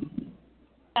 Halloween,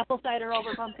 apple cider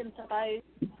over pumpkin spice,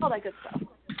 all that good stuff.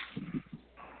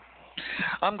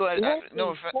 I'm glad.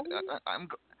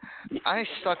 I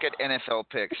suck at NFL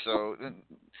picks, so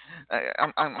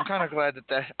I'm kind of glad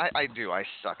that I do. I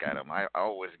suck at them. I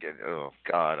always get. Oh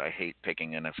God, I hate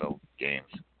picking NFL games.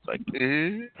 It's like,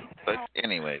 but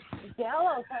anyway.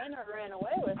 Gallo kind of ran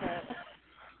away with it.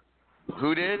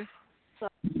 Who did? So,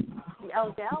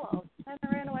 Gallo kind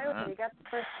of ran away with it. He got the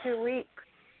first 2 weeks,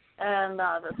 and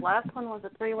this last one was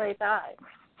a 3-way tie.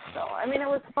 So I mean, it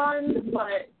was fun,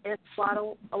 but it's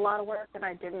a lot of work, and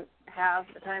I didn't have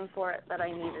the time for it that I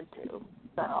needed to.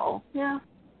 So yeah.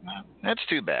 That's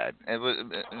too bad.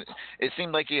 It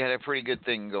seemed like you had a pretty good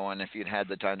thing going. If you'd had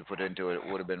the time to put into it, it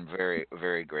would have been a very,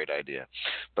 very great idea.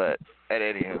 But at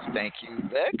any rate, thank you,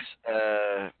 Vex.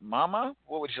 Mama,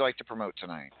 what would you like to promote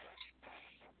tonight?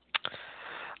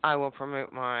 I will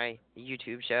promote my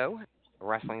YouTube show,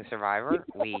 Wrestling Survivor.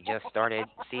 We just started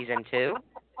season 2.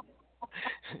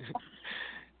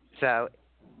 So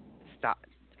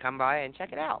come by and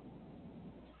check it out.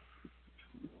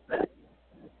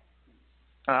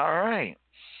 All right.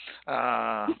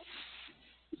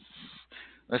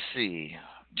 Let's see.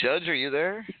 Judge, are you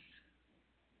there?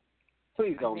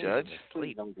 Please don't, Judge.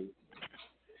 Please don't do.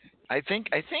 I think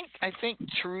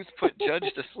Truth put Judge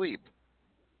to sleep.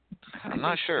 I'm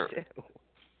not sure.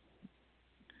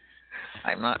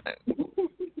 I'm not.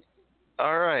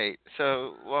 All right.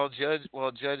 So while Judge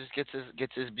gets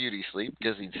his beauty sleep,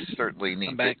 because he certainly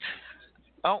needs it.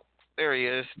 Oh, there he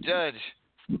is, Judge.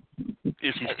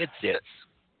 It's his headsets.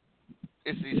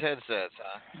 It's these headsets,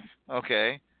 huh?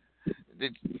 Okay.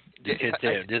 This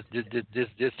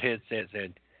headset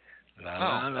said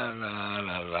la la la la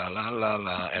la la la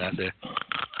la, and I said,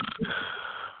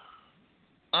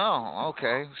 "Oh,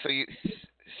 okay."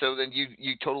 So then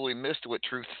you totally missed what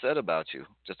Truth said about you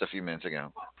just a few minutes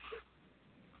ago.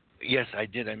 Yes, I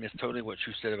did. I missed totally what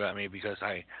Truth said about me because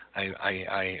I fell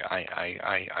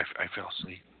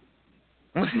asleep.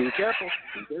 Be careful.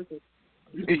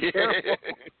 Be careful.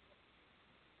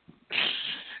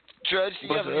 Judge, do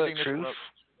you have anything to promote?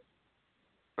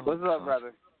 What's up,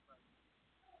 brother?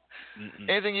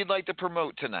 Anything you'd like to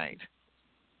promote tonight?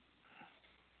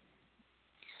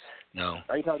 No.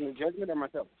 Are you talking to Judgment or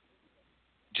myself?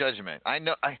 Judgment. I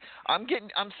know. I'm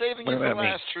saving you for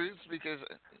last, Truth, because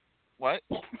what?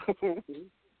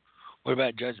 What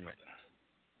about Judgment?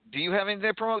 Do you have anything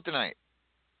to promote tonight?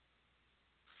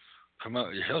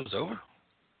 Promote? The show's over.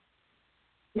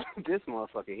 This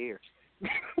motherfucker here.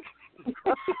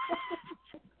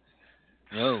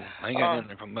 No, I ain't got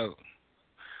nothing to promote.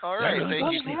 All right,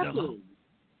 thank you. Happened?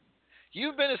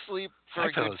 You've been asleep for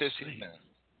a good 15 minutes.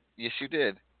 Yes, you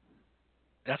did.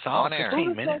 That's all. On air.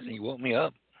 15 minutes, and you woke me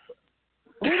up.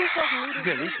 Who the fuck You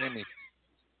could at least give me.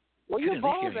 Well, your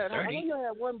ball's at. I know you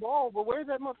had one ball, but where's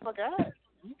that motherfucker at?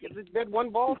 Did that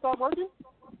one ball stop working?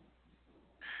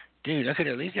 Dude, I could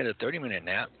at least get a 30-minute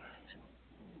nap.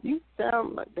 You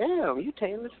sound like, damn, you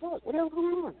tame as fuck. What else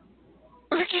going on?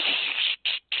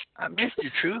 I missed the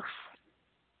Truth.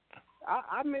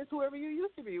 I miss whoever you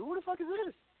used to be. Who the fuck is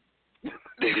this?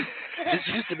 This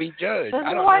used to be Judge.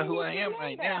 I don't know who I am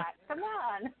right now. Come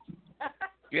on.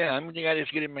 Yeah, I'm the guy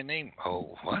that's getting my name.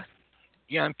 Oh, what?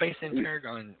 Yeah, I'm facing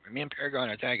Paragon. Me and Paragon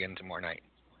are tagging tomorrow night.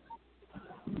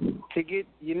 To get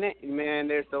your name, man,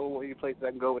 there's so many places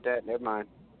I can go with that. Never mind.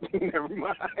 Never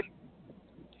mind.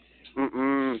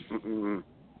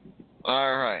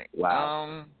 All right.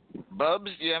 Wow.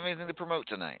 Bubs, do you have anything to promote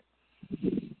tonight?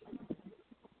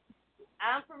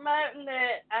 I'm promoting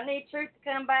that I need Truth to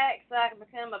come back so I can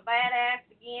become a badass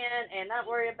again and not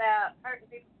worry about hurting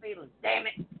people's feelings. Damn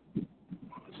it.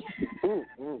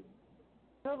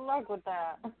 Good luck with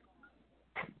that.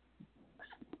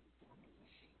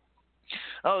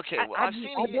 Okay, well, I've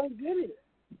seen I don't get it.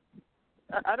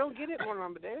 I don't get it,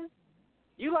 Amadeus.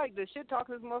 You like the shit talk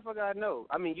this motherfucker I know.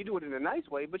 I mean, you do it in a nice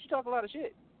way, but you talk a lot of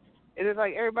shit. And it's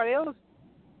like everybody else,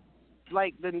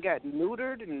 like, then got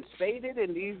neutered and spaded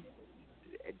and these.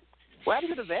 What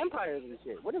happened to the vampires and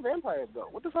shit? Where did vampires go?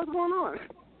 What the fuck's going on?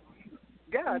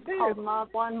 God damn. Called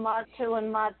Mod 1, Mod 2,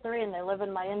 and Mod 3, and they live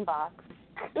in my inbox.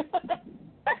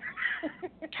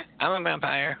 I'm a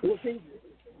vampire.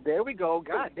 There we go.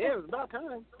 God damn, it's about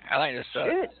time. I like to suck.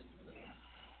 Shit.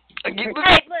 Hey, look, I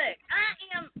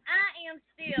am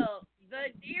still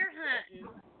the deer hunting,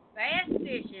 bass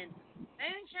fishing,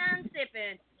 moonshine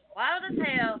sipping, wild as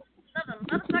hell, loving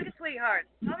motherfucking sweetheart.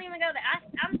 Don't even go there.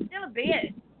 I'm still a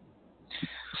bitch.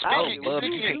 Love,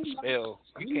 you can't spell.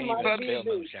 You can't even spell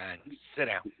moonshine. Sit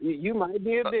down. You might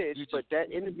be a bitch, but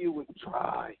that interview was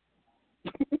dry.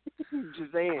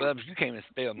 Just saying. Love, you can't even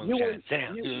spell moonshine. Sit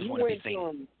down. You just want to be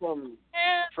seen.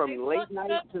 From late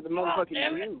night to the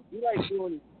motherfucking view.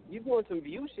 You doing some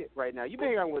view shit right now. You've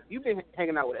been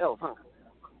hanging out with Elf, huh?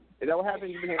 Is that what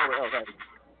happened? You've been hanging out with Elf, haven't you?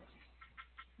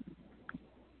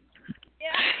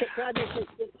 Yeah.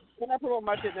 Can I promote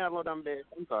my shit now, Lord? I'm dead.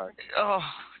 I'm sorry. Oh,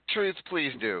 Truth,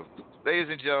 please do. Ladies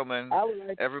and gentlemen,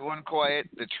 everyone quiet.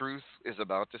 The Truth is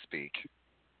about to speak.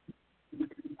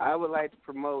 I would like to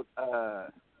promote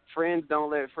Friends Don't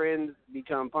Let Friends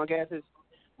Become Punk Asses.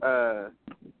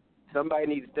 Somebody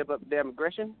needs to step up damn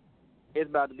aggression. It's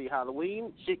about to be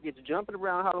Halloween. Shit gets jumping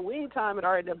around Halloween time at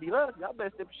RAWF. Y'all better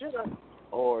step your shit up.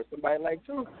 Or somebody like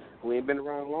Truth, who ain't been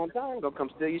around a long time, gonna come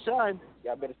steal your shine.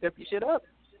 Y'all better step your shit up.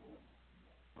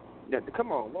 Yeah,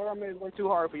 come on, Lord, I made it way too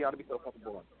hard for y'all to be so fucking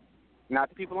boring. Not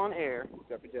the people on air,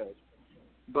 except for Judge.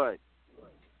 But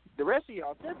the rest of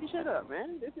y'all, step your shit up,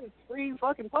 man. This is free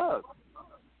fucking pub.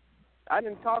 I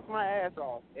didn't talk my ass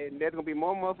off, and there's going to be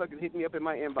more motherfuckers hitting me up in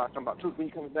my inbox talking about Truth when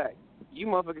you coming back. You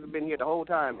motherfuckers have been here the whole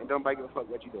time, and don't nobody give a fuck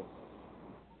what you doing.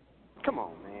 Come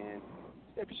on, man.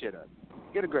 Step your shit up.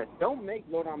 Get aggressive. Don't make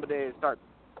Lord Amadeus start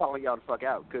calling y'all the fuck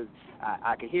out, because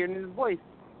I can hear it in his voice.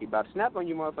 He about to snap on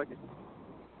you motherfuckers.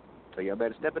 So y'all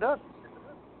better step it up.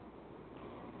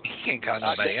 He can't call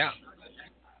nobody out.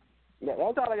 That's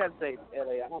all I got to say,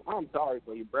 LA. I'm sorry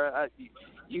for you, bro.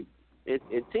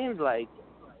 It seems like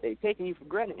they taking you for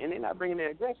granted and they're not bringing their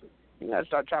aggression. You got to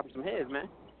start chopping some heads, man.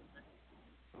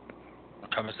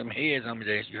 Chopping some heads on me,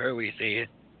 Jace. You heard what he said.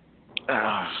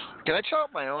 Can I chop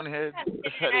my own head?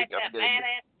 This headache I'm getting.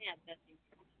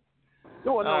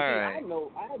 No, All see, right. I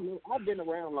know. I've been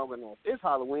around long enough. It's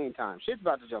Halloween time. Shit's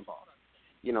about to jump off.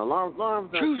 You know, long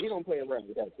he don't play around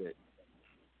with that shit.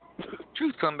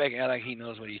 Truth come back and act like he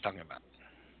knows what he's talking about.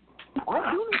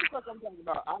 I do know what the fuck I'm talking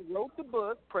about. I wrote the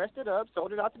book, pressed it up,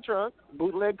 sold it out the trunk,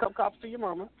 bootleg cup cops to your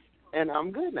mama, and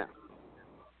I'm good now.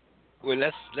 Well,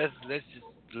 let's just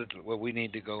well, we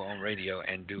need to go on radio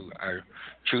and do our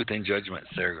truth and judgment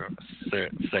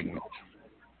segment.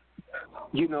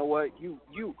 You know what?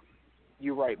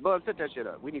 You're right. Bub, set that shit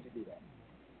up. We need to do that.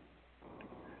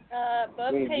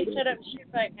 Bub can't set up shit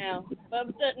right now. Bub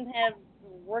doesn't have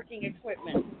working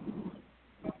equipment.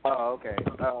 Oh, okay.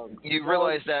 You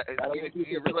realize that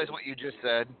you realize what you just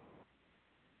said?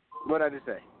 What did I just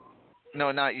say?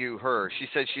 No, not you. Her. She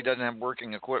said she doesn't have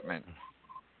working equipment.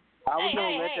 I was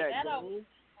gonna let that go.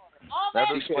 All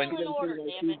That'll that's explain- in order,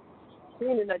 damn it. She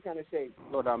ain't in that kind of shape.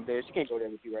 Lord, I'm there. She can't go there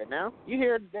with you right now. You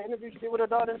hear the interview she did with her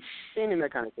daughter? She ain't in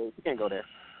that kind of shape. She can't go there.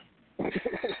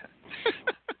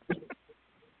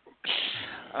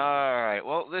 All right.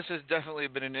 Well, this has definitely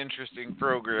been an interesting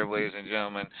program, ladies and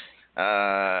gentlemen.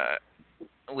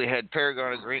 We had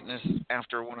Paragon of Greatness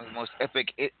after one of the most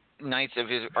epic nights of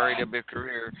his RAW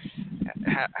career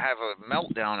have a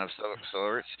meltdown of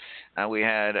sorts. We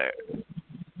had,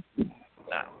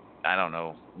 I don't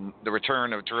know, the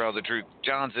return of Terrell the Truth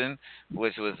Johnson,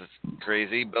 which was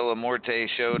crazy. Bella Morte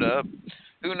showed up.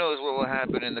 Who knows what will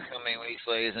happen in the coming weeks,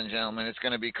 ladies and gentlemen. It's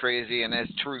going to be crazy, and as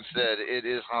Truth said, it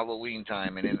is Halloween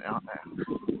time, and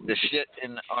the shit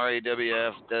in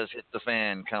RAWF does hit the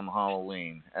fan come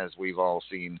Halloween, as we've all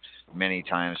seen many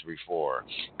times before.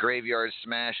 Graveyard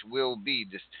Smash will be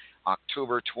this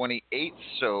October 28th,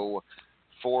 so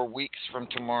 4 weeks from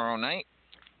tomorrow night,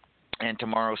 and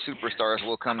tomorrow Superstars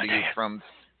will come to you from...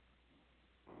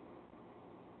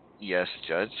 Yes,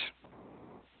 Judge?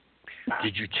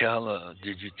 Did you tell him?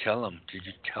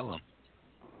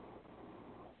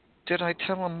 Did I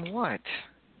tell him what?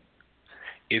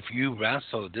 If you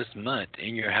wrestle this month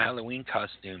in your Halloween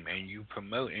costume and you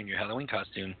promote in your Halloween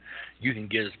costume, you can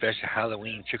get a special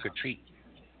Halloween trick or treat.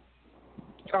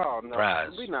 Oh, no. Prize.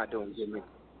 We're not doing gimmicks.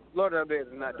 Lord of is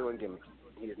not doing gimmicks.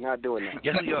 He is not doing that.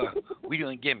 Yes, we are. We're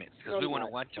doing gimmicks because we want to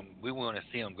watch them. We want to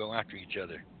see them go after each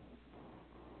other.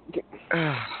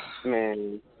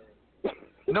 Man.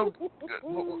 No,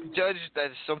 Judge, that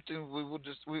is something we will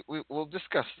we'll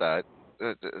discuss that.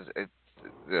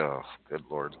 Oh, good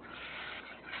Lord.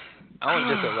 I want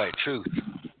to just like Truth.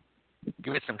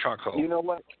 Give it some charcoal. You know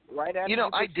what? Right after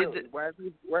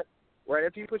right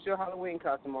after you put your Halloween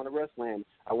costume on the wrestling,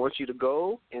 I want you to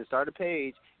go and start a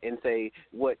page and say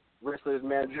what wrestlers'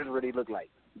 managers really look like.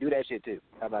 Do that shit too.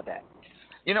 How about that?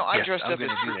 You know, I'm dressed up going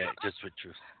as to do that just for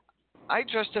Truth. I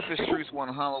dressed up as Truth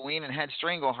one Halloween and had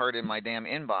Strangleheart in my damn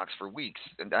inbox for weeks.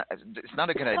 And it's not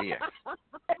a good idea.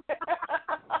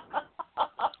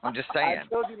 I'm just saying. I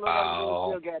told you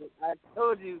Lord still got it. I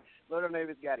told you Lord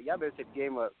Davis got it. Y'all better set the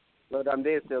game up. Lord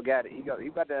Davis still got it. He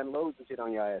about to unload some shit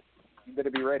on your ass. You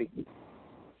better be ready.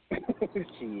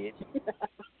 Shit.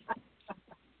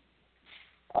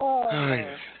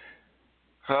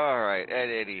 All right,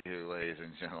 anywho, ladies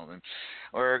and gentlemen,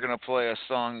 we're going to play a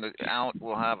song out.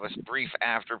 We'll have a brief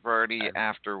after party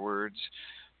afterwards.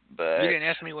 But you didn't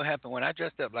ask me what happened when I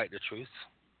dressed up like the Truth.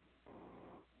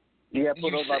 You got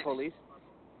pulled over by police?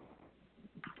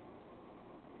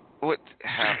 What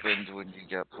happened when you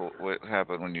got pulled? What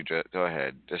happened when you dressed? Go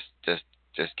ahead. Just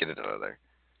get it out of there.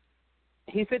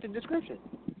 He fit the description.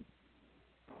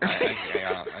 I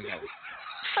got it.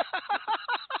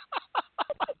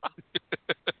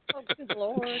 Oh, good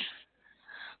Lord.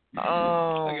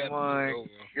 Oh my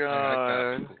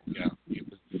God! Yeah,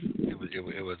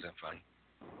 it wasn't funny.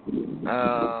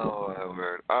 Oh my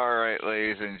word! All right,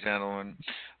 ladies and gentlemen,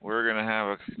 we're gonna have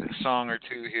a song or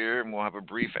two here, and we'll have a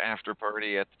brief after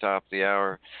party at the top of the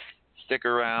hour. Stick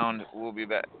around. We'll be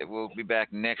back. We'll be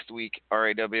back next week.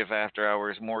 RAWF After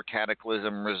Hours. More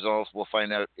Cataclysm results. We'll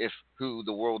find out who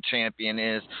the world champion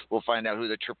is. We'll find out who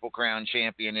the Triple Crown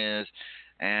champion is,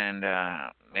 and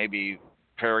maybe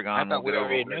Paragon will get over. I thought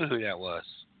we already knew who that was.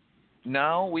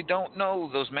 No, we don't know.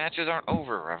 Those matches aren't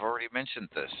over. I've already mentioned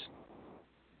this.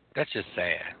 That's just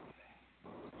sad.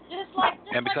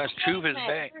 And because Truth is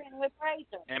back,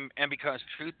 and because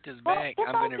Truth is back,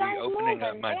 I'm going to be opening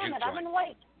up my juke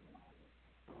joint.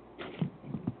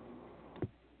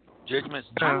 Judgment's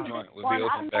juke joint will be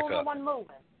opened back up.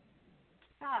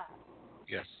 God.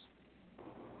 Yes.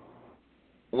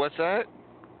 What's that?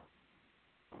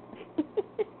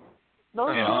 Those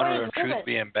In two honor ways of live truth it.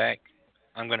 being back,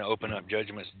 I'm going to open up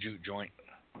Judgment's juke joint.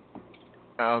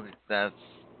 Oh, that's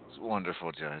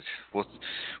wonderful, Judge.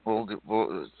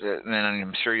 And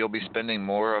I'm sure you'll be spending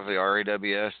more of the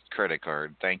RAWS credit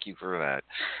card. Thank you for that.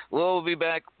 We'll be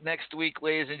back next week,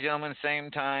 ladies and gentlemen.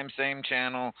 Same time, same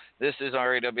channel. This is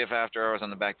RAWF After Hours on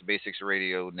the Back to Basics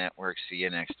Radio Network. See you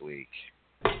next week.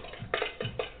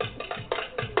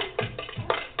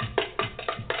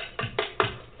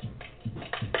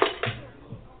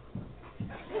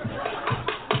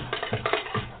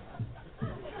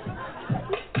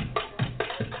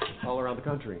 All around the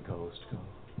country and coast to coast.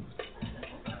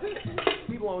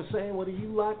 People always saying, what do you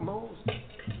like most?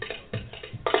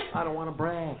 I don't want to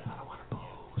brag. I don't want to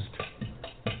boast.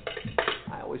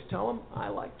 I always tell them I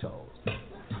like toast.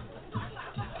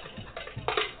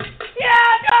 Yeah,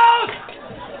 toast!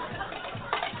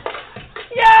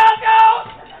 Yeah, toast!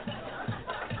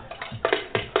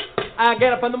 I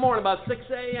get up in the morning about 6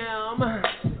 a.m.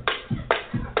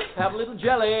 Have a little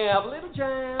jelly, have a little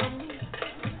jam.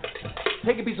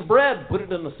 Take a piece of bread, put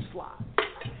it in the slot.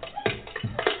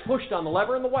 Push down the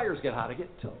lever and the wires get hot. I get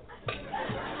toast.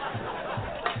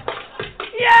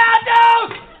 Yeah,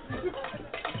 toast!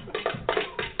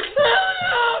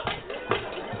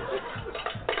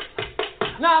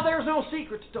 Now, there's no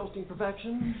secret to toasting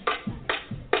perfection.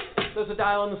 There's a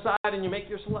dial on the side and you make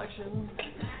your selection.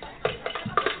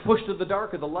 Push to the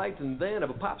dark of the light, and then if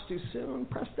it pops too soon,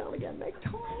 press down again, make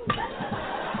toast.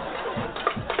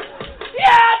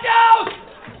 Yeah, toast!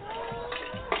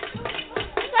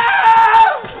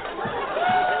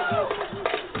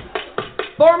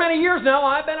 For many years now,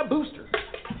 I've been a booster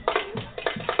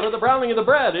for the browning of the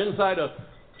bread inside a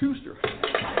toaster.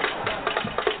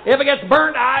 If it gets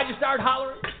burnt, I just start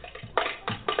hollering.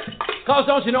 'Cause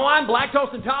don't you know I'm black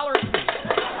toast intolerant?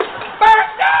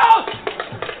 Burnt toast!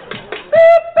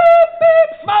 Beep, beep, beep,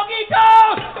 smoky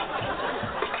toast!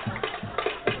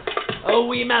 Oh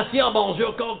oui, monsieur,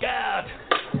 bonjour, coquette.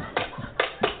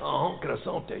 Oh,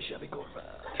 croissante, Chevy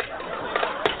Corvette.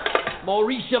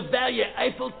 Maurice Chevalier,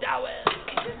 Eiffel Tower.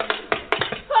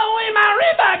 Oh oui,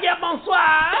 Marie Baguette,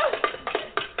 bonsoir.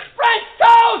 French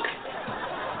toast!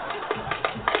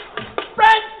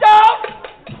 French toast!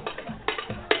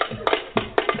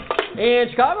 In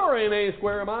Chicago, or in a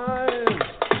square mile.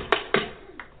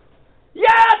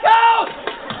 Yeah, toast!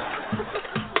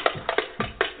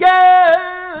 Yeah!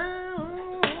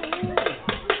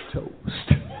 Toast.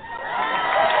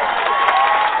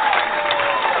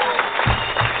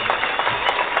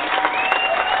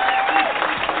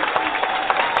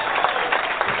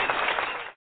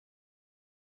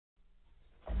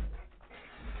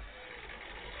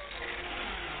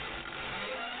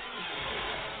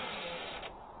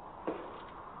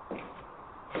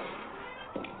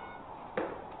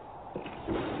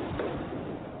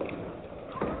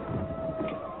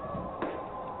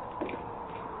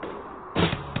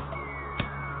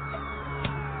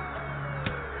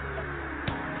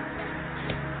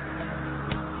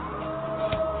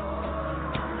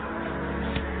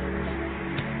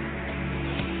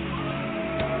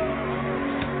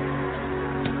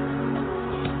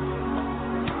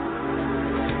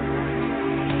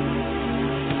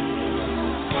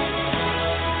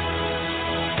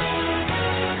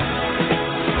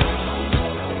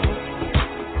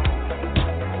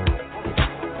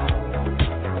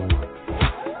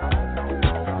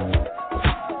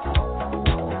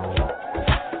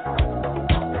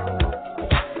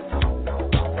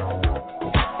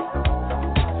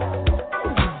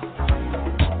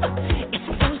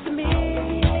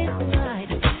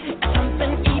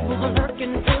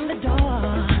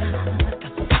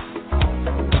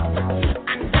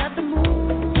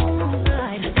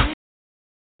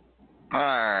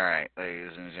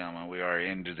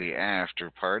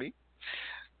 after party.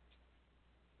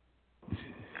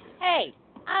 Hey,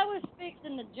 I was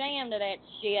fixing the jam to that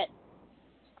shit.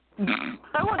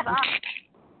 So was I.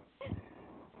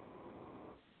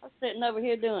 I was sitting over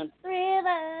here doing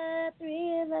Thriller,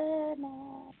 Thriller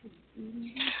Night.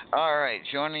 All right,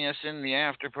 joining us in the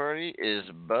after party is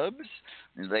Bubs,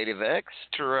 Lady Vex,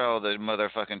 Terrell, the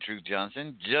motherfucking Truth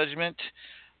Johnson, Judgment,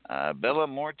 Bella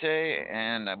Morte,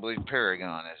 and I believe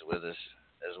Paragon is with us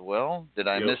as well. Did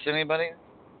I miss anybody?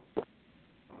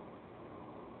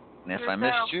 And if I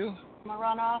missed you, I'm gonna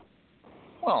run off.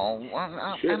 well,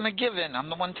 I'm a given. I'm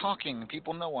the one talking.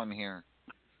 People know I'm here.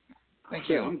 Thank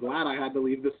you. I'm glad I had to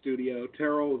leave the studio.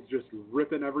 Terrell was just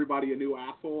ripping everybody a new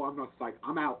asshole. I'm just like,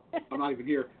 I'm out. I'm not even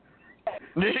here.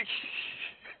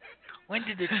 When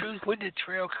did the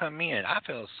trail come in? I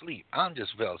fell asleep. I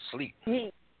just fell asleep. You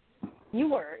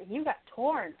got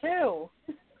torn too.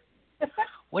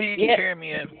 What did you tear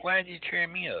me up? Why did you tear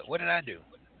me up? What did I do?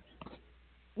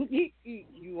 You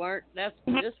weren't. That's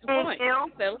just the point.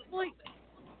 You fell asleep.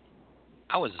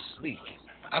 I was asleep.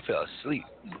 I fell asleep.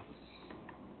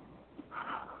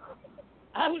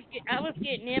 I was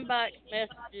getting inbox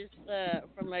messages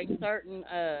from a certain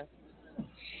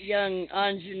young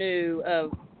ingenue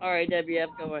of RAWF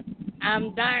going,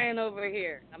 "I'm dying over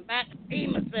here. I'm about to pee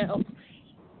myself."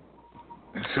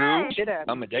 Who?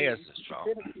 Amadeus is strong.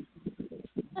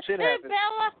 Shit happens.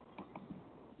 Bella.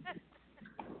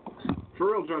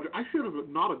 For real, Judge, I should have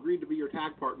not agreed to be your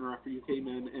tag partner after you came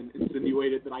in and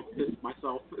insinuated that I pissed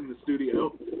myself in the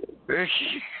studio. Like,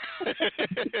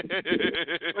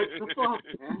 the fuck,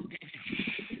 man?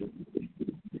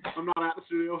 I'm not at the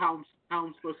studio. How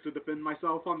I'm supposed to defend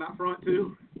myself on that front,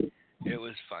 too? It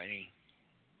was funny.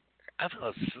 I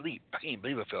fell asleep. I can't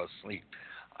believe I fell asleep.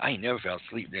 I ain't never fell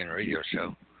asleep during a radio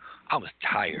show. I was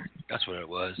tired. That's what it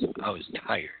was. I was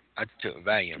tired. I took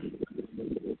Valium.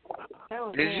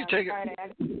 Did you take it?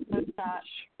 That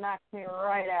knocked me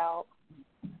right out.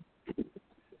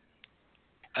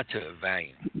 I took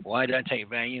Valium. Why did I take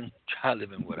Valium? Try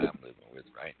living what I'm living with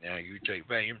right now. You take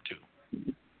Valium too.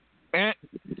 I'm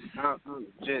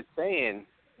just saying,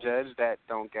 Judge, that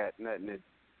don't got nothing to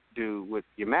do with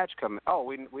your match coming. Oh,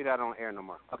 we not on air no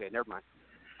more. Okay, never mind.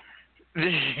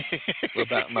 What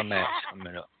about my match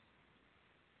coming up?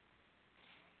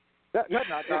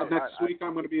 Next week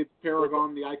I'm going to be at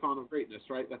Paragon, the icon of greatness,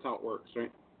 right? That's how it works,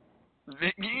 right?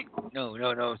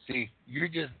 No. See, you're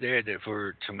just there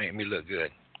to make me look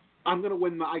good. I'm going to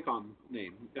win the icon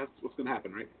name. That's what's going to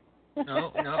happen, right?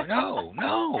 No.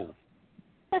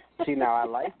 See, now I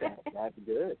like that. That's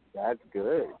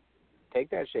good. Take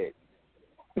that shit.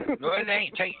 No, it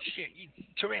ain't. Take shit.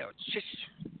 Terrell, shit.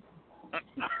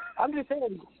 I'm just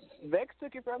saying, Vex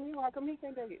took it from you. How come he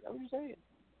can't take it? I'm just saying.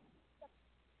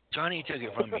 Johnny took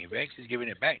it from me. Vex is giving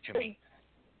it back to me.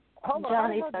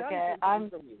 Johnny took it.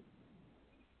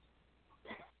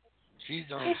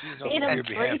 She's on your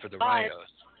behalf for the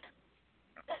Rios.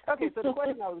 Okay, so the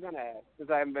question I was going to ask, since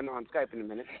I haven't been on Skype in a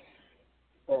minute,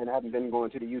 and I haven't been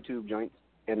going to the YouTube joints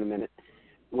in a minute,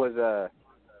 was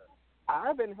I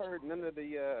haven't heard none of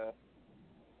the,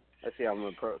 let's see how I'm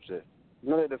going to approach this,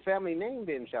 none of the family name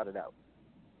being shouted out.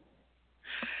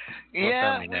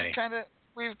 Yeah,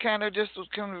 we've kind of just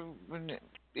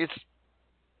it's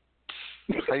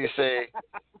how you say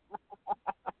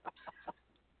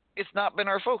it's not been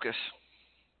our focus.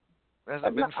 It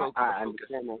hasn't been focus. I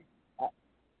understand that.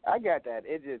 I got that.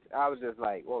 I was just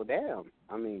like, well, damn.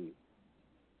 I mean,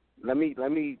 let me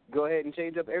go ahead and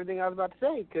change up everything I was about to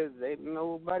say because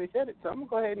nobody said it. So I'm gonna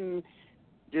go ahead and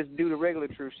just do the regular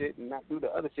true shit and not do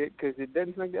the other shit because it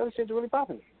doesn't seem like the other shit's really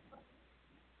popping.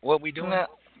 What we doing?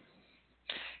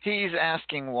 He's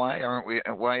asking why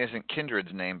isn't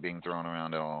Kindred's name being thrown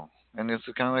around at all? And it's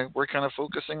kind of like we're kind of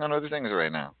focusing on other things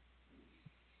right now.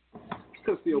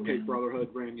 Because the OK Brotherhood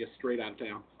ran you straight out of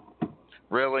town.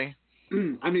 Really?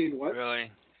 I mean, what?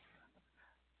 Really?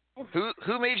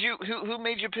 Who made you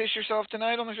piss yourself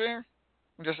tonight on the fair?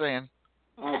 I'm just saying.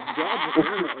 Judge,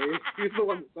 apparently. He's the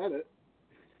one that said it.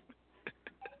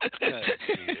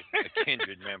 A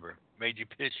Kindred member made you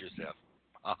piss yourself.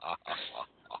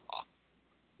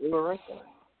 You were right there.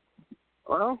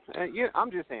 Well,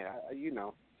 I'm just saying,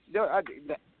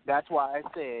 that's why I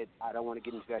said I don't want to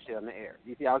get into that shit on the air.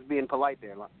 You see, I was being polite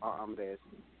there, Amadeus.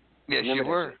 Yes, you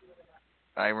were.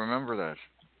 I remember that.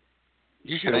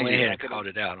 You should have went ahead and called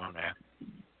it out on that.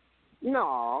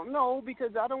 No,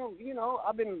 because I don't,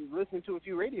 I've been listening to a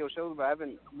few radio shows, but I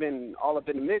haven't been all up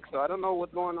in the mix, so I don't know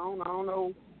what's going on. I don't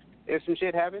know if some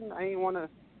shit happened. I ain't want to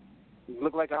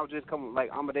look like I was just coming,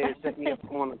 like Amadeus set me up to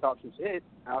come on and talk some shit.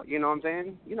 You know what I'm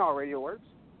saying? You know how radio works.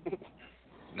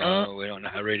 No, we don't know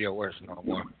how radio works no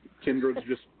more. Kindred's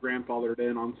just grandfathered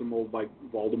in on some old, like,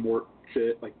 Voldemort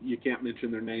shit. Like, you can't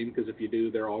mention their name, because if you do,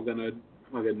 they're all going to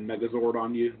fucking Megazord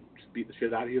on you, just beat the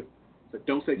shit out of you. It's like,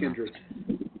 don't say Kindred.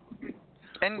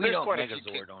 And we don't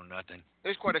Megazord on nothing.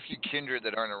 There's quite a few Kindred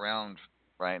that aren't around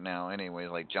right now anyway,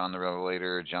 like John the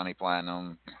Revelator, Johnny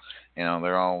Platinum.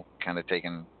 They're all kind of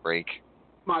taking a break.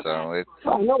 My bad.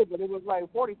 I know, but it was like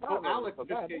 45. Oh, Alex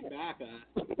just came back,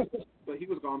 but he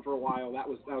was gone for a while. That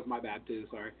was my bad too.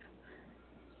 Sorry.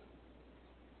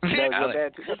 That was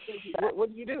bad too. What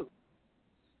did you do?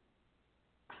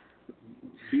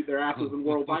 Beat their asses in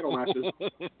world title matches.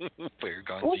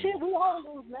 Well, shit, we all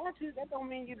lose matches. That don't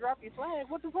mean you drop your flag.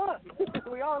 What the fuck?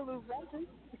 We all lose matches.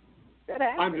 That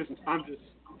happens. I'm just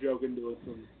joking, doing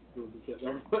some shit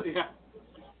there, but yeah.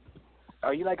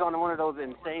 Are you like on one of those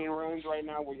insane runs right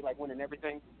now where you're like winning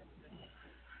everything?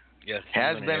 Yes.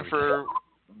 Has been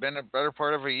been a better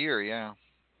part of a year, yeah.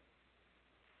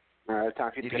 All right, it's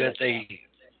time for you to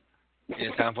Because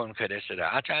it's time for them to cut that shit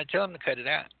out. I try to tell them to cut it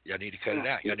out. Y'all need to cut it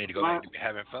out. Y'all need to go back to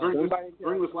having fun.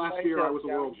 During this last year, I was a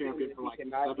world champion for like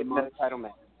 7 months. Title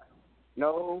match.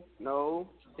 No,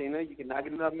 Cena, you cannot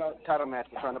get another title match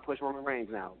for trying to push Roman Reigns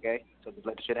now, okay? So just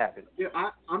let the shit happen. Yeah,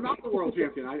 I'm not the world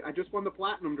champion. I just won the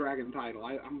Platinum Dragon title.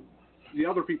 I'm the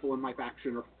other people in my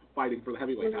faction are fighting for the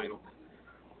heavyweight title.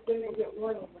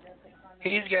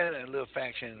 He's got a little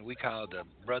faction we call the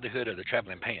Brotherhood of the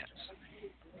Traveling Pants.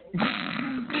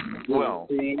 Well,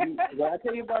 I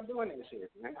tell you about doing that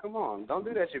shit, man. Come on, don't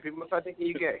do that shit. People start thinking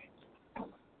you gay.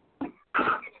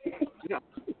 Yeah.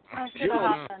 You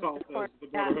know, call us the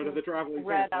Brotherhood of the Traveling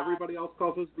Pants. Everybody else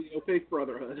calls us the Opaque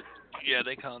Brotherhood. Yeah,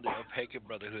 they call them the Opaque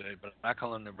Brotherhood, but I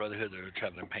call them the Brotherhood of the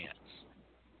Traveling Pants.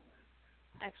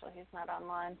 Actually, he's not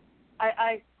online.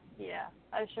 I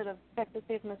should have checked to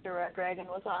see if Mr. Red Dragon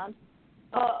was on.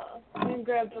 And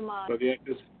grabbed him on. So yeah,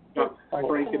 just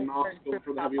Frank and Knox going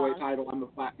for the heavyweight title. I'm the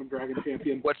Platinum Dragon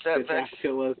champion. What's that, Vex?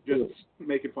 Kill us, just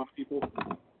making fun of people.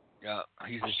 Yeah,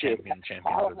 he's the champion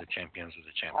of the champions of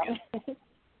the champions.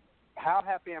 How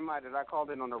happy am I that I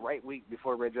called in on the right week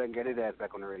before Red Dragon got his ass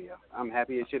back on the radio? I'm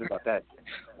happy as shit about that.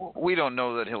 We don't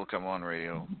know that he'll come on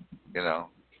radio. You know,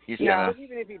 he's but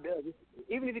even if he does,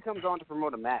 even if he comes on to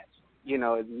promote a match, you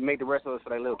know, make the rest of us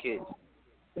for like little kids.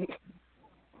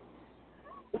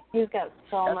 He's got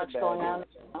so much going on.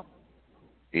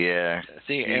 Yeah.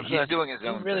 See, he's doing his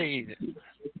own really thing.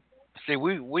 See,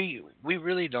 we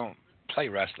really don't play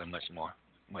wrestling much more.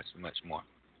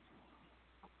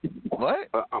 What?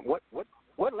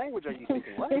 What language are you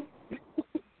speaking? What?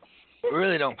 We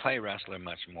really don't play wrestling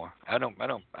much more. I don't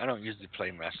usually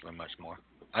play wrestling much more.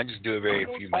 I just do a very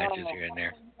few matches here and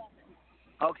there.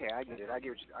 Okay, I get it. I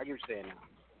get what you're saying now.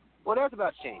 Well, that's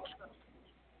about change.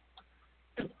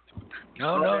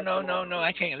 No.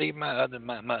 I can't leave my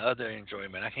other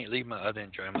enjoyment. I can't leave my other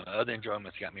enjoyment. My other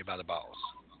enjoyment's got me by the balls.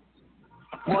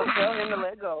 Well, tell him to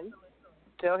let go.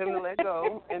 Tell him to let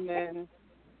go, and then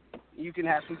you can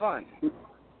have some fun. You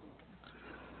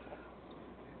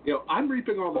know, I'm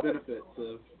reaping all the benefits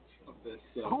of this.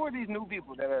 So. Who are these new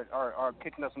people that are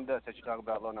kicking up some dust that you talk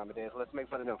about, Lone Amadeus? Let's make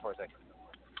fun of them for a second.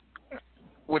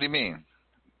 What do you mean?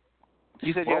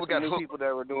 You said you had some new people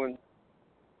that were doing.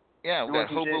 Yeah, we got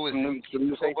Hobo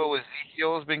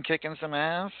Ezekiel's been kicking some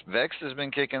ass. Vex has been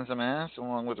kicking some ass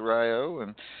along with Ryo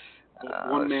and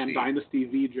One Man Dynasty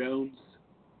V Jones.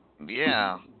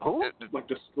 Yeah. Who? Like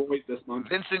destroyed this month.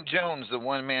 Vincent Jones, the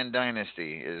One Man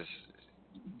Dynasty is.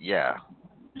 Yeah.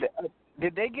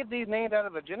 Did they get these names out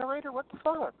of a generator? What the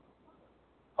fuck?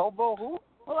 Hobo who?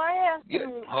 Well, I asked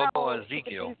him Hobo how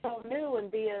Ezekiel. he could be so new and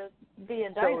be a So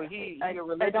dynasty. I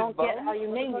don't get how you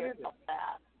name yourself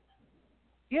that.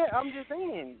 Yeah, I'm just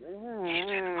saying.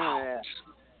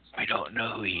 We don't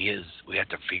know who he is. We have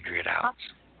to figure it out.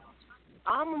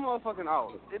 I'm a motherfucking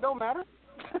alt. It don't matter.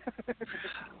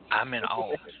 I'm in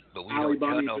alt, but we Ali don't tell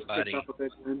Bunny nobody. Just picked up a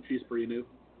big win. She's pretty new.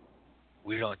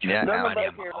 We don't tell nobody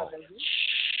I'm alt.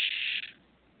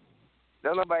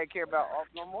 Don't nobody care about alt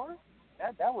no more?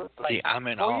 That was like See, I'm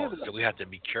in 4 alt, years ago. so we have to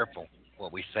be careful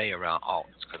what we say around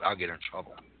alts, because I'll get in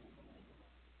trouble.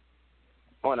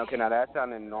 Oh, okay, now that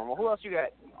sounding normal. Who else you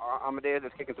got? Amadeus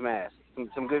that's kicking some ass.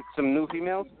 Some new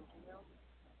females?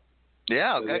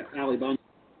 Yeah, okay. Ali Bunny.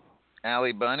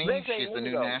 Ali Bunny, Vex she's ain't the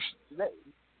new, new though. national.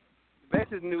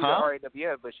 Vex is new to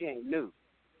RAWF, but she ain't new.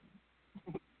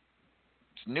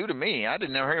 It's new to me. I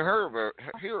didn't ever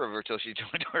hear of her till she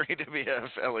joined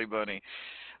RAWF, Ali Bunny.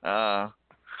 Oh,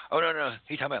 no.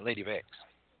 He's talking about Lady Vex.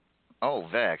 Oh,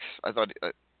 Vex. I thought,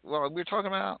 well, we were talking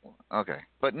about, okay.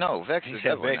 But no, Vex is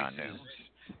definitely not new.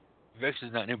 Vex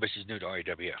is not new, but she's new to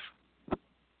RAWF.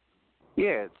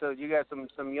 Yeah, so you got some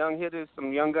young hitters,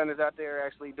 some young gunners out there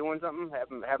actually doing something,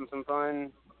 having some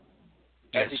fun,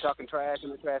 actually talking trash in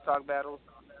the trash talk battles.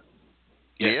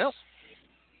 Yes. Yep.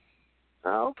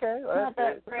 Oh, okay. Well, Not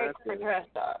that great for trash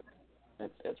talk.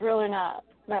 It's really not.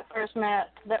 That first match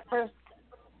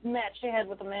she had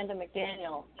with Amanda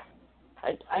McDaniel,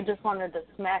 I just wanted to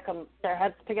smack them, their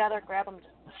heads together, grab them.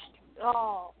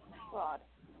 Oh, God.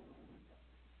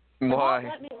 They Why? won't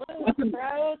let me lose,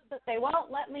 bros, but they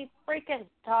won't let me freaking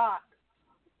talk.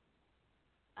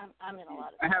 I'm in a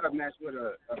lot of. I had a match with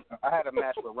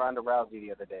Ronda Rousey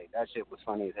the other day. That shit was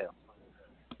funny as hell.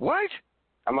 What?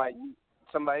 I'm like,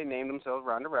 somebody named themselves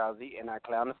Ronda Rousey, and I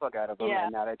clowned the fuck out of them,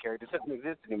 and now that character doesn't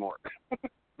exist anymore.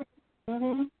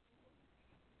 Mhm.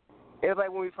 It was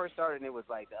like when we first started, and it was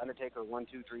like The Undertaker 1,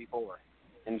 2, 3, 4.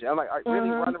 And I'm like, really,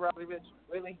 Ronda Rousey, bitch?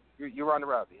 Really? You're Ronda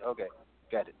Rousey? Okay,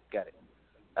 got it.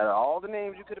 Out of all the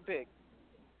names you could have picked,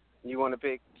 you want to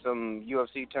pick some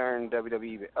UFC turned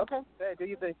WWE. Okay, hey, do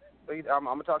you think? I'm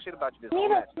gonna talk shit about you this whole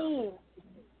Need match. a team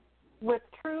with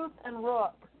Truth and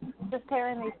Rook just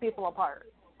tearing these people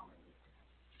apart.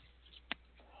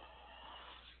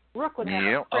 Rook would have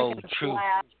a freaking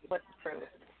blast with Truth.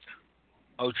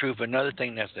 Oh, Truth. Another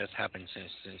thing that's happened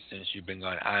since you've been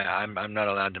gone. I'm not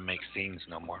allowed to make scenes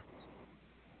no more.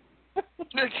 That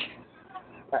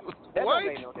don't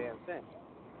make no damn sense.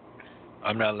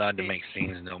 I'm not allowed to make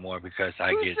scenes no more because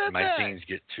scenes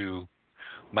get too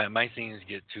my scenes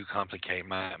get too complicated.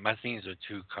 My scenes are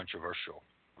too controversial.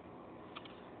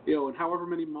 And however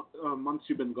many months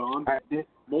you've been gone,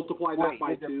 multiply that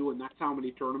by 2, and that's how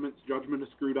many tournaments Judgment has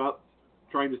screwed up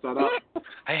trying to set up.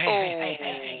 Hey.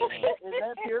 Is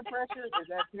that peer pressure? Is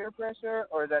that peer pressure,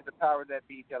 or is that the power that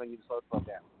be telling you to slow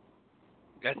down?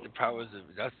 That's the powers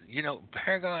of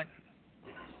Paragon.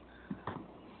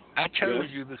 I chose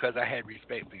you because I had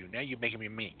respect for you. Now you're making me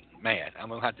mad. I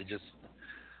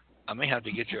may have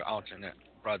to get your alternate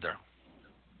brother.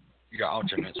 Your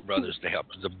alternates brothers to help.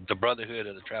 The Brotherhood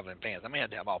of the Traveling Pants. I may have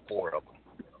to have all 4 of them.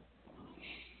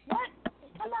 What?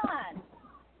 Come on.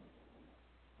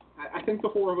 I think the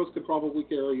 4 of us could probably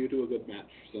carry you to a good match.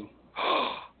 So.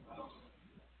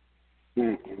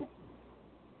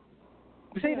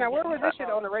 See, now where was this shit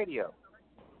on the radio?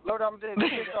 Lord, I'm just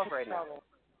pissed off right now.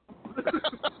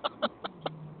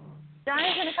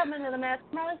 Johnny's gonna come into the match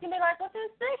tomorrow. He's gonna be like, "What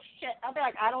is this shit?" I'll be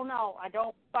like, "I don't know. I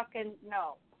don't fucking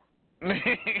know."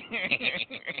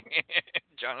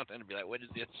 Jonathan would be like, "What is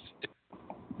this?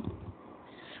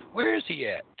 Where is he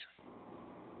at?"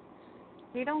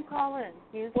 He don't call in.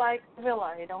 He's like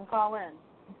Villa. He don't call in.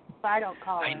 If I don't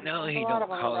call in. I know There's he a lot don't of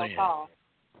them call that don't in. call.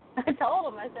 I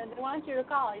told him. I said, "They want you to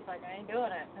call." He's like, "I ain't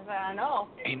doing it." I said, "I know."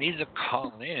 He needs to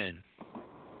call in.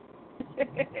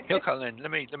 He'll call in.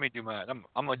 Let me do my. I'm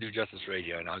gonna do Justice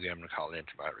Radio, and I'll get him to call in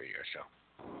to my radio show.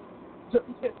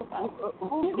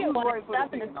 You get one of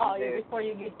Stephen to call you before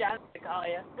you get John to call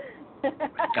you.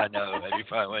 I know, that'd be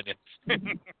fun, wouldn't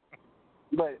it?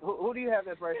 But who do you have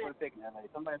that's right for the pick now? Like,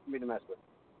 somebody for me to mess with.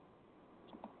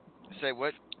 Say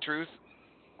what? Truth?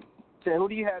 Say, who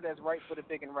do you have that's right for the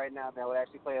picking right now that would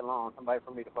actually play along? Somebody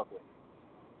for me to fuck with.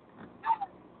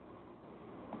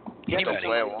 Anybody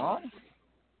play along?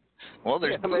 Well,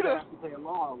 there's somebody Buddha. that actually play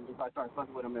along if I start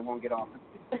fucking with him and won't get off.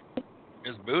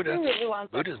 There's Buddha.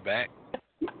 Buddha's back.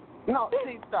 No,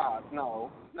 see, stop.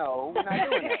 No, we're not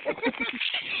doing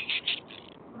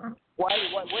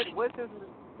that. What's this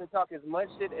to talk as much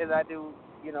shit as I do,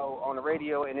 on the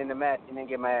radio and in the match and then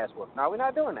get my ass whooped? No, we're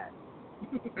not doing that.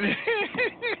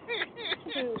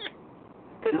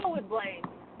 Go with Blaze.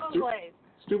 Blaze.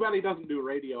 It's too bad he doesn't do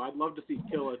radio. I'd love to see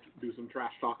Killa do some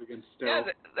trash talk against Sterling.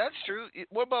 Yeah, that's true.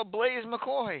 What about Blaze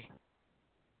McCoy?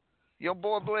 Your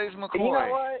boy Blaze McCoy. You know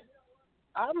what?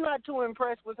 I'm not too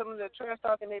impressed with some of the trash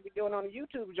talking they be doing on the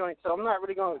YouTube joint, so I'm not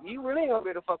really going. You really ain't gonna be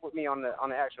able to fuck with me on the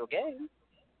actual game.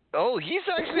 Oh, he's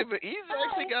actually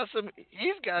got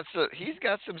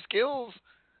some skills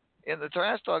in the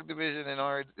trash talk division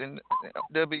in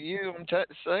W. I'm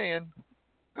saying.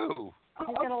 Ooh.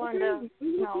 He's gonna learn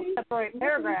to separate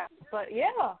paragraphs, but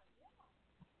yeah.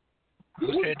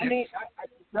 I mean,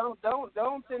 don't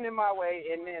send him my way,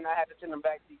 and then I have to send him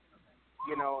back to you.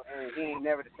 And he ain't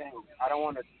never the same. I don't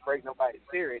want to break nobody's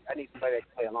spirit. I need somebody that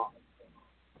can play along.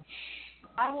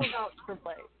 I will vouch for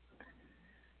Blaze.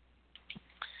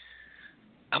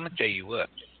 I'm gonna tell you what.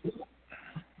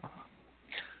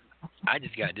 I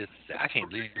just got this. I can't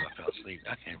believe I fell asleep.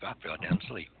 I fell down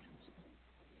asleep.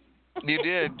 You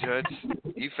did, Judge.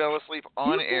 You fell asleep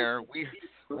on air.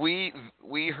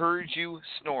 We heard you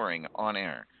snoring on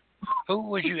air. Who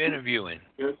was you interviewing?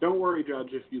 Don't worry,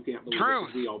 Judge, if you can't believe Truth.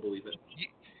 it. We all believe it.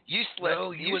 You slept.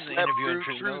 No, you wasn't slept interviewing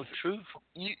through Truth. Truth.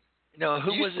 No, Truth.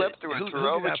 Who you was slept it? Through Who did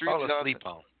I fall asleep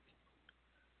on?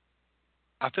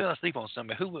 I fell asleep on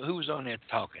somebody. Who was on there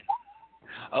talking?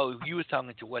 Oh, you was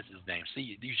talking to what's his name?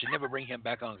 See, you should never bring him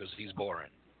back on because he's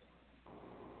boring.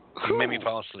 He made me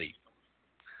fall asleep.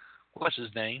 What's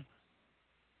his name?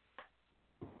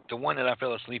 The one that I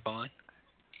fell asleep on.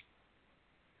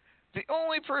 The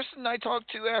only person I talked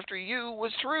to after you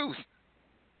was Truth.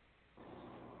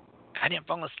 I didn't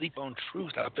fall asleep on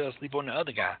Truth. I fell asleep on the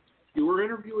other guy. You were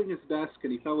interviewing his desk,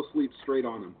 and he fell asleep straight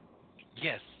on him.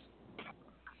 Yes.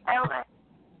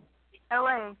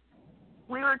 LA.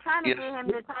 We were trying to get him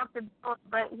to talk to Bill,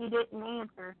 but he didn't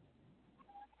answer.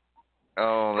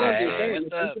 Oh, that's right.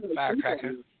 What's up,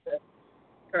 firecracker?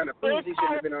 Kind of food he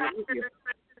should have been on the radio.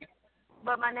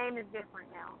 But my name is different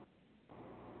now.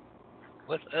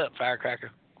 What's up, Firecracker?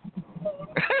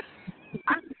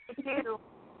 I'm too.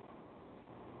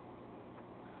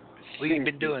 What you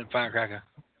been doing, Firecracker?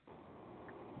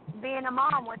 Being a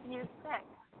mom, what do you expect?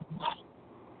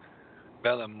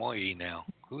 Bella Moy now.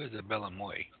 Who is a Bella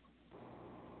Moy?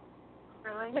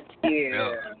 Really?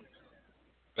 Yeah.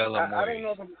 Bella Moy. I don't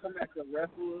know if I'm gonna come back to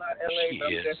wrestle a lot, LA, but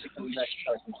I'm definitely coming back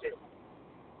to talk some shit.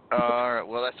 All right.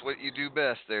 Well, that's what you do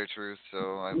best, there, Truth.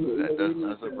 So that does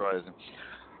not surprise me.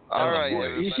 All right,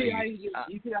 everybody. You see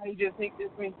how you just think this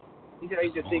me? You see how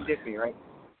you just think this me, right?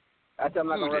 I said I'm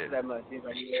not gonna wrestle that much. He's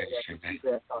like, yeah, keep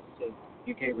that talking shit.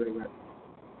 You can't really wrestle.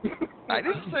 I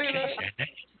didn't say that.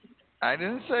 I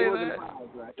didn't say that.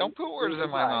 Don't put words in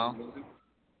my mouth.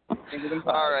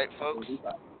 All right, folks.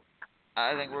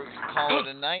 I think we're going to call it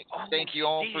a night. Thank you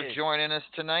all for joining us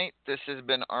tonight. This has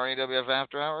been RAWF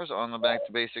After Hours on the Back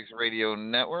to Basics Radio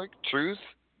Network. Truth,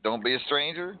 don't be a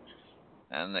stranger.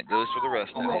 And that goes for the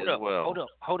rest of it as well.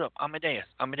 Hold up. Amadeus.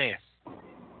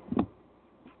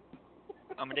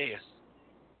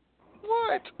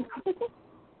 What?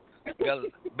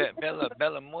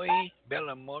 Bella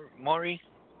Mori.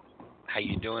 How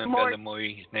you doing, Bella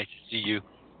Mori? It's nice to see you.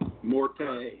 Morte.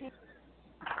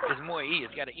 It's Moy.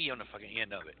 It's got an E on the fucking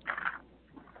end of it.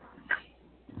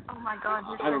 Oh my God.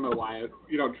 I don't know why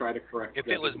you don't try to correct. If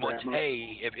it was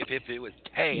Morte, if it was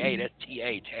Tay, that's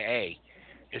T-A, Tay.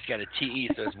 It's got a T-E,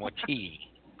 so it's Morte.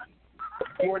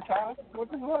 Morte? What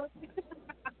the fuck?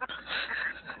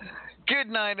 Good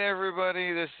night,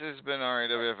 everybody. This has been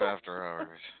RAWF After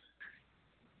Hours.